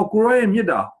ကိုရော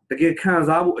ရဲ့မေတ္တာတ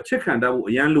ကယ်ခံစားဖို့အချစ်ခံတတ်ဖို့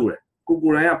အရန်လိုတယ်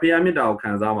ကိုယ်တိုင်ကဖခင်မေတ္တာကို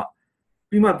ခံ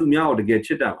စားမှပြီးမှသူများကိုတကယ်ချ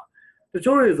စ်တတ်မှာ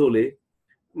တချို့တွေဆိုလေ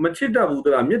မချစ်တတ်ဘူးတ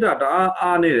လားမေတ္တာတ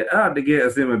အားနေတယ်အဲ့ဒါတ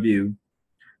ကယ်အစင်မပြေဘူး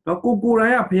เนาะကိုယ်တို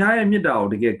င်ကဖခင်ရဲ့မေတ္တာ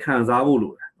ကိုတကယ်ခံစားဖို့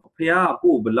လိုတယ်ဖခင်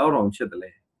ကကိုယ်ဘယ်လောက်တောင်ချစ်တယ်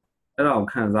လဲအဲ့ဒါကို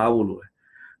ခံစားဖို့လို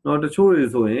တယ်เนาะတချို့တွေ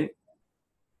ဆိုရင်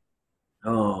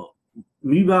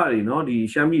မိဘတွေเนาะဒီ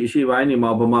ရှမ်းပြည်အရှေ့ပိုင်းနေ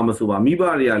မှာဗမာမဆိုပါမိ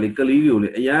ဘတွေကလေကလေးတွေ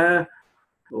ကိုလေအ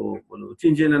ရန်ဘယ်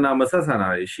လိုချင်းနာမဆက်ဆံတာ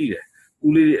တွေရှိ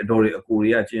တယ်ဦးလေးတွေအတော်တွေအ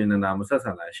ကိုတွေကချင်းနာမဆက်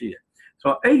ဆံတာရှိတယ်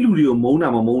ဆိုတော့အဲ့လူတွေကိုမု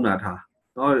န်းတာမမုန်းတာထား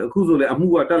เนาะအခုဆိုလေအမှု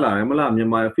ကတက်လာတယ်မ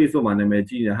လားမြန်မာ Facebook မှာနာမည်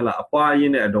ကြီးနေဟလာအပွား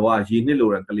ရင်းနဲ့အတော်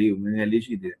ကရေနှစ်လို့တဲ့ကလေးကိုငယ်ငယ်လေး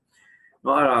ရှိသေးတယ်เ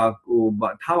นาะအဲ့ဒါ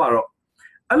ကိုထားပါတော့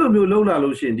အဲ့လိုမျိုးလှုပ်လာ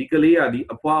လို့ရှိရင်ဒီကလေး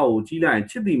ကဒီအပွားကိုကြီးလိုက်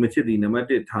ရင်ချစ်သည်မချစ်သည်နံပါတ်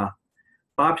1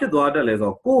ထားဘာဖြစ်သွားတတ်လဲ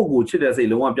ဆိုတော့ကိုယ့်ကိုချစ်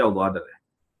တဲ့စိတ်လုံးဝပျောက်သွားတတ်တယ်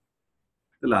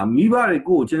ဟလားမိဘတွေ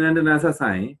ကိုယ်ချင်းတန်း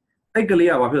ဆက်ဆိုင်အဲ့က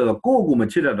လေးကဘာဖြစ်လဲဆိုတော့ကိုယ့်ကို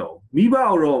မချစ်တတ်တော့မိ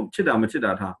ဘတော့ချစ်တာမချစ်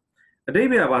တာထားအတိတ်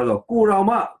ပဲကဘာဆိုတော့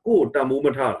ကိုတော်မှကိုယ်တန်ဖိုးမ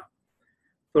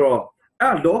ထားတာဆိုတော့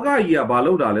အဲ့လောကကြီးကဘာ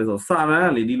လုပ်တာလဲဆိုတော့စာရန်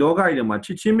ကလေဒီလောကကြီးထဲမှာချ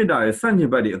စ်ချင်းမေတ္တာရဲ့စန့်ကျင်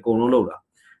ဘက်တွေ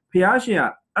အကုန်လုံးလုပ်တာဖះရှင်က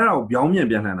အဲ့ဒါကိုပြော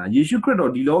င်းပြန်လှန်တာယေရှုခရစ်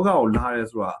တော်ဒီလောကကိုလာတယ်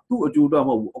ဆိုတာသူ့အကျိုးအတွက်မ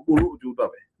ဟုတ်ဘူးအကိုတို့အကျိုးအတွက်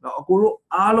ပဲနော်အကိုတို့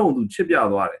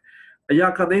အားလုံးသူချစ်ပြသွားတယ်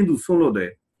အရာခတ်သိမ်းသူဆွန့်လွတ်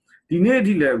တယ်ဒီနေ့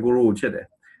အထိလည်းအကိုတို့ကိုချစ်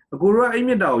တယ်အကိုတို့က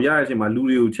အဲ့မြတ်တာကိုရတဲ့အချိန်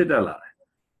မှာလူတွေကိုချစ်တတ်လာ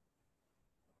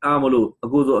တယ်အားမလို့အ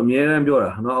ကိုဆိုအမြဲတမ်းပြောတာ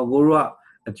နော်အကိုတို့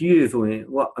ကအကြီးတွေဆို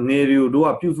ရင်ဟိုကအငယ်တွေကိုတို့က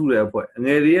ပြုစုတဲ့အဖွဲ့အ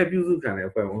ငယ်တွေရဲ့ပြုစုခံ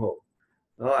တဲ့အဖွဲ့မဟုတ်ဘူး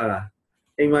နော်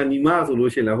အဲ့ဒါအိမ်မှာညီမဆို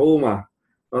လို့ရှိရင်လည်းဟိုး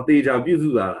မှာတော့တေချာ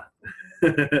ပြုစုတာလား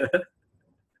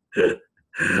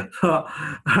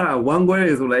ဟာဝမ်ကွဲ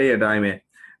တွေဆိုလည်းအဲ့အတိုင်းပဲ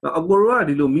အကိုတို့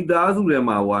ကဒီလိုမိ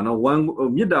သားစုထဲမှာဟိုကနော်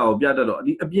ဝမ်မြစ်တာကိုပြ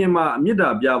တတ်တော့ဒီအပြင်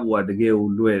မှာမြစ်တာပြဖို့ကတကယ်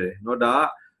ကိုလွယ်တယ်နော်ဒါ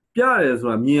ကပြရတယ်ဆို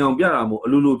တာမြင်အောင်ပြတာမဟုတ်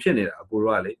အလိုလိုဖြစ်နေတာအ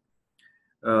ကိုတို့ကလေ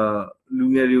လူ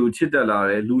ငယ်တွေကိုချစ်တတ်လာ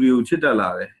တယ်လူတွေကိုချစ်တတ်လာ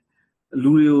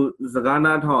တယ်လူတွေကိုစ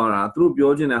ကားနားထောင်ရတာသူတို့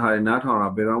ပြောချင်တဲ့ဟာတွေနားထောင်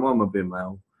ရတာဘယ်တော့မှမပင်ပန်း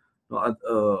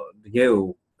ဘူးနော်တကယ်ကို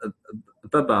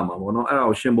အသက်တာမှာပေါ့နော်အဲ့ဒါ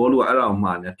ကိုရှင်ဘောလူကအဲ့ဒါ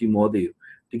ကိုမှားနေတီမောသေ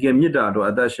တကယ်မြစ်တာတော့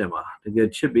အသက်ရှင်ပါတကယ်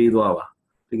ချစ်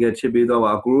ပေးသွားပါတကယ်ချစ်ပေးသွားပါ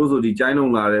အကိုတို့ဆိုဒီကျိုင်း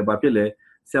လုံးလာ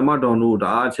တယ်ဘာဖြစ်လဲဆ iam တော်တို့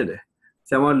တအားချစ်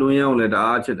တယ်ဆ iam လွန်းရအောင်လည်းတ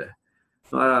အားချစ်တယ်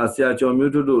နော်အဲ့ဒါဆရာကျော်မျိုး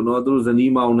တို့နော်သူတို့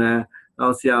ဇနီးမောင်နှံ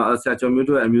နောက်ဆရာကျော်မျိုး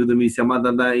တို့အမျိုးသမီးဆ iam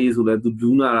တန်တန်အေးဆိုလဲသူ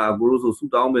ဒူးနာတာအကိုတို့ဆိုဆူ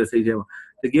တောင်းပဲစိတ်ထဲ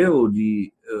မှာတကယ်ကိုဒီ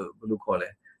ဘယ်လိုခေါ်လဲ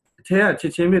အထက်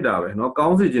ကချစ်ချင်းမြတ်တာပဲเนาะ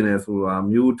ကောင်းစေခြင်းလဲဆိုတာ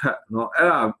မျိုးထက်เนาะ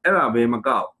အဲ့ဒါပဲမ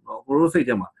ကောက်เนาะကိုတို့စိတ်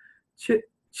ထဲ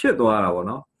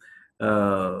မှာချစ်သွားတာပေါ့เนา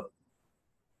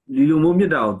ะဒီလို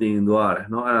မျိုးမြတ်တာကိုတင်သွားရ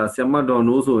တယ်เนาะအဲ့ဒါဆ iam တော်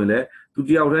နိုးဆိုရင်လည်းသူ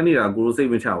တယောက်တည်းနေတာ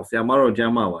ကိုတို့စိတ်မချဘူးဆ iam တော့ကျ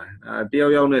မ်းပါပါတယ်တယော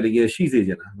က်ယောက်နဲ့တကယ်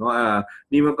ရှိစေချင်တာเนาะအဲ့ဒါ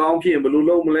ဒီမကောင်းဖြစ်ရင်ဘယ်လို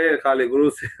လုပ်မလဲအခါလေ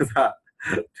ကိုတို့စဉ်းစား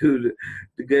သူ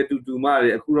တကယ်တူမတွေ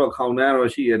အခုတော့ခေါင်းနှမ်းတော့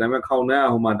ရှိတယ်ဒါပေမဲ့ခေါင်းနှမ်း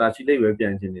ကဟိုမှာတာချီလိတ်ပဲပြ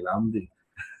န်ချင်နေလားမသိ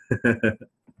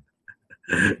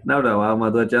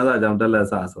နောက်တော့မှသူကျမ်းစာကြောင့်တက်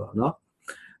လက်စာဆိုတော့เนาะ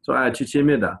ဆိုတော့ချစ်ချင်း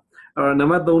မြတ်တာ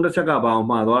အဲ့တော့နံပါတ်3တစ်ချက်ကဘာ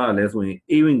အောင်မှားသွားတာလဲဆို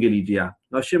ရင်အေဝံဂေလိတ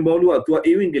ရားเนาะရှင်ဘောလူကသူက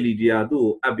အေဝံဂေလိတရား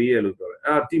သူ့ကိုအပ်ပေးရလို့ပြောတယ်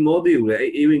အဲ့ဒါတိမောသေကိုလ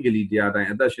ည်းအေဝံဂေလိတရားအတိုင်း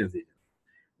အသက်ရှင်စေ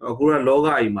တယ်အခုကလော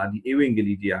ကကြီးမှာဒီအေဝံဂေ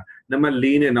လိတရားနံပါတ်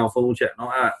4နဲ့နောက်ဆုံးချက်เนาะ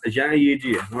အဲ့အရန်အ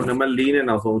ရေးကြီးတယ်เนาะနံပါတ်4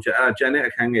နဲ့နောက်ဆုံးချက်အဲ့ကျန်တဲ့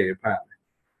အခန်းငယ်တွေဖတ်ရမယ်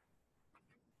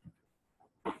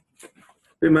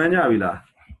ပြန်မှန်းကြပြီ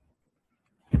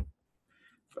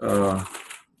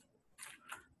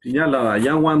လားဒီညလာ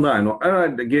ရန်ဝမ်းသားနော်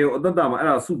အဲ့ဒါတကယ်အသက်တာမှာ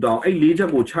အဲ့ဒါဆူတောင်းအဲ့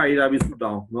၄ချက်ကိုခြာရ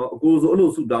ထားပြီးဆူတောင်းနော်အကိုဆိုအဲ့လို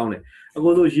ဆူတောင်းတယ်အ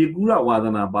ကိုဆိုရေကူးတာဝါသ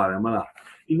နာပါတယ်မ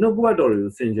လားဒီနှုတ်ကပတ်တော်တွေကို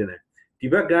ဆင်ခြင်တယ်ဒီ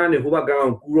ဘက်ကန်းနေဟိုဘက်က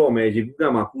န်းကူးတော့မယ်ရေကူး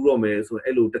ကန်းမှာကူးတော့မယ်ဆို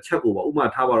အဲ့လိုတစ်ချက်ကိုပါဥပမာ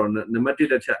ထားပါတော့နံပါတ်1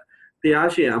တစ်ချက်တ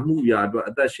ရားရှင်အမှုရာအတွက်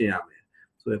အသက်ရှင်ရမယ်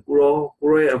ဆိုရင်ကိုရော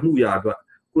ရဲ့အမှုရာအတွက်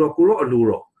ကိုရောအလို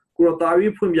တော်ကိုရောတာ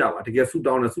ပြီးဖွင့်ပြပါတ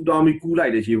ကယ်ဆူတောင်းတယ်ဆူတောင်းပြီးကူးလို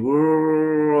က်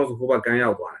တယ်ရေဆိုဟိုဘက်ကန်း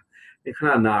ရောက်သွားတယ်ဒီ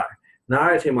ခဏ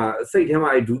နားတဲ့အချိန်မှာစိတ်ထဲမှာ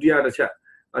ဒုတိယတစ်ချက်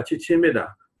ချစ်ချ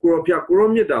င်းမြတ်တာကို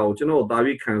ရောမြတ်တာကို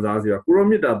ကျွန်တော်တာပြီးခံစားစီပါကိုရော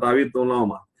မြတ်တာတာပြီးသုံးလောင်း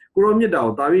ပါကိုရောမြတ်တာ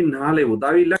ကိုတာပြီးနားလေ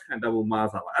ကိုတာပြီးလက်ခံတတ်ဖို့မား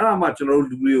စားပါအဲ့ဒါမှ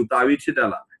ကျွန်တော်တို့လူတွေကိုတာပြီးချစ်တတ်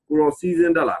လာမယ်ကိုရောစီး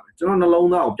စင်းတတ်လာမယ်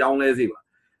ကျွန်တော်နှလုံးသားကိုပြောင်းလဲစေပါ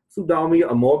ဆူတောင်းပြီး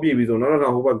အမောပြေပြီးဆိုတော့နောက်တစ်ခါ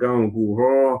ဟိုဘက်ကန်း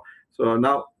ကိုကူဟော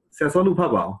ဆိုတော့နောက်ဆက်စောလူ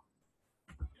ဖတ်ပါအောင်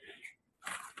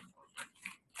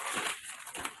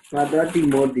ငါ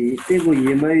သားတိမောသေတင့်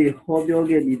ကိုရေမ၍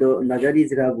ဟောပြောခဲ့ပြီးတော့အနာဂတ်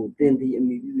စကားကိုတင်သည်အ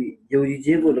မိပြု၍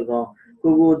ယုံကြည်ခြင်းကို၎င်း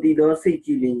ကိုတည်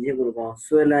သောစိတ်ကြည်လင်ခြင်းကို၎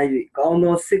င်းဆွဲလန်း၍ကောင်း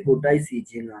သောစစ်ကိုတိုက်စီ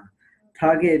ခြင်းက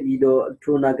ထားခဲ့ပြီး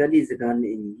သောထိုနာဂတိစ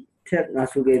ကားနှင့်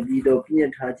ထက်ငါဆိုခဲ့ပြီးသောပြ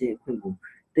ည့်ထားခြင်းအခွင့်ကို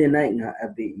တင်၌ငါ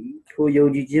အပ်ပေ၏ထိုယုံ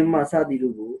ကြည်ခြင်းမှစ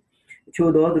သည်တို့ကို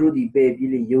အချို့သောသူတို့သည်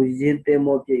ပယ်ပြီးလျင်ယုံကြည်ခြ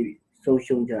င်းတဲမောပြည့်၍ဆုံး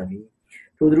ရှုံးကြပြီ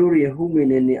ထိုသူတို့၏ဟုမေ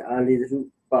နှ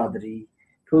င့်အာလေစုပါတ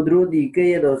ည်းထိုသူတို့သည်ကဲ့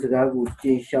ရဲ့သောစကား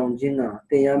ကိုကျင်ရှောင်ခြင်း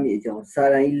ကတင်ရမည်အကြောင်းစာ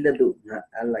ရန်၏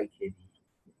လက်သို့ငါအပ်လိုက်ခဲ့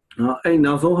သည်နော်အဲ့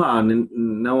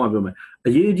နောက်ဆုံးဟာနောက်မှပြောမယ်အ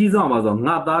ရေးအကြီးဆုံးပါ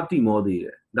ဆိုငါသားတိမောသေး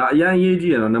တယ်ဒါအရင်အ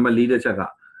ရေးကြီးရတော့နံပါတ် 4တစ်ချက်က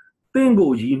သင်ကို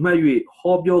ရည်မှတ်၍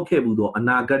ဟောပြောခဲ့မှုသော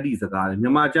အနာဂတ်စကား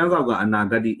တယ်မြန်မာကျမ်းစာကအနာ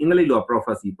ဂတ်အင်္ဂလိပ်လို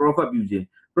prophecy prophet ပြုခြင်း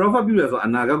prophet ပြုလဲဆို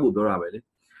အနာဂတ်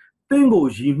ကိုပြောတာပဲလေသင်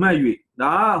ကိုရည်မှတ်၍ဒါ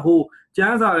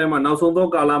ဟိုကျမ်းစာထဲမှာနောက်ဆုံး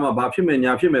သောကာလမှာဘာဖြစ်မယ်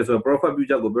ညာဖြစ်မယ်ဆိုတော့ prophet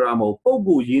ပြုချက်ကိုပြောတာ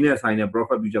မဟုတ်ပုဂ္ဂိုလ်ရင်းနဲ့ဆိုင်တဲ့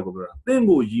prophet ပြုချက်ကိုပြောတာ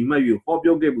သင်ကိုရည်မှတ်၍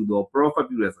ဟောပြောခဲ့မှုသော prophet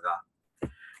ပြုတဲ့စကား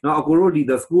နော်အကိုတို့ဒီ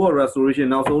the school of restoration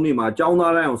နောက်ဆုံးနေ့မှာအကြော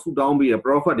င်းသားတိုင်းအောင်ဆူတောင်းပေးရ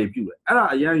prophet တွေပြုတယ်အဲ့ဒါ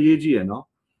အရင်ရေးကြည့်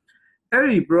ရနော်အဲ့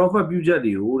ဒီ prophet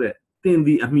ပြုချက်တွေကိုတဲ့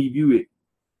သင်ဒီအမိ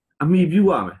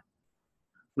ပြုရ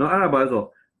မယ်နော်အဲ့ဒါဘာလို့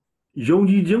ဆိုယုံ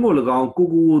ကြည်ခြင်းကို၎င်းကို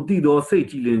တည်သောစိတ်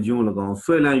ကြည်လင်ခြင်းကို၎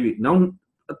င်းဆွဲလန်း၍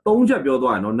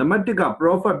နောက်သုံးချက်ပြောသွားရင်နော်နံပါတ်1က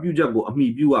prophet ပြုချက်ကို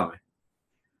အမိပြုရမယ်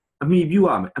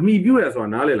အမိပြုရဲ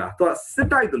ဆိုတာနားလည်လားသူကစစ်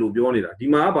တိုက်တယ်လို့ပြောနေတာဒီ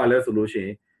မှာကဘာလဲဆိုလို့ရှိ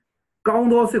ရင်ကော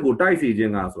င်းသောစစ်ကို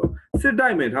တိုက်စီခြင်းကဆိုတော့စစ်တို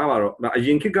က်မယ်ထားပါတော့အရ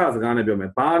င်ခေတ်ကစကားနဲ့ပြော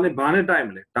မယ်ဘာနဲ့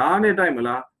တိုက်မလဲဓာတ်နဲ့တိုက်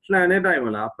မလားလှန်နဲ့တိုက်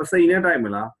မလားပစိန်နဲ့တိုက်မ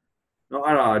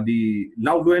လားနော်အဲ့ဒါဒီ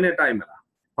လောက်တွဲနဲ့တိုက်မလား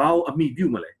ဘာကိုအမိ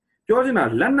ပြုမလဲပြောချင်တာ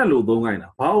လက်နက်လို့သုံးခိုင်းတာ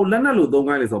ဘာကိုလက်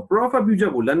နက်လို့သုံးခိုင်းလဲဆိုတော့ prophet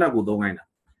ပြုချက်ကိုလက်နက်ကိုသုံးခို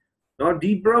င်းတာနော်ဒီ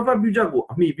prophet ပြုချက်ကို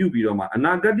အမိပြုပြီးတော့မှ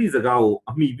အနာဂတ်စကား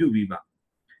ကိုအမိ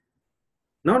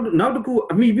ပြုပြီးမှနောက်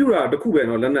တစ်ခုအမိပြုတာတစ်ခုပဲ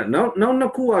နော်လက်နက်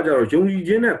နောက်နှစ်ခုကကြတော့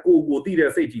ယုံကြည်ခြင်းနဲ့ကိုတည်တဲ့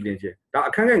စိတ်ကြည်လင်ခြင်းဒါ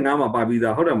အခန်းငယ်9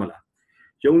မှာပါပြီးသားဟုတ်တယ်မ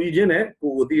လားယုံကြည်ခြင်းနဲ့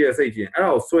ကိုတည်တဲ့စိတ်ခြင်း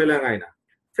အဲ့ဒါကိုဆွဲလန်းခို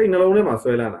င်းတာစိတ်နှလုံးထဲမှာ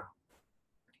ဆွဲလ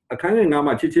န်းတာအခန်းငယ်9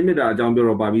မှာချစ်ချင်းမေတ္တာအကြောင်းပြော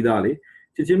တော့ပါပြီး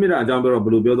သားလေချစ်ချင်းမေတ္တာအကြောင်းပြောတော့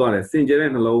ဘယ်လိုပြောသွားလဲစင်ကြယ်တဲ့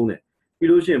နှလုံး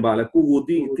နဲ့ပြီးလို့ရှိရင်ပါလဲကို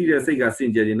တည်တဲ့စိတ်ကစင်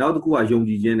ကြယ်ခြင်းနောက်တစ်ခုက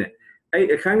ယုံကြည်ခြင်းနဲ့အဲ့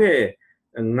အခန်းငယ်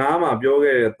9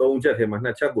မှာပြောခဲ့တဲ့3ချက်ထဲမှာ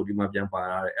2ချက်ကိုဒီမှာပြန်ပါ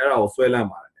ထားတယ်အဲ့ဒါကိုဆွဲလ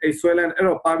န်းပါတယ်အဲ့ဆွဲလန်း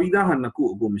အဲ့တော့ပါပြီးသားဟာ2ခု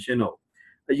အကိုမရှင်းတော့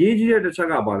ဘူးအရေးကြီးတဲ့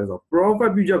တစ်ချက်ကပါလဲဆိုတော့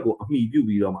prophet ပြုချက်ကိုအမိပြု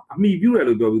ပြီးတော့မှအမိပြု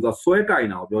တယ်လို့ပြောပြီးတော့ဆွဲ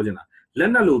ကင်တာကိုပြောချင်တာ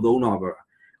လက်နက်လို့သုံးတာပြောတာ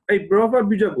အဲ့ prophet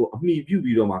ပြုချက်ကိုအမိပြု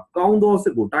ပြီးတော့မှကောင်းသောစ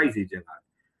စ်ကိုတိုက်စေခြင်းက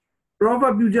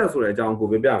prophet ပြုချက်ဆိုတဲ့အကြောင်းကို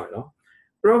ပြပြမယ်နော်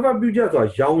prophet ပြုချက်ဆိုတာ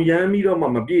ရောင်ရ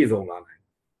မ်းပြီးတော့မှမပြည့်စုံလာ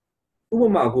နိုင်ဥ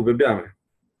ပမာကိုပြပြ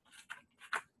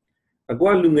မယ်အ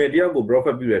ကွာလူငယ်တယောက်ကို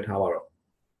prophet ပြုရ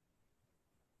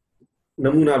ထားပါတော့န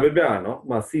မူနာပြပြရနော်ဥ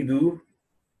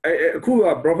ပမာစီသူအခု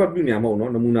က prophet ပြုနေမှာ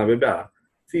မဟုတ်နော်နမူနာပြပြတာ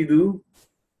စီသူ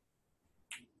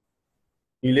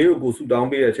ညီလေးကိုဆူတောင်း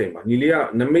ပေးတဲ့အချိန်မှာညီလေး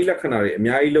ကနမိတ်လက္ခဏာတွေအ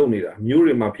များကြီးလုပ်နေတာ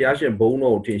မျိုးတွေမှာဖျားရှင်ဘုံ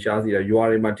တော်ကိုထင်ရှားစေတာ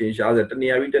ရွာတွေမှာထင်ရှားစေ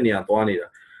တနေရာပြီးတနေရာသွားနေတာ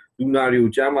လူနာတွေကို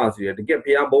ကြားမှာစေတယ်တကယ်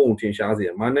ဖျားဘုံကိုထင်ရှားစေတ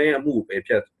ယ်မာနရဲ့အမှု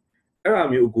ကိုပဲဖြတ်အဲ့ဒါ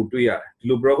မျိုးကိုတွေးရတယ်ဒီ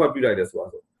လို prophet ပြုလိုက်တယ်ဆိုတာ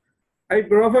ဆိုအဲ့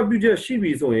prophet ပြုချက်ရှိ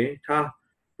ပြီဆိုရင်ထား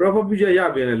prophet ပြုချက်ရ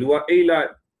ပြန်တယ်လူကအိတ်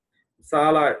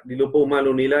လိုက်စားလိုက်ဒီလို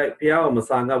ပုံမှန်လိုနေလိုက်ဖះကို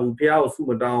မစားငတ်ဘူးဖះ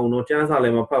ကိုစုမတောင်းတော့ကျန်းစာလ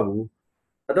ည်းမဖတ်ဘူး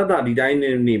အတ္တဒီတိုင်း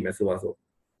နေမယ်ဆိုပါ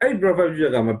ဆိုအဲ့ prophet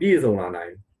ပြုချက်ကမပြည့်စုံလာနိုင်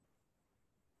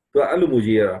ဘူးသူကအဲ့လို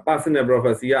မျိုးရေးရတာ personal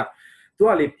prophecy ကသူက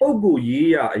လေပုဂ္ဂိုလ်ရေး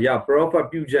ရအရာ prophet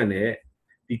ပြုချက်နဲ့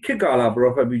ဒီခေတ်ကာလ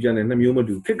prophet ပြုချက်နဲ့2မျိုးမ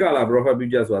တူခေတ်ကာလ prophet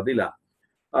ပြုချက်ဆိုတာသိ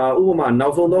လားဥပမာနော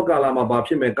က်ဆုံးသောကာလ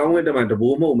မှာဘာဖြစ်မယ်ကောင်းကင်တမန်တ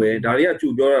ဘိုးမှုတ်မယ်ဒါတွေက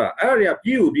ကြူပြောတာအဲ့ဒါ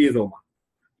တွေကပြည့်စုံပါ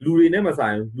လူတွေနဲ့မဆို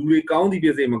င်ဘူးလူတွေကောင်း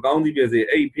သည်ဖြစ်စေမကောင်း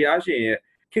သည်ဖြစ်စေအဲ့ဖျားရှင်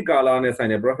ရဲ့ခေတ်ကာလနဲ့ဆိုင်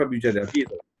တဲ့ prophet ပြုချက်တွေပြ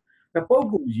ည့်စုံ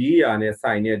တယ်ပုဂ္ဂိုလ်ရေးရာနဲ့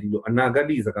ဆိုင်တဲ့ဒီလိုအနာ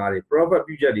ဂတ်စကားတွေ prophet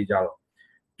ပြုချက်တွေကြတော့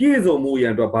ပြည့်စုံမှုရ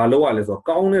န်အတွက်ဘာလုပ်ရလဲ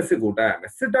ဆိုတော့ကောင်းတဲ့စစ်ကိုတိုက်ရ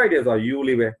မယ်စစ်တိုက်တယ်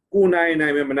ဆိုတာရိုးလေးပဲကိုနိုင်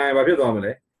မယ်မနိုင်ဘာဖြစ်သွားမ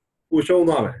လဲကိုရှုံး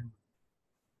သွား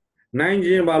မယ်နိုင်ခြ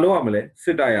င်းဘာလုပ်ရမလဲစ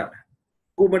စ်တိုက်ရ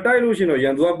မယ်ကိုမတိုက်လို့ရှင်တော့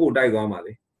ရန်သူကကိုတိုက်သွား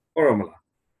မှာလေဟုတ်တယ်မလား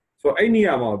ဆိုတော့အဲ့နေ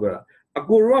ရာမှာပြောတာအ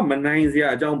ကိုရောမနိုင်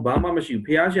စရာအကြောင်းဘာမှမရှိဘူး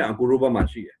ဖះရှင်အကိုရောဘက်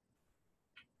မှာရှိ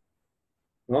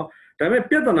တယ်နော်ဒါပေမဲ့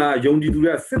ပြဿနာယုံကြည်သူ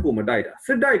တွေကစစ်ကိုမတိုက်တာ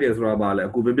စစ်တိုက်တယ်ဆိုတာဘာလဲ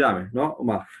အကိုပြပြမယ်နော်ဥ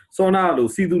ပမာစောနာလို့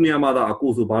စီသူနေရာမှာသာအ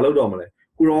ကိုဆိုဘာလုပ်တော့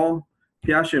မလဲကို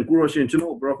ရောဖះရှင်ကိုရောရှင်ကျွန်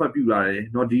တော် prophet ပြုလာတယ်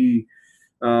နော်ဒီ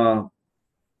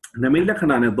နမိတ်လက္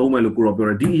ခဏာနဲ့သုံးမယ်လို့ကို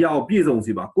ရောပြောတယ်ဒီအရာကိုပြည့်စုံ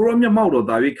စီပါကိုရောမျက်မှောက်တော့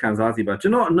ဒါ၍ခံစားစီပါကျွ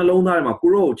န်တော်နှလုံးသားထဲမှာ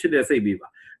ကိုရောကိုချစ်တဲ့စိတ်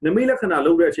ပေးပါနမိတ်လက္ခဏာ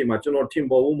လုပ်တဲ့အချိန်မှာကျွန်တော်ထင်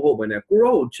ပေါ်ဖို့မဟုတ်ဘဲနဲ့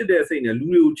ကိုရောကိုချစ်တဲ့စိတ်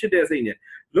နဲ့လူတွေကိုချစ်တဲ့စိတ်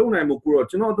နဲ့လုံနိုင်မှုကိုရော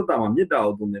ကျွန်တော်အသက်တာမှာမေတ္တာ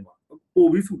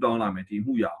ကိုသုံးနေပါပို့ပြီးဆူတောင်းလာမယ်ဒီ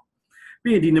မှုရ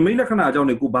အောင်ပြီးရင်ဒီနမိတ်လက္ခဏာအကြော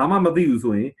င်းတွေကိုဘာမှမသိ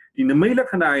ဘူးဆိုရင်ဒီနမိတ်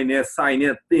လက္ခဏာတွေနဲ့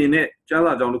ဆိုင်နဲ့တင်တဲ့ကျ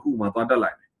မ်းစာကြောင်းတစ်ခုမှသွားတက်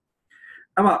လိုက်မယ်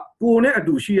အဲ့မှာကိုနဲ့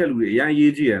အတူရှိတဲ့လူတွေအရင်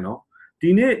ရေးကြည့်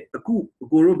ရနော်ဒီနေ့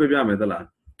အခုကိုတို့ပြပြမယ်သ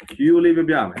လားရိုးလေးပြ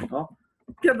ပြ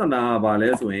မယ်နော်ပြဿနာ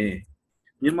ကဘာလဲဆိုရင်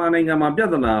မြန်မာနိုင်ငံမှာပြ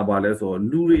ဿနာပါလဲဆို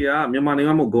လူတွေကမြန်မာ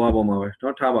နိုင်ငံမှာကွာပေါ်မှာပဲเน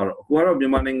าะထားပါတော့ကို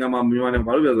ကတော့မြန်မာနိုင်ငံ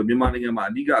မှာဘာလို့ပြောဆိုမြန်မာနိုင်ငံမှာ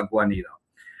အဓိကအကွာနေတာ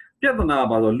ပြ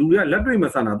ဿနာပါဆိုလူတွေကလက်တွေ့မ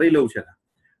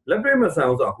ဆန်တာသိလို့ချင်တာလက်တွေ့မဆန်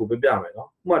အောင်ဆိုအခုပြပြမယ်เนาะ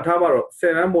ဥပမာထားပါတော့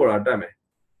10ရန်ဘော်ဒါတက်မယ်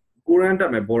9ရန်တ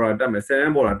က်မယ်ဘော်ဒါတက်မယ်10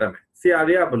ရန်ဘော်ဒါတက်မယ်ဆရာ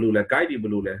တွေကဘယ်လိုလဲ guide တွေဘ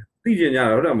ယ်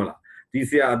လိုလဲသိကျင်ကြတာဟုတ်တယ်မလားဒီ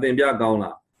ဆရာအသင်ပြကော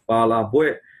င်းလားပါ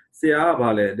လားဘွဲ့ဆရာ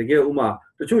ကဘာလဲတကယ်ဥမာ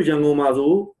တချို့ရန်ကုန်မှာ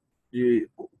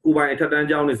ဆိုဒီကိုပိုင်အထက်တ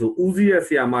န်းကျောင်းနေဆိုဦးစီး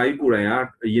ရဲ့ဆရာမကြီးကိုယ်တိုင်က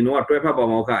အရင်တော့တွဲဖက်ပါ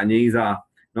မောက္ခအငိမ့်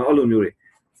စားเนาะအဲ့လိုမျိုး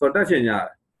တွေဆိုတော့တက်ချင်ကြတယ်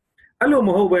အဲ့လို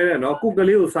မဟုတ်ပဲနဲ့เนาะကိုက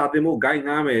လေးကိုစာသင်ဖို့ guide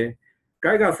ငားမယ်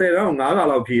guide က10ရော9ခါ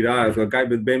လောက်ဖြေထားတယ်ဆိုတော့ guide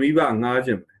ဘယ်မိဘ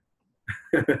ငားချင်မလဲ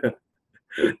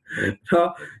တော့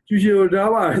ကျူချီတို့ဒါ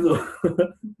ပါ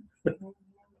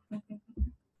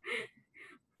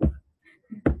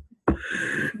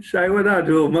ဆိုရှိုင်းဝဒ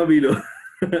တို့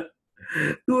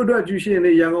မပြီးလို့သူ့အတွက်ကျူရှင်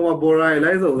နေရန်ကုန်မှာပေါ်လာ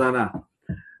လိုက်စုံစမ်းတာ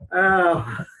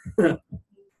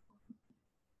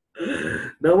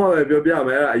တော့မပဲပြောပြမ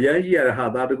ယ်အဲ့ဒါအရန်ကြီးရ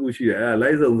တဲ့ဟာသားတစ်ခုရှိတယ်အဲ့ဒါ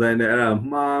လိုက်စုံစမ်းတယ်အဲ့ဒါ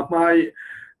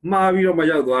မှားပြီးတော့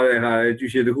မရောက်သွားတဲ့ဟာကျူ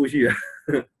ရှင်တစ်ခုရှိ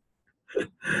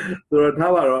တယ်ဆိုတော့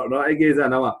ထားပါတော့เนาะအဲ့ကိစ္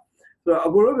စတော့ဆိုတော့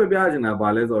အကိုတို့ပြပြချင်တာဗာ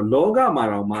လဲဆိုတော့လောကမှာ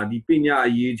တော့မှဒီပညာအ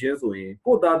ရေးချင်းဆိုရင်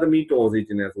ကိုသားသမီးတော်စေချ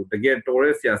င်တယ်ဆိုတကယ်တော်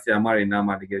တဲ့ဆရာမတွေ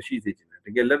နားမှာတကယ်ရှိစေချင်တယ်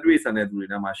တကယ်လက်တွေ့ဆန်တဲ့သူတွေ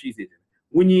နားမှာရှိစေချင်တယ်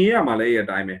ဝิญဉ်ရမှာလည်းအဲ့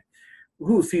အတိုင်းပဲအ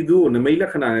ခုစီသူကိုနမိတ်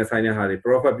လက္ခဏာနဲ့ဆိုင်တဲ့ဟာတွေ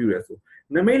prophet ပြုတယ်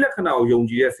ဆိုနမိတ်လက္ခဏာကိုယုံ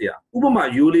ကြည်တဲ့ဆရာဥပမာ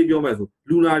ရိုးလေးပြောမယ်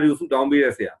ဆိုလူနာတွေကိုဆုတောင်းပေး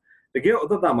တဲ့ဆရာတကယ်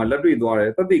အသက်တာမှာလက်တွေ့သွား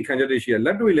တယ်တသိခံချက်တွေရှိတယ်လ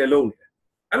က်တွေ့လည်းလုပ်နေ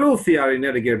တယ်အဲ့လိုဆရာ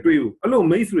တွေနဲ့တကယ်တွေ့ဖို့အဲ့လို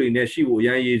မိတ်ဆွေတွေနဲ့ရှိဖို့အရ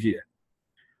န်ရေးကြည့်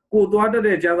တယ်ကိုသွား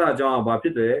တတ်တဲ့ကျမ်းစာအကြောင်းကဘာဖြ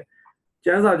စ်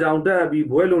တယ်ကျမ်းစာကြောင်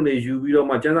တက်ပြီးဘွဲလုံး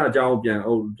တွေယူပြီးတော့မှကျမ်းစာကြောင်ပြန်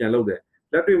လုပ်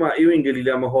တယ်လက်တွေ့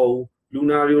မှာအေဝံဂေလိလည်းမဟုတ်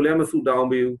ဘူးလူနာတွေကိုလည်းမဆုတောင်း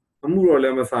ပေးဘူးအမှုတော်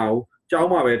လည်းမစားဘူးကြောင်း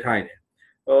မှာပဲထိုင်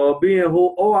တယ်ပြီးရင်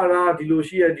ဟိုဩဝါဒဒီလို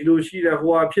ရှိတယ်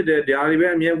ဟိုဟာဖြစ်တယ်ဒါ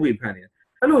တွေပဲအမြဲဝေဖန်နေ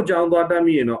တယ်အဲ့လိုကြောင်းသွား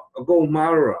တတ်မိရင်တော့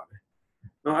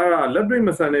အကုန်မှားတော့တာပဲเนาะအဲ့ဒါလက်တွေ့မ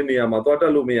ဆန်တဲ့နေရာမှာသွားတ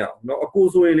က်လို့မရဘူးเนาะအကူ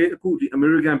ဆိုရင်လေအခုဒီ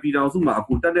American ပြည်ထောင်စုမှာ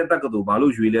အကူတက်တဲ့တက္ကသိုလ်ဘာ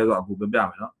လို့ရွေးလဲဆိုတော့အကူပြပြ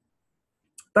မယ်เนา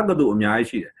ะတက္ကသိုလ်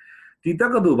အများကြီးရှိတယ်ဒီတ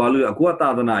က္ကသိုလ်ဘာလို့အကူက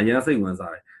သာသနာအရန်စိတ်ဝင်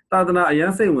စားတယ်သာသနာအ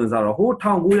ရန်စိတ်ဝင်စားတော့ဟို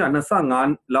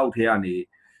1925လောက်ထဲကနေ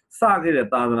စခဲ့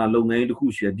တဲ့သာသနာလုပ်ငန်း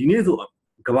တစ်ခုရှိတယ်ဒီနေ့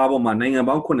ဆိုကမ္ဘာပေါ်မှာနိုင်ငံ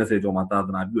ပေါင်း80ကျော်မှာသာ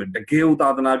သနာပြုတယ်တကယ်ကိုသာ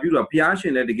သနာပြုတာဘု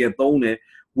ရားရှင်လည်းတကယ်သုံးတယ်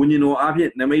ဝိညာဉ်တော်အားဖြင့်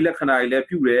နမိတ်လက္ခဏာတွေလည်း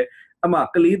ပြုတယ်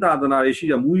အမှကလေးသာသနာတွေရှိ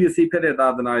တယ်မူရစေဖက်တဲ့သာ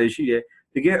သနာတွေရှိတယ်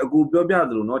တကယ်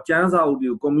အကူပြောပြသလိုเนาะကျမ်းစာအုပ်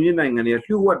တွေကိုကွန်မြူနတီနိုင်ငံတွေ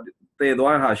လျှို့ဝှက်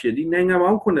တည်သွားတဲ့ဟာရှိဒီနိုင်ငံ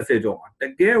ပေါင်း80ကျော်မှာ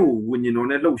တကယ်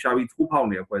ကိုဝိညာဉ်တော်နဲ့လှုပ်ရှားပြီးထိုးဖောက်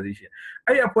နေတဲ့အဖွဲ့အစည်းရှိ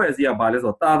အဲ့ဒီအဖွဲ့အစည်းကဘာလဲ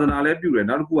ဆိုတော့သာသနာလည်းပြုတယ်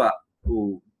နောက်တစ်ခုကဟို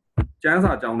ကျ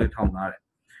မ်းစာကြောင်းလည်းထောင်ထား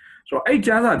တယ်ဆိုတော့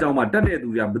အဲ့ကျမ်းစာကြောင်းမှာတက်တဲ့သူ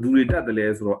တွေကဘယ်သူတွေတက်တယ်လဲ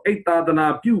ဆိုတော့အဲ့သာ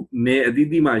သနာပြုနေအသီး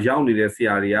သီးမှာရောက်နေတဲ့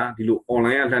ဆရာတွေကဒီလို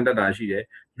online ကလှမ်းတက်တာရှိ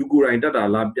တယ်လူကိုယ်တိုင်တက်တာ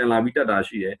လားပြန်လာပြီးတက်တာ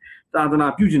ရှိတယ်သာ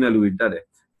သနာပြုကျင်တဲ့လူတွေတက်တယ်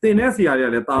သင်တဲ့ဆရာတွေ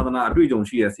ကလည်းသာသနာအတွေ့အကြုံ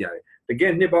ရှိတဲ့ဆရာတွေတက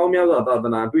ယ်နှစ်ပေါင်းများစွာသာသ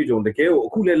နာအတွေ့အကြုံတကယ်ကိုအ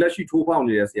ခုလည်းလက်ရှိထိုး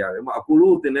ဖောက်နေတဲ့ဆရာတွေဥပမာ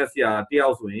အကူတို့သင်တဲ့ဆရာတယော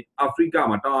က်ဆိုရင်အာဖရိက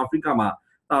မှာတောင်အာဖရိက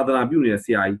မှာသာသနာပြုနေတဲ့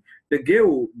ဆရာကြီးတ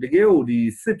ကယ်ကို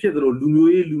ဒီစစ်ဖြစ်သ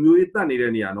လိုလူမျိုးရေးတတ်နေ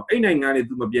တဲ့နေရာတော့အဲ့နိုင်ငံတွေ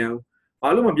तू မပြောင်းဘာ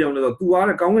လို့မပြောင်းလဲဆိုတော့ तू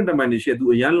အားတဲ့ကောင်းကင်တမန်တွေရှိ तू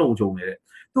အရန်လုံခြုံနေတယ်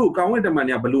သူ့ကောင်းကင်တမန်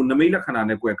တွေကဘလို့နမိတ်လက္ခဏာ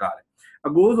နဲ့ကွဲကားတယ်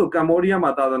အကိုဆိုကမ္ဘောဒီး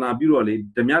ယားမှာသာသနာပြုတော့လေ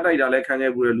ဓမြတိုက်တာလည်းခံ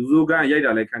ခဲ့ဘူးတယ်လူစိုးကန်းရိုက်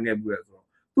တာလည်းခံခဲ့ဘူးတယ်ဆိုတော့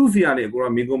သူ့စီကနေအကို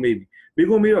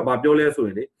ကမေကွန်မေးတော့ဘာပြောလဲဆိုရ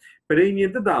င်လေပရိညင်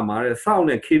သက်တာမှာတဲ့စော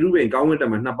င့်နဲ့ခေရုဘိန်ကောင်းကင်တ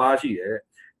မန်2ပါးရှိ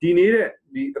တယ်ဒီနေတဲ့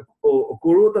ဒီဟိုအ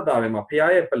ကိုရိုးသက်တာထဲမှာဖ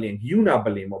ရားရဲ့ပလင်ဂိယုနာ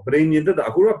ပလင်ပေါ့ပရိညင်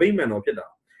သက်တာအကိုကဗိမာန်တော်ဖြစ်တာ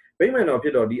ဗိမာန်တော်ဖြ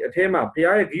စ်တော့ဒီအထဲမှာ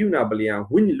ဖရားရဲ့ဂိယုနာပ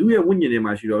လင်ကလူ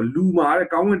ရဲ့ဝိညာဉ်ထဲမှာရှိတော့လူမှာ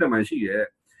တဲ့ကောင်းကင်တမန်ရှိတယ်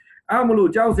အဲ့မလို့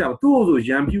ကြောက်စရာသူ့ကိုဆို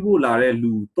ရံပြူဖို့လာတဲ့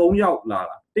လူ3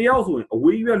ယောက်လာတာတယောက်ဆိုရင်အ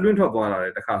ဝေးကြီးပဲလွင့်ထွက်သွားတာ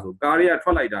တဲ့တခါဆိုကားတွေကထွ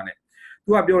က်လိုက်တာနဲ့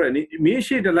သူကပြောတယ်မင်း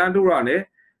ရှေ့ဒလန်တို့ရနဲ့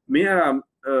မင်း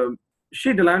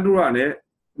အဲ့ဒါရှေ့ဒလန်တို့ရ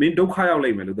နဲ့မင်းဒုက္ခ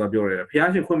ရောက်လိမ့်မယ်လို့သူကပြော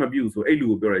တယ်ဖျားရှင်ခွင့်မပြုဆိုအဲ့လူ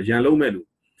ကိုပြောတယ်ရန်လုံးမဲ့လူ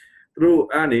သူတို့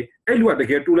အဲ့လူက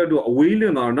တကယ်တူလက်တော့အဝေးလ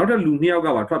င်းသွားတော့နောက်ထပ်လူ2ယောက်က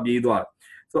ပါထွက်ပြေးသွား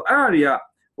တယ်ဆိုအဲ့အရာတွေက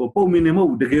ဟိုပုံမြင်နေ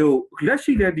မဟုတ်ဘူးတကယ်ကိုလက်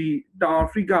ရှိလည်းဒီတောင်အာ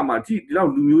ဖရိကမှာဒီလောက်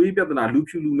လူမျိုးရေးပြ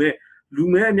ဿနာလူဖြူလူ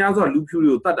မဲအများစုကလူ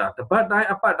ဖြူတွေကိုတတ်တာတပတ်တိုင်း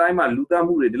အပတ်တိုင်းမှာလူတတ်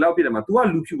မှုတွေဒီလောက်ဖြစ်တယ်မှာ तू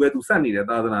ကလူဖြူပဲ तू ဆက်နေတယ်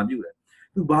သာသနာပြုတယ်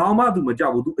तू ဘာမှ तू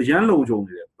မကြောက်ဘူး तू အရန်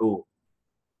လုံခြုံနေတယ်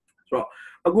ဟိုဆိုတော့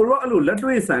အကိုတော့အဲ့လို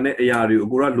လက်တွေ့ဆန်တဲ့အရာတွေကို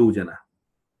အကိုကလိုချင်တာ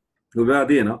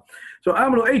လိုပြသေးရနော်ဆိုတော့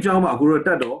အဲ့မလို့အဲ့အကြောင်းမှာအကိုတော့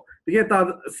တက်တော့တ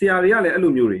ကယ်ဆရာတွေကလည်း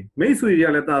အဲ့လိုမျိုးတွေမိတ်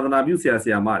ဆွေတွေကလည်းသာသနာပြုဆ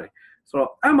ရာမတွေ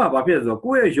ဆိုတော့အဲ့မှာဘာဖြစ်လဲဆိုတော့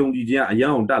ကိုယ့်ရဲ့ယုံကြည်ခြင်းကအရန်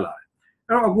အောင်တက်လာ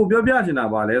တယ်အဲ့တော့အကိုပြောပြချင်တာ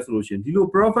ပါလဲဆိုလို့ရှိရင်ဒီလို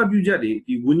prophet ပြုချက်တွေ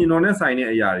ဒီဝိညာဉ်တော်နဲ့ဆိုင်တဲ့အ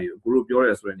ရာတွေကိုအကိုတို့ပြော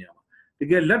ရဲဆိုတဲ့နေရာမှာတ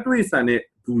ကယ်လက်တွေ့ဆန်တဲ့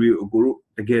သူတွေကိုအကိုတို့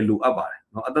တကယ်လိုအပ်ပါ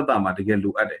တယ်เนาะအတ္တတာမှာတကယ်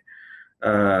လိုအပ်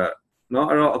တယ်เนา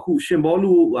ะအဲ့တော့အခုရှင်ဘော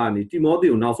လူကနေတိမောသေ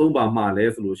ကိုနောက်ဆုံးပါ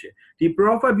မှာလဲဆိုလို့ရှိရင်ဒီ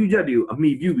prophet ပြုချက်တွေကိုအမိ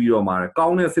ပြုပြီးတော့မှာ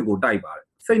ကောင်းတဲ့စစ်ကိုတိုက်ပါ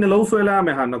တယ်စိတ်နှလုံးဆွဲလာ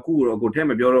ရမယ့်ဟာနှစ်ခုကိုတော့အကိုထဲ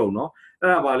မပြောတော့ဘူးเนาะ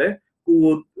အဲ့ဒါပါလဲ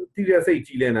ကိုတိတဲ့စိတ်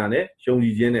ကြီးလန်းတာနဲ့ယုံကြ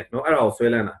ည်ခြင်းနဲ့เนาะအဲ့ဒါကို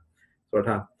ဆွဲလန်းတာဆိုတော့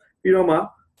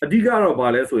ထားပြီးတော့မှအဓိ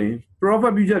ကတော့ဗာလဲဆိုရင်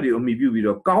prophet ပြုချက်တွေအမိပြုပြီး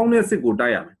တော့ကောင်းတဲ့စစ်ကိုတို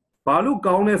က်ရမယ်ဘာလို့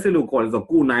ကောင်းတဲ့စစ်လို့ခေါ်လဲ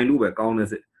ဆိုတော့ကိုနိုင်လို့ပဲကောင်းတဲ့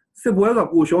စစ်ပွဲ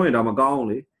ဆိုကိုရှုံးရင်ဒါမကော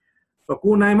င်းလေဆိုတော့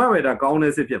ကိုနိုင်မှပဲဒါကောင်း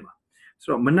တဲ့စစ်ဖြစ်မှာဆို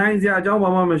တော့မနိုင်စရာအကြော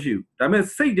င်းဘာမှမရှိဘူးဒါပေ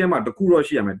မဲ့စိတ်ထဲမှာ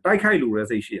တခုတော့ရှိရမယ်တိုက်ခိုက်လို့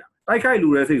တဲ့စိတ်ရှိရတိုက်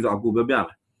ခိုက်လို့တဲ့စိတ်ဆိုအကိုပြောပြမ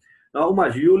ယ်နောက်ဥမာ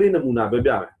ရိုးလေးနမူနာပြော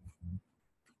ပြ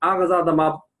မယ်အာကစားသ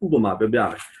မားဥ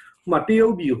ပမာပြောပြမယ်ဥမာတရု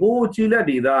တ်ပြည်ဟိုးခြေလက်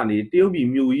ဒေသကနေ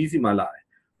တရုတ်ပြည်မြို့ကြီးစီမှာလာတယ်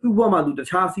သူ့ဘဝမှာသူ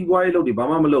တခြားစီးပွားရေးလုပ်တွေဘာ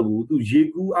မှမလုပ်ဘူးသူရေ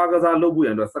ကူးအားကစားလုပ်ဖို့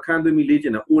ရန်အတွက်စခန်းသွင်းပြီး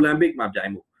လေ့ကျင့်တယ်အိုလံပစ်မှာပြို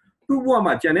င်ဖို့သူ့ဘ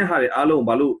ဝမှာကျန်တဲ့ဟာတွေ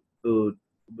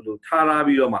အားလုံးဘာလို့ဘယ်လိုထား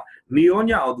ပြီးတော့မှနေ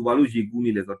ရောညအောင်သူဘာလို့ရေကူး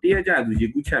နေလဲဆိုတော့တရက်ကျရင်သူရေ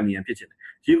ကူးချန်ပီယံဖြစ်ချင်တယ်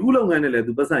ရေကူးလုပ်ငန်းနဲ့လည်း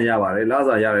သူပတ်စံရပါတယ်လ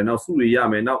စာရတယ်နောက်စုတွေ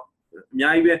ရမယ်နောက်အ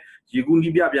များကြီးပဲရေ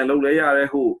ကူးနီးပြပြန်လုပ်လဲရတယ်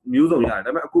ဟိုမျိုးစုံရ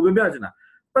တယ်ဒါပေမဲ့အကိုပြချင်တာ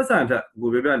ပတ်စံထက်အကို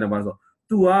ပြတယ်ပါဆို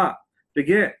သူကတ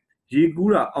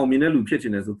ကယ်ရေကူးတာအောင်မြင်တဲ့လူဖြစ်ချ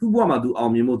င်တယ်ဆိုသူ့ဘဝမှာသူ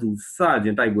အောင်မြင်ဖို့သူစခြ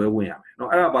င်းတိုက်ပွဲဝင်ရမယ်เนาะ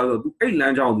အဲ့ဒါပါဆိုသူအိတ်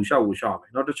လမ်းကြောင်းသူရှောက်ကိုရှောက်ရမယ်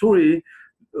เนาะတချို့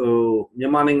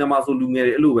တွေမြန်မာနိုင်ငံမှာဆိုလူ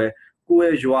ငယ်တွေအဲ့လိုပဲကိုယ့်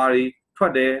ရဲ့ရွာ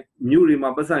တွေထွက်တယ်မြို့တွေ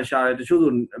မှာပတ်စံရှာတယ်တချို့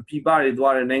ဆိုပြည်ပ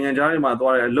တွေသွားတယ်နိုင်ငံခြားတွေ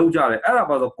မှာသွားတယ်လှုပ်ကြတယ်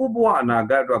အဲ့ဒါပါဆိုကိုယ့်ဘဝ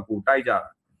အနာဂတ်အတွက်ကို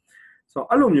တိုက်ကြတာဆိုတော့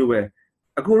အဲ့လို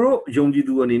မျိုးပဲအကိုတို့ယုံကြည်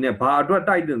သူအနေနဲ့ဘာ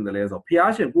အတွက်တိုက်တင်တယ်လဲ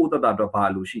ဆိုတော့ဖျားရှင်ကိုယ့်အသက်တာအတွက်ဘာ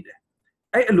လို့ရှိတယ်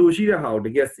အဲ့အလိုရှိတဲ့ဟာကို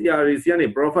တကယ် CRC ကနေ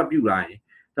profit ပြုလာရင်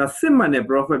ဒါစစ်မှန်တဲ့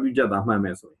profit ပြုချက်သာမှန်မ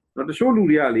ယ်ဆိုရင်တော့တချို့လူ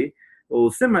တွေကလေ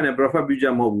ဟိုစစ်မှန်တဲ့ profit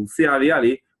ပြုချက်မဟုတ်ဘူးဆရာတွေက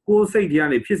လေကိုယ်စိတ်တွေ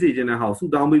ကနေဖြစ်စေခြင်းတဲ့ဟာကိုဆူ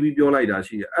တောင်းပေးပြီးပြောလိုက်တာ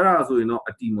ရှိတယ်အဲ့ဒါဆို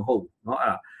ရင်တော့အတီမဟုတ်ဘူးเนาะ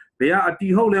အဲ့ဒါဘယ်ကအတီ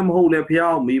ဟုတ်လဲ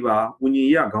မဟုတ်လဲဖះအောင်မေးပါဝิญဉ်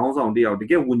ရခေါင်းဆောင်တယောက်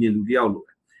တကယ်ဝิญဉ်လူတ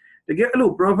ယောက်လို့တကယ်အဲ့လို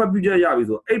profit ပြုချက်ရ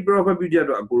ပြီဆိုအဲ့ profit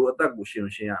ပြုချက်တော့အကိုတို့အသက်ကိုရှ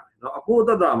င်းရမယ်เนาะအကိုအ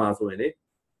သက်တာမှာဆိုရင်လေ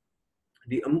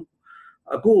ဒီ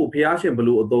အကိုဖះရှင်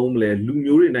ဘယ်လိုအသုံးမလဲလူ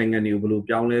မျိုးတွေနိုင်ငံတွေကိုဘယ်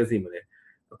လိုပြောင်းလဲစေ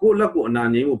မလဲအကိုလက်ကိုအနာ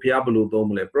ငိမ့်ကိုဖះဘယ်လိုသုံး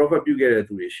မလဲ profit ပြုခဲ့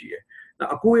တဲ့သူတွေရှိတယ်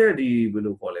။အကိုရဲ့ဒီဘယ်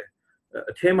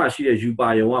လိုခေါ်လဲအထဲမှာရှိ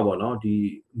တဲ့ယူပါယုံ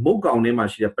ကပေါ့နော်ဒီမုတ်ကောင်ထဲ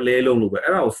မှာရှိတဲ့ပလဲလုံးလို့ပဲ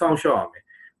အဲ့ဒါကိုစောင့်ရှောက်ရမယ်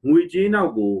။ငွေကြေးနော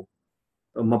က်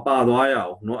ကိုမပါသွား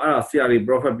ရအောင်เนาะအဲ့ဒါဆရာတွေ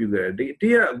profit ပြုခဲ့တယ်။ဒီ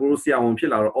အကိုဆရာဝန်ဖြစ်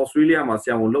လာတော့ Australia မှာဆ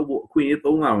ရာဝန်လုပ်ဖို့အခွင့်အရေး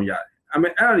3ခါအောင်ရတယ်။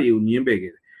အဲ့မဲ့အဲ့ဒါတွေကိုညင်းပယ်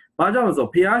ခဲ့တယ်။ဘာကြောင့်လဲဆိုတော့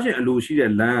ဖះရှင်အလို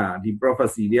ရှိတဲ့လမ်းဟာဒီ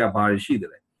prophecy တွေကဘာတွေရှိ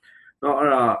တယ်လဲ။เนาะ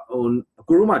အဲ့ဒါဟို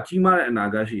အကိုတို့မှာကြီးမားတဲ့အနာ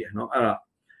ဂတ်ရှိတယ်เนาะအဲ့ဒါ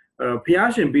ဖះ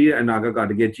ရှင်ပေးတဲ့အနာဂတ်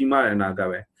ကတကယ်ကြီးမားတဲ့အနာ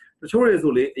ဂတ်ပဲတချို့တွေ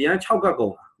ဆိုလေအရန်6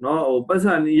ကတ်ကုန်တာเนาะဟို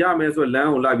ပတ်စံရမယ်ဆိုလမ်း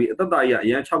ကိုလိုက်ပြီးအသက်တာကြီး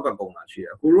အရန်6ကတ်ကုန်တာရှိ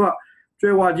တယ်အခုတို့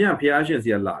ကကျွဲဝါခြင်းဖះရှင်စီ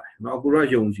ကလာတယ်เนาะ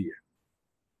အခုတို့ကယုံကြည်တယ်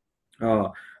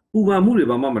ပူပန်မှု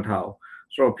တွေဘာမှမထားဘူး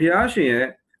ဆိုတော့ဖះရှင်ရဲ့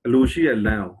အလိုရှိတဲ့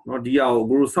လမ်းကိုเนาะဒီဟာကို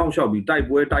အခုတို့စောင့်ရှောက်ပြီးတိုက်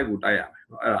ပွဲတိုက်ကိုတိုက်ရမယ်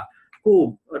เนาะအဲ့ဒါကို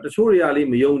တချို့တွေကလေ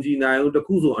မယုံကြည်နိုင်ဘူး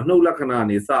တခုဆိုအနှုတ်လက္ခဏာ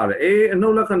နေစတယ်အေးအ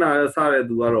နှုတ်လက္ခဏာစ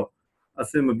တဲ့သူကတော့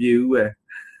အစင်မပြေ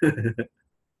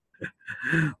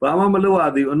ဘူးပဲဘာမှမလုပ်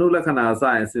ရသေးဘူးအနှုတ်လက္ခဏာစ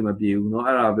ရင်အစင်မပြေဘူးเนาะ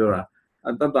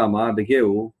အဲ့ဒါပြောတာအတ္တမှာတကယ်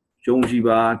ကိုယုံကြည်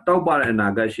ပါတောက်ပတဲ့အနာ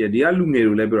ဂတ်ရှိတယ်ဒီကလူ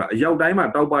ငယ်တွေလည်းပြောတာအရောက်တိုင်း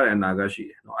မှာတောက်ပတဲ့အနာဂတ်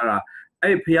ရှိတယ်เนาะ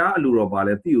အဲ့ဒါအဲ့ဖះ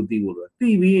အလူတော်ပါလဲတိကိုတိဖို့လို့တိ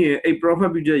ပြီးရင်အဲ့ profit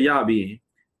ပြုချက်ရပြီး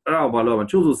ရင်အဲ့ဒါကိုဘာလို့မ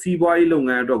ချို့ဆိုစီးပွားရေးလုပ်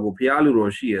ငန်းအတွက်ကိုဖះ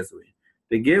အလူတော်ရှိရဆို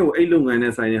ရင်တကယ်ကိုအဲ့လုပ်င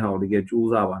န်းနဲ့ဆိုင်တဲ့ဟာကိုတကယ်ကြိုး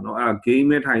စားပါเนาะအဲ့ဒါ game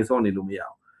နဲ့ထိုင်ဆော့နေလို့မရ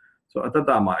အောင်ဆိုတော့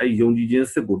အတ္တမှာအဲ့ယုံကြည်ခြင်း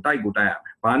စစ်ကိုတိုက်ရ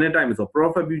မယ်ဘာနဲ့တိုက်မလဲဆိုတော့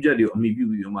profit ပြုချက်တွေကိုအမိ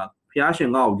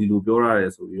ပြုပြီးတော့မှဖះရှင်ငါ့ကိုဒီလိုပြောရတ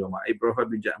ယ်ဆိုပြီးတော့မှအဲ့ profit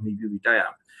ပြုချက်အမိပြုပြီးတိုက်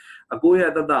ရမယ်အကို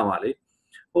ရဲ့အတ္တမှာလေ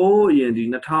ဟိုးအရင်ဒီ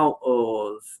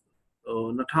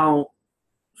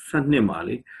2012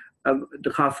မှာလေတ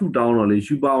ခါဆူတောင်းတော့လေ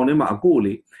ယူပါအောင်ထဲမှာအကို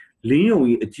လေလင်း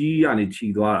ယုံကြီးအကြီးကနေခြီ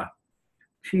သွားတာ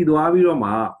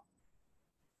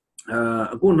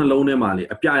ခြီသွားပြီးတော့မှအကိုနှလုံးထဲမှာလေ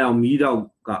အပြာရောင်မီး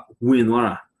တောက်က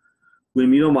ဝင်သွားတာဝင်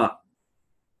ပြီးတော့မှ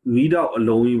မီးတောက်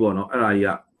အလုံးကြီးပေါ့နော်အဲ့ဒါကြီး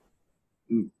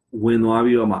ကဝင်သွား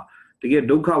ပြီးတော့မှတကယ်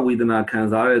ဒုက္ခဝေဒနာခံ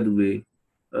စားရတဲ့သူတွေ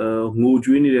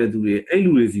ငိုကြွေးနေတဲ့သူတွေ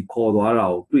အဲ့လူတွေစီခေါ်သွားတာ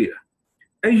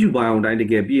ကိုတွေ့တာအဲ့ယူပါအောင်တိုင်းတ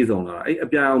ကယ်ပြည့်စုံလာတာအဲ့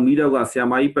အပြာရောင်မီးတောက်ကဆီ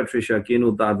ယမာကြီး Patricia King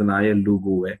တို့သာသနာရဲ့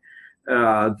logo ပဲ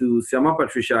သူဆီယမာ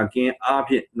Patricia King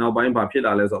အားဖြင့်နောက်ပို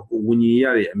င်းဘာဖြစ်လာလဲဆိုတော့ဝิญဉ်ရ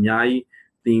တယ်အများကြီး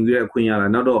သင်ရအခွင့်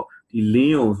ရလာနောက်တော့ဒီ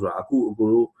လင်းယုံဆိုတာအခုအ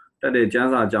ကိုတို့တက်တဲ့ကျမ်း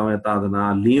စာအကြောင်းရဲ့သာသနာ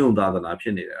လင်းယုံသာသနာဖြ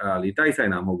စ်နေတယ်အဲ့ဒါလေးတိုက်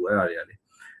ဆိုင်တာမဟုတ်ဘူးအဲ့ဒါတွေကလေ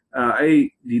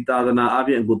အဲ့ဒီသာသနာ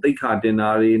အပြင်ကိုတိတ်ခါ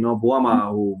တင်တာတွေเนาะဘဝ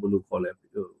မှာဟိုဘယ်လိုခေါ်လဲ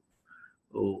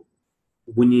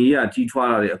ဟိုဝิญဉ်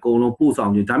ရကြီးထွားတာတွေအကုန်လုံးပို့ဆော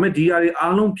င်ခြင်းဒါပေမဲ့ဒီဟာ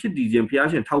တွေအားလုံးဖြစ်တည်ခြင်းဘု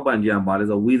ရားရှင်ထောက်ပံ့ခြင်းပါလဲ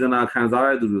ဆိုဝေဒနာခံစားရ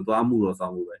တဲ့သူတွေသွားမှုတော့ဆော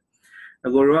င်မှုပဲအ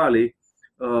ကိုတို့ကလေ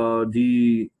ဒီ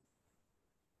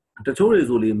တချို့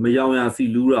တွေဆိုလေမယောင်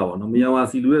ရစီလူးတာပေါ့နော်မယောင်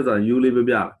ရစီလူးရဲဆိုတာရိုးလေးပြ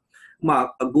ပြ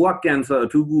ဥမာအကိုကကင်ဆာအ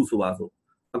ထူးကုဆိုပါ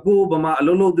ဆိုအကိုဗမာ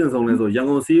အလုံးလုံးတင်ဆောင်လဲဆို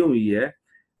ရန်ကုန်ဆေးရုံကြီးရဲ့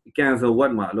ကင်ဆာဝ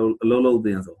တ်မှာအလုံးလုံး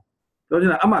တင်ဆောင်ပြောချင်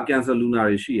တာအမှကင်ဆာလူနာ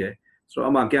တွေရှိရဲ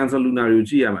ဆိုတော့အမှကင်ဆာလူနာတွေ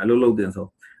ကိုကြည့်ရမယ်အလုံးလုံးတင်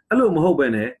ဆောင်အဲ့လိုမဟုတ်ပဲ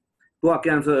နဲ့သူက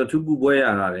ကင်ဆာအထူးကုပွဲ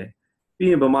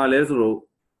ရတာလေပြီးရင်ဗမာလဲဆိုတော့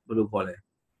ဘယ်လိုခေါ်လဲ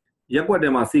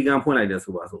ရက်ကွက်တဲ့မှာစီကံဖွင့်လိုက်တယ်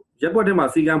ဆိုပါစို့ရက်ကွက်တဲ့မှာ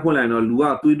စီကံဖွင့်လိုက်တော့လူ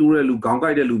ကသွေးတိုးတဲ့လူခေါင်း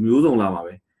ကိုက်တဲ့လူမျိုးစုံလာ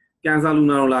မှာပဲကင်ဆာလူ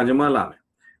နာတော့လာကြမှာလာမယ်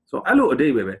ဆိုတော့အဲ့လိုအတိ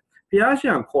တ်ပဲဖျားရှ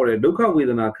င်ခေါ်တဲ့ဒုက္ခဝေ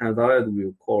ဒနာခံစားတဲ့သူတွေ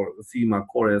ကိုခေါ်စီမှာ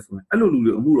ခေါ်ရဲဆိုရင်အဲ့လိုလူ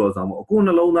တွေအမှုတော်ဆောင်ပေါ့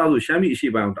အခုနှလုံးသားဆိုရှမ်းပြည်အရှိ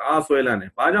ပိုင်းကိုတအားဆွဲလန်း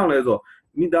တယ်ဘာကြောင့်လဲ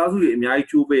ဆိုတော့မိသားစုတွေအများကြီး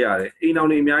ကျိုးပေးရတယ်အိမ်တော်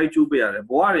တွေအများကြီးကျိုးပေးရတယ်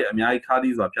ဘဝတွေအများကြီး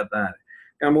ခါးသီးစွာဖြတ်တန်းရ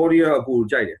တယ်ကမ္ဘောဒီးယားအကူ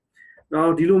ကြိုက်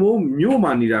တယ်နော်ဒီလိုမျိုးမြို့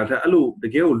မှာနေတာထက်အဲ့လို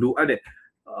တကယ်ကိုလိုအပ်တယ်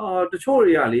တချို့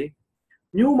တွေကလေ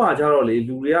မြို့မှာကြတော့လေ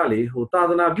လူတွေကလေ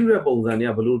ဟိုသာသနာပြုတဲ့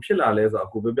ပုံစံတွေကဘယ်လိုဖြစ်လာလဲဆိုတော့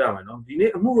အခုပြပြမယ်နော်ဒီ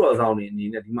နေ့အမှုတော်ဆောင်နေ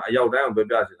အနေနဲ့ဒီမှာအရောက်တိုင်းအောင်ပြ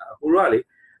ပြချင်တာအခုတို့ကလေ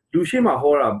လူ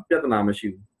ရှိမှဟောတာပြဿနာမ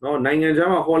ရှိဘူးနော်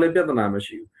နိုင်ငံခြားမှာဟောလဲပြဿနာ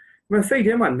မရှိ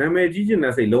ဘူးစိတ်ထဲမှာနာ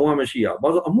မည်ကြီးကျင်တဲ့စိတ်လုံးဝမရှိအောင်ဘာ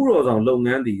လို့အမှုတော်ဆောင်လုပ်င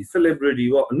န်းဒီ celebrity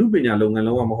ပေါ့အမှုပညာလုပ်င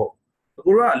န်းလုံးဝမဟုတ်အခု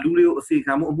တို့ကလူတွေကိုအစီ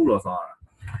ခံမှုအမှုတော်ဆောင်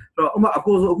ရတာအဲ့တော့ဥပမာ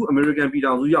အခုဆိုအခု American ပြည်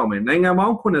ထောင်စုရောက်မယ်နိုင်ငံ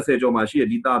ပေါင်း80ကျော်မှာရှိတဲ့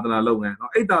ဒီသာသနာလုပ်င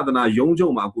န်းနော်အဲ့သာသနာရုံးချု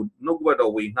ပ်မှာအခုနှုတ်က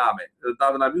ပတ်တော်ဝေငှမယ်သာ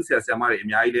သနာပြုဆရာဆရာမတွေ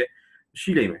အများကြီးလ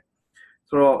ည်းရှိနေ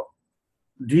မယ်ဆိုတော့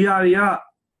ဒီဟာတွေက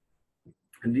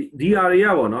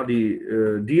ပေါ့နော်ဒီ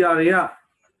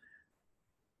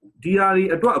ဟာ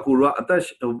တွေအတွက်အကူကအသက်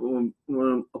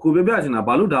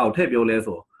အခုပြပြချင်တာဘာလို့ဒါကိုထည့်ပြောလဲ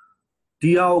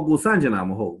ဆိုဒီဟာကိုစန့်ကျင်တာ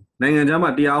မဟုတ်နိုင်ငံခြား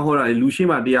မှာတရားဟောတာတွေလူရှိ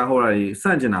မှတရားဟောတာတွေ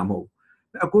စန့်ကျင်တာ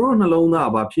မဟုတ်အကူတို့နှလုံး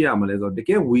သားဘာဖြစ်ရမလဲဆိုတော့တက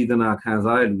ယ်ဝေ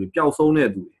ဒနာခံစားတဲ့လူတွေပျောက်ဆုံး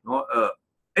တဲ့သူတွေနော်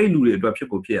အဲ့လူတွေ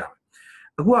အတွက်ဖြစ်ရ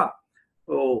မယ်အခု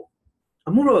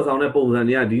ကအမှုတော်ဆောင်တဲ့ပုံစံ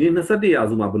တွေကဒီနေ့21ရာ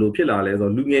စုမှာဘယ်လိုဖြစ်လာလဲဆို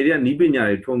တော့လူငယ်တွေကနီး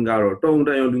ပညာတွေထွန်းကားတော့တုံတ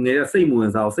န်ရုံလူငယ်တွေကစိတ်မဝ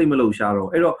င်စားအောင်စိတ်မလှုပ်ရှားတော့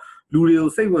အဲ့တော့လူတွေ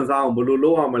ကိုစိတ်ဝင်စားအောင်ဘယ်လို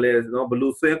လုပ်ရမလဲနော်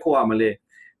ဘယ်လိုဆွဲခေါ်ရ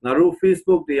မလဲငါတို့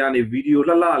Facebook တွေကနေဗီဒီ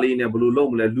ယိုလှလေးနဲ့ဘယ်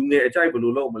လိုလုပ်မလဲလူငယ်အကြိုက်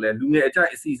ဘယ်လိုလုပ်မလဲလူငယ်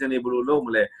အကြိုက်အစီအစဉ်တွေဘယ်လိုလုပ်မ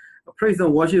လဲ praise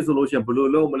and worship ဆိုလို့ရှိရင်ဘယ်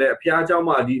လိုလုပ်မလဲအဖျားเจ้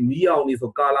าမှာဒီမီးအောင်နေ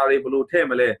ဆိုကာလာတွေဘယ်လိုထည့်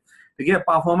မလဲတကယ်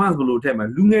performance ဘယ်လိုထည့်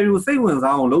မလဲလူငယ်တွေကိုစိတ်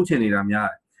ဝင်စား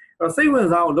အောင်လုပ်ချင်နေတာများတယ်အဲ့တော့စိတ်ဝင်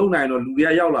စားအောင်လုပ်နိုင်တော့လူတွေ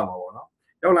ကရောက်လာ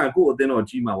မှာပေါ့နော်ရောက်လာကိုယ့်အသ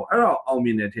င်းတော်ကြီးမှာပေါ့အဲ့တော့အောင်မြ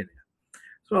င်တယ်ထင်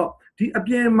တယ်ဆိုတော့ဒီ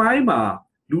အပြင်ပိုင်းမှာ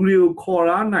လူတွေကိုခေါ်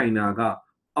ရနိုင်တာ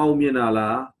ကအောင်မြင်တာ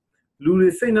လားလူတွေ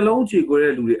စိတ်နှလုံးကြေကွဲ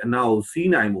တဲ့လူတွေအနာကို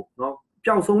စီးနိုင်ဖို့နော်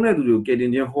ပျောက်ဆုံးတဲ့သူတွေကိုကယ်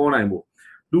တင်ခြင်းဟောနိုင်ဖို့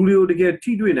လူတွေကိုတကယ်ထိ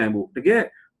တွေ့နိုင်ဖို့တ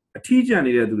ကယ်အ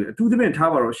ထီးကျန်နေတဲ့သူတွေအထူးသဖြင့်ထား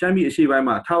ပါတော့ရှမ်းပြည်အရှေ့ပိုင်း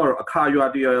မှာထားပါတော့အခါရွာ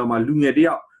တရွာမှာလူငယ်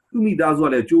တယောက်သူ့မိသားစု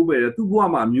ကလည်းကျိုးပဲတယ်သူ့ဘဝ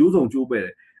မှာမျိုးစုံကျိုးပဲ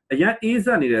တယ်အရန်အေး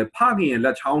ဆက်နေတဲ့ဖခင်ရဲ့လ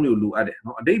က်ချောင်းတွေကိုလိုအပ်တယ်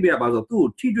နော်အတိတ်ဘက်ကပါဆိုသူ့ကို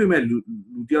ထိတွေ့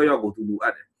မဲ့လူတယောက်ကိုသူလိုအ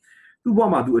ပ်တယ်သူ့ဘဝ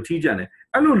မှာသူအထီးကျန်တယ်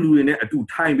အဲ့လိုလူတွေနဲ့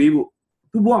အတူထိုင်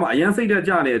ပေးဖို့သူ့ဘဝမှာအရန်စိတ်တက်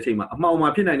ကြနေတဲ့အချိန်မှာအမှောင်မှာ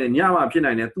ဖြစ်နိုင်တယ်ညမှာဖြစ်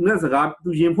နိုင်တယ်သူနဲ့စ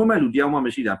ကားသူရင်ဖွင့်မဲ့လူတယောက်မှ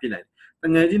မရှိတာဖြစ်နိုင်တယ်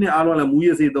တငယ်ချင်းတွေအားလုံးလည်းမူရ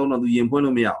စေးသုံးတော့သူရင်ဖွ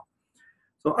င့်လို့မရအောင်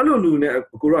ဆိုတော့အဲ့လိုလူနဲ့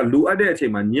အကိုတို့ကလိုအပ်တဲ့အချိ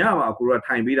န်မှာညမှာအကိုတို့က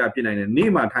ထိုင်ပေးတာဖြစ်နိုင်တယ်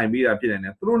နေ့မှာထိုင်ပေးတာဖြစ်နိုင်တ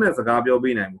ယ်သူတို့နဲ့စ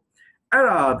ကားပြောပေးနိုင်ဘူး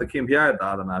အဲ့ဒါသခင်ဖျားရဲ့သာ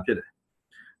သနာဖြစ်တယ်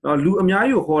နော်လူ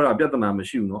အများကြီးကိုခေါ်တာပြဿနာမ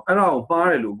ရှိဘူးနော်အဲ့ဒါကိုမှား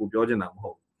တယ်လို့ကိုပြောချင်တာ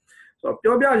မဟုတ်ဘူး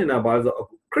ဆိုတော့ပြောပြချင်တာဘာလဲဆိုတော့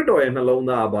ခရစ်တော်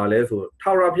ရဲ့နှလုံးသားကဘာလဲဆို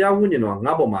ထာဝရဘုရားဝိညာဉ်တော်က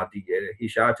ငါ့ပေါ်မှာတည်ခဲ့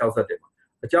တယ်ဟေရှာ61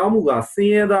မှာအကြောင်းမူကား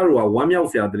ဆင်းရဲသားတို့ကဝမ်းမြောက်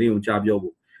စရာသတင်း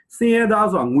ကိုကြားပြောဖို့ဆင်းရဲသား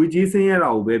ဆိုတာငွေကြေးဆင်းရဲတာ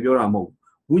ကိုပဲပြောတာမဟုတ်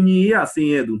ဘူးဝိညာဉ်ရေးကဆ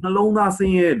င်းရဲသူနှလုံးသား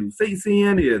ဆင်းရဲသူစိတ်ဆင်း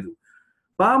ရဲနေ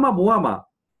တဲ့သူဘာမှဘဝမှာ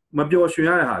မပျော်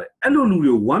ရွှင်ရတဲ့ဟာလေအဲ့လိုလူတွေ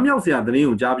ကိုဝမ်းမြောက်စရာသတ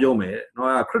င်းကိုကြားပြော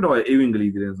မယ်နော်ခရစ်တော်ရဲ့အေဝံဂေလိ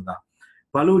သတင်းစ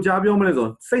ကားဘာလို့ကြားပြောမလဲ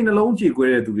ဆိုတော့စိတ်နှလုံးကြေ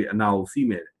ကွဲတဲ့သူတွေအနာကိုစီး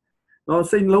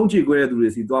မယ်နော်စိတ်နှလုံးကြေကွဲတဲ့သူ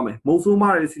တွေစီသွားမယ်မုံဆိုးမ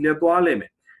တွေစီလည်းသွားလဲမယ်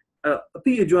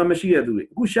အတိအကျွမ်းမရှိတဲ့သူတွေ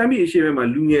အခုရှမ်းပြည်အရှေ့ဘက်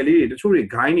မှာလူငယ်လေးတွေတချို့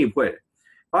တွေဂိုင်းတွေဖွဲ့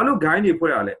တယ်ဘာလို့ဂိုင်းတွေ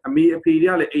ဖွဲ့ရလဲအမေ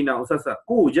အဖေတွေကလည်းအိမ်တော်ဆက်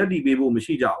ဆက်ကိုယ့်ကိုရက်တီပေးဖို့မရှိ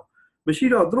ကြဘူးမ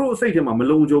ရှိတော့သူတို့အစိတ်ထဲမှာမ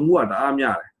လုံခြုံမှုကတ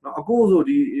အားများတယ်နော်အကို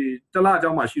ဆိုဒီတလအကြော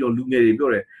င်းမှာရှိတော့လူငယ်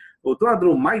တွေပြောတယ်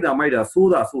ဟိုသူတို့မိုက်တာစိုး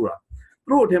တာသူ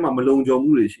တို့အထဲမှာမလုံခြုံ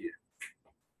မှုတွေရှိတယ်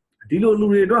ဒီ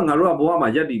လိုလူတွေအတွက်ငါတို့ကဘဝ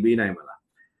မှာရက်တီပေးနိုင်မလား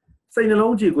စိတ်နှ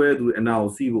လုံးကြေကွဲတဲ့သူတွေအနာကို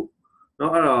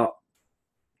စီးဖို့နော်အဲ့တော့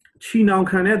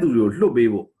ချီနှောင်ခံတဲ့သူတွေကိုလွတ်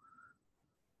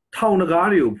ပေးဖို့ထောင်တကား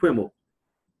တွေကိုဖွ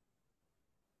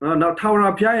င့်ဖို့နော်ထာဝ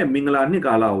ရဘုရားရဲ့မင်္ဂလာနှစ်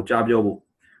ကာလကိုကြားပြောဖို့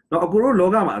နော်အကိုတို့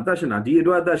လောကမှာအသက်ရှင်တာဒီအ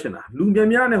တွက်အသက်ရှင်တာလူများ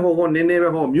များနဲ့ဟောနည်းနည်းပဲ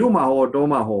ဟောမြို့မှာဟော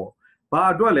တောမှာ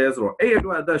ဟောဘာအတွက်လဲဆိုတော့အဲ့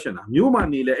အတွက်အသက်ရှင်တာမြို့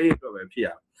မှာနေလဲအဲ့အတွက်ပဲဖြစ်ရ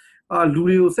လူ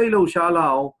တွေကိုစိတ်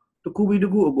လှုပ်ရှားလာအောင်တခုပြီးတ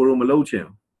ခုအကိုတို့မလှုပ်ချင်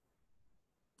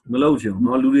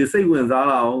နော်လူတွေစိတ်ဝင်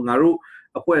စားလာအောင်ငါတို့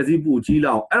အဖွဲ့အစည်းပူကြီးလာ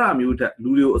အောင်အဲ့ဒါမျိုးထက်လူ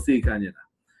တွေကို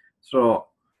အစေခံနေတာဆိုတော့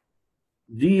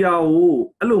ဒီဟာ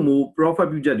ကိုအဲ့လိုမျိုး prophet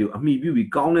ပြုချက်တွေကိုအမိ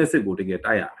ပြုပြီးကောင်းတဲ့စိတ်ကိုတ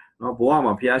ကယ်တိုက်ရတယ်နော်ဘဝ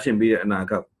မှာဘုရားရှင်ပေးတဲ့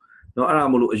အနာဂတ်နော်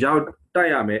အဲ့ဒါမလို့အရောက်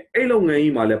တိုက်ရမယ်အဲ့လုပ်ငန်း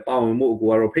ကြီးမှာလည်းပါဝင်မှုအ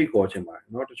ကိုကတော့ဖိတ်ခေါ်ချင်ပါ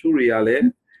တယ်နော်တချို့တွေကလ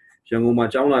ည်းရန်ကုန်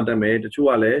မှာကျောင်းလာတက်မယ်တချို့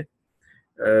ကလ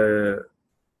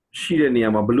ည်းရှိ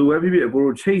တဲ့နေရာမှာဘလို့ပဲဖြစ်ဖြစ်အ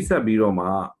ကိုတို့ချိတ်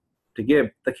ဆက်ပြီးတော့မှတ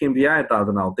ကယ်သခင်ဘုရားရဲ့သာသ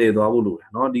နာကိုတည်သွားဖို့လိုတယ်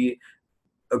နော်ဒီ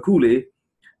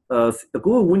အခုလေအ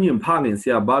ကိုဝိညာဉ်ဖခင်ဆ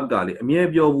ရာဘတ်ကလေအမြဲ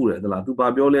ပြောဘူးတယ်သလားသူဘာ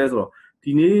ပြောလဲ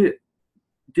ဆိုတော့ဒီနေ့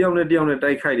တယောက်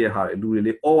နဲ့တိုက်ခိုက်တဲ့ဟာတွေလူတွေ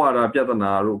လေဩဝါဒပြ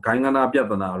ဿနာတို့ဂိုင်းကနာပြ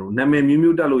ဿနာတို့နာမည်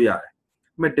မျိုးတက်လို့ရတယ်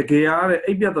မဲ့တကယ်ရတဲ့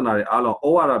အိပ်ပြဿနာတွေအားလုံးဩ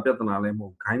ဝါဒပြဿနာလည်းမဟု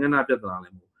တ်ခိုင်းကနာပြဿနာလ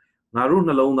ည်းမဟုတ်ငါတို့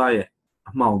နှလုံးသားရဲ့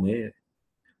အမှောင်ပဲ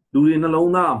လူတွေနှ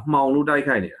လုံးသားမှောင်လို့တိုက်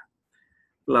ခိုက်နေတာ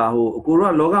လာဟိုအကို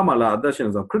တို့ကလောကမှာလာအသက်ရှင်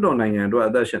ဆိုခရစ်တော်နိုင်ငံအတွက်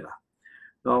အသက်ရှင်တာ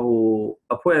တော့ဟို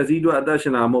အဖွဲ့အစည်းအတွက်အသက်ရှ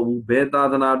င်တာမဟုတ်ဘူးဘယ်သာ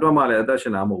သနာအတွက်မှလည်းအသက်ရှ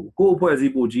င်တာမဟုတ်ဘူးကိုယ့်အဖွဲ့အစ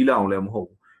ည်းပိုကြီးလာအောင်လည်းမဟုတ်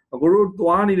ဘူးအကိုတို့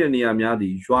သွားနေတဲ့နေရာများသ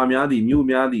ည်ရွာများသည်မြို့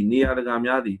များသည်နေရာတကာ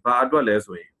များသည်ဘာအတွက်လဲ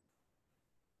ဆိုရင်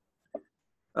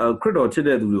ခရစ်တော်ချစ်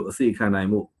တဲ့သူတို့အစီခံနိုင်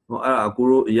မှုเนาะအဲ့ဒါအကို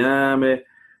တို့အရန်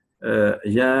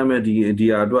ပဲဒီအ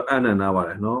တွက်အနန္တပါတ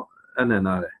ယ်เนาะအနန္တ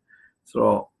တယ်ဆို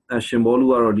တော့ရှင်ဘောလူ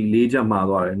ကတော့ဒီ၄ချက်မှာ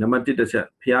သွားတယ်နံပါတ်1တစ်ချက်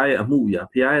ဖခင်ရဲ့အမှုအရာ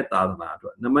ဖခင်ရဲ့သာသနာအတွ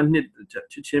က်နံပါတ်2တစ်ချက်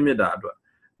ချစ်ချင်းမေတ္တာအတွက်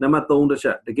နံပါတ်3တစ်ချ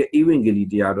က်တကယ် evangeli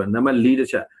တရားအတွက်နံပါတ်4တစ်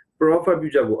ချက် prophet ပြု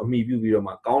ချက်ကိုအမိပြုပြီးတော့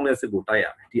မှကောင်းတဲ့စစ်ကိုတိုက်ရ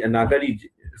မယ်ဒီအနာဂတ်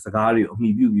စကားတွေကိုအမိ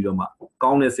ပြုပြီးတော့မှ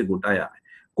ကောင်းတဲ့စစ်ကိုတိုက်ရမယ်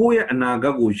ကိုယ့်ရဲ့အနာဂ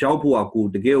တ်ကိုရောက်ဖို့ကကို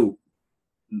တကယ်ကို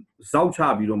ဇောက်ချ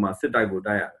ပြီးတော့မှစစ်တိုက်ကို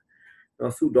တိုက်ရတယ်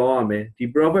တော့ဆုတောင်းရမယ်ဒီ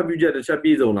prophet ပြုချက်တစ်ချက်ပြ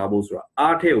ည့်စုံလာဖို့ဆိုတာ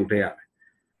အားထည့်ကိုထည့်ရမယ်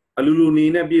အလူလူနေ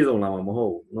နဲ့ပြည့်စုံလာမှာမဟု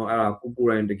တ်ဘူးเนาะအဲ့ဒါကိုယ်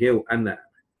တိုင်တကယ်ကိုအနံ့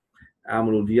အားမ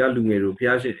လို့ဒီကလူငယ်တို့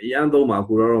ဖျားရှင်အရန်သုံးပါ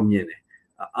ကိုတော့မြင်တယ်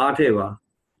အားထည့်ပါ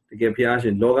တကယ်ဖျားရှ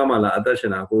င်လောကမှာလာအသက်ရှ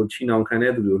င်တာကိုချီနှောင်ခံ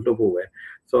တဲ့သူတွေကိုလှုပ်ဖို့ပဲ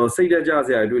ဆိုတော့စိတ်တက်ကြစ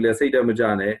ရာတွေတွေ့လဲစိတ်တက်မကြ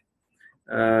နဲ့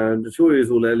တချို့တွေ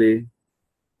ဆိုလဲလေ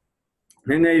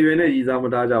ငယ်ငယ်ရွယ်နဲ့ရည်စားမ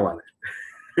ထားကြပါနဲ့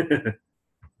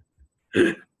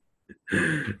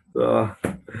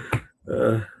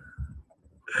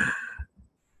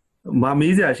မ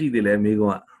မေးစရာရှိသေးလဲမေးကွ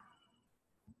န်း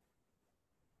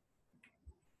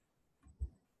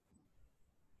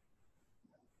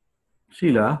ရှိ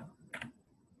လား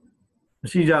မ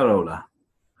ရှိကြတော့လား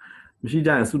မရှိကြ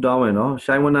ရင်ဆူတောင်းမယ်နော်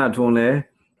ရှိုင်းဝနထွန်းလဲ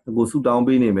ကိုဆူတောင်း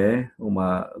ပေးနေမယ်ဟိုမှာ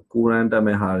ကိုရန်တက်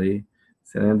မဲ့ဟာတွေ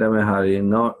စရန်တက်မဲ့ဟာတွေ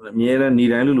နော်အမြဲတမ်းနေ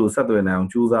တိုင်းလို့ဆက်သွယ်နိုင်အောင်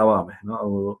ကြိုးစားပါမယ်နော်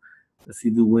ဟိုစီ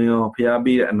သူဝင်းရောဖျား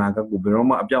ပေးတဲ့အနာဂတ်ကိုဘယ်တော့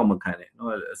မှအပြောက်မခံနဲ့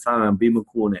နော်စာရန်ပေးမ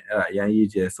ခိုးနဲ့အဲ့ဒါအရင်ရေး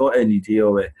ကျဲစော NDT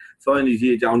ရောပဲစော NDT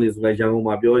အကြောင်းတွေဆိုလဲရန်ကုန်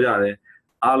မှာပြောကြတယ်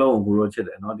အားလုံးအကူရောချစ်တ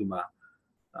ယ်နော်ဒီမှာ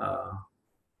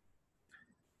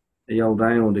အရောက်တို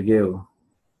င်းကိုတကယ်ကို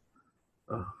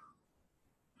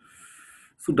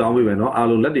ဆုတောင်းပေးမယ်နော်အား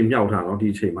လုံးလက်တွေမြောက်ထားနော်ဒီ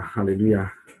အချိန်မှာဟာလေလုယာ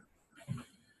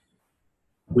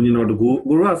ဝိညာဉ်တော်တကူ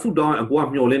ကိုရောဆုတောင်းအကူက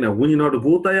မျှော်လင့်တယ်ဝိညာဉ်တော်တ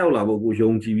ကူတက်ရောက်လာဖို့ကို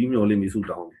ယုံကြည်ပြီးမျှော်လင့်ပြီးဆု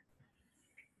တောင်းတယ်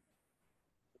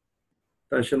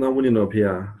တန်ရှင်သောဝိညာဉ်တော်ဖေ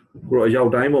ဟာကိုရောအရော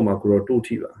က်တိုင်းပေါ်မှာကိုရောတိုး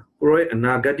ထိပါကိုရောရဲ့အ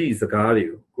နာဂတ်စကားတွေ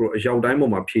ကိုကိုရောအရောက်တိုင်း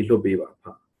ပေါ်မှာဖြည့်လွှတ်ပေးပါ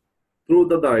ဖာသူတို့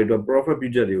တတ်တာတွေအတွက် prophet ပြု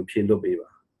ချက်တွေကိုဖြည့်လွှတ်ပေးပါ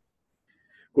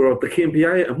ကိုရောသခင်ဖေ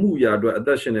ရဲ့အမှုအရာအတွက်အသ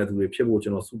က်ရှင်တဲ့သူတွေဖြစ်ဖို့ကျွ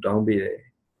န်တော်ဆုတောင်းပေးတယ်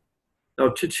နော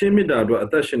က်ချစ်ချင်းမေတ္တာအတွက်အ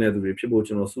သက်ရှင်တဲ့သူတွေဖြစ်ဖို့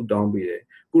ကျွန်တော်ဆုတောင်းပေးတယ်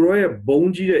ကိုရောရဲ့ဘု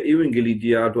န်းကြီးတဲ့ evangeli တ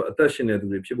ရားအတွက်အသက်ရှင်တဲ့သူ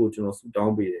တွေဖြစ်ဖို့ကျွန်တော်ဆုတော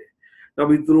င်းပေးတယ်နောက်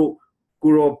ပြီးသူတို့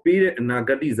ကိုရောပေးတဲ့အနာဂ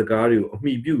တ်စကားတွေကိုအ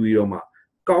မိပြုပြီးတော့မှ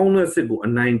ကောင်းတဲ့စစ်ကိုအ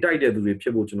နိုင်တိုက်တဲ့သူတွေဖြ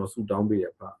စ်ဖို့ကျွန်တော်ဆုတောင်းပေးရ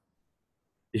ပါ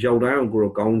ရောက်တိုင်းအောင်ကို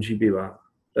ရောကောင်းချီးပေးပါ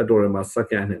တတ်တော်ရမှာစက္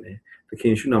ကန့်နဲ့သခ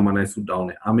င်ရှုနာမ၌ဆုတောင်း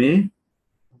တယ်အာမင်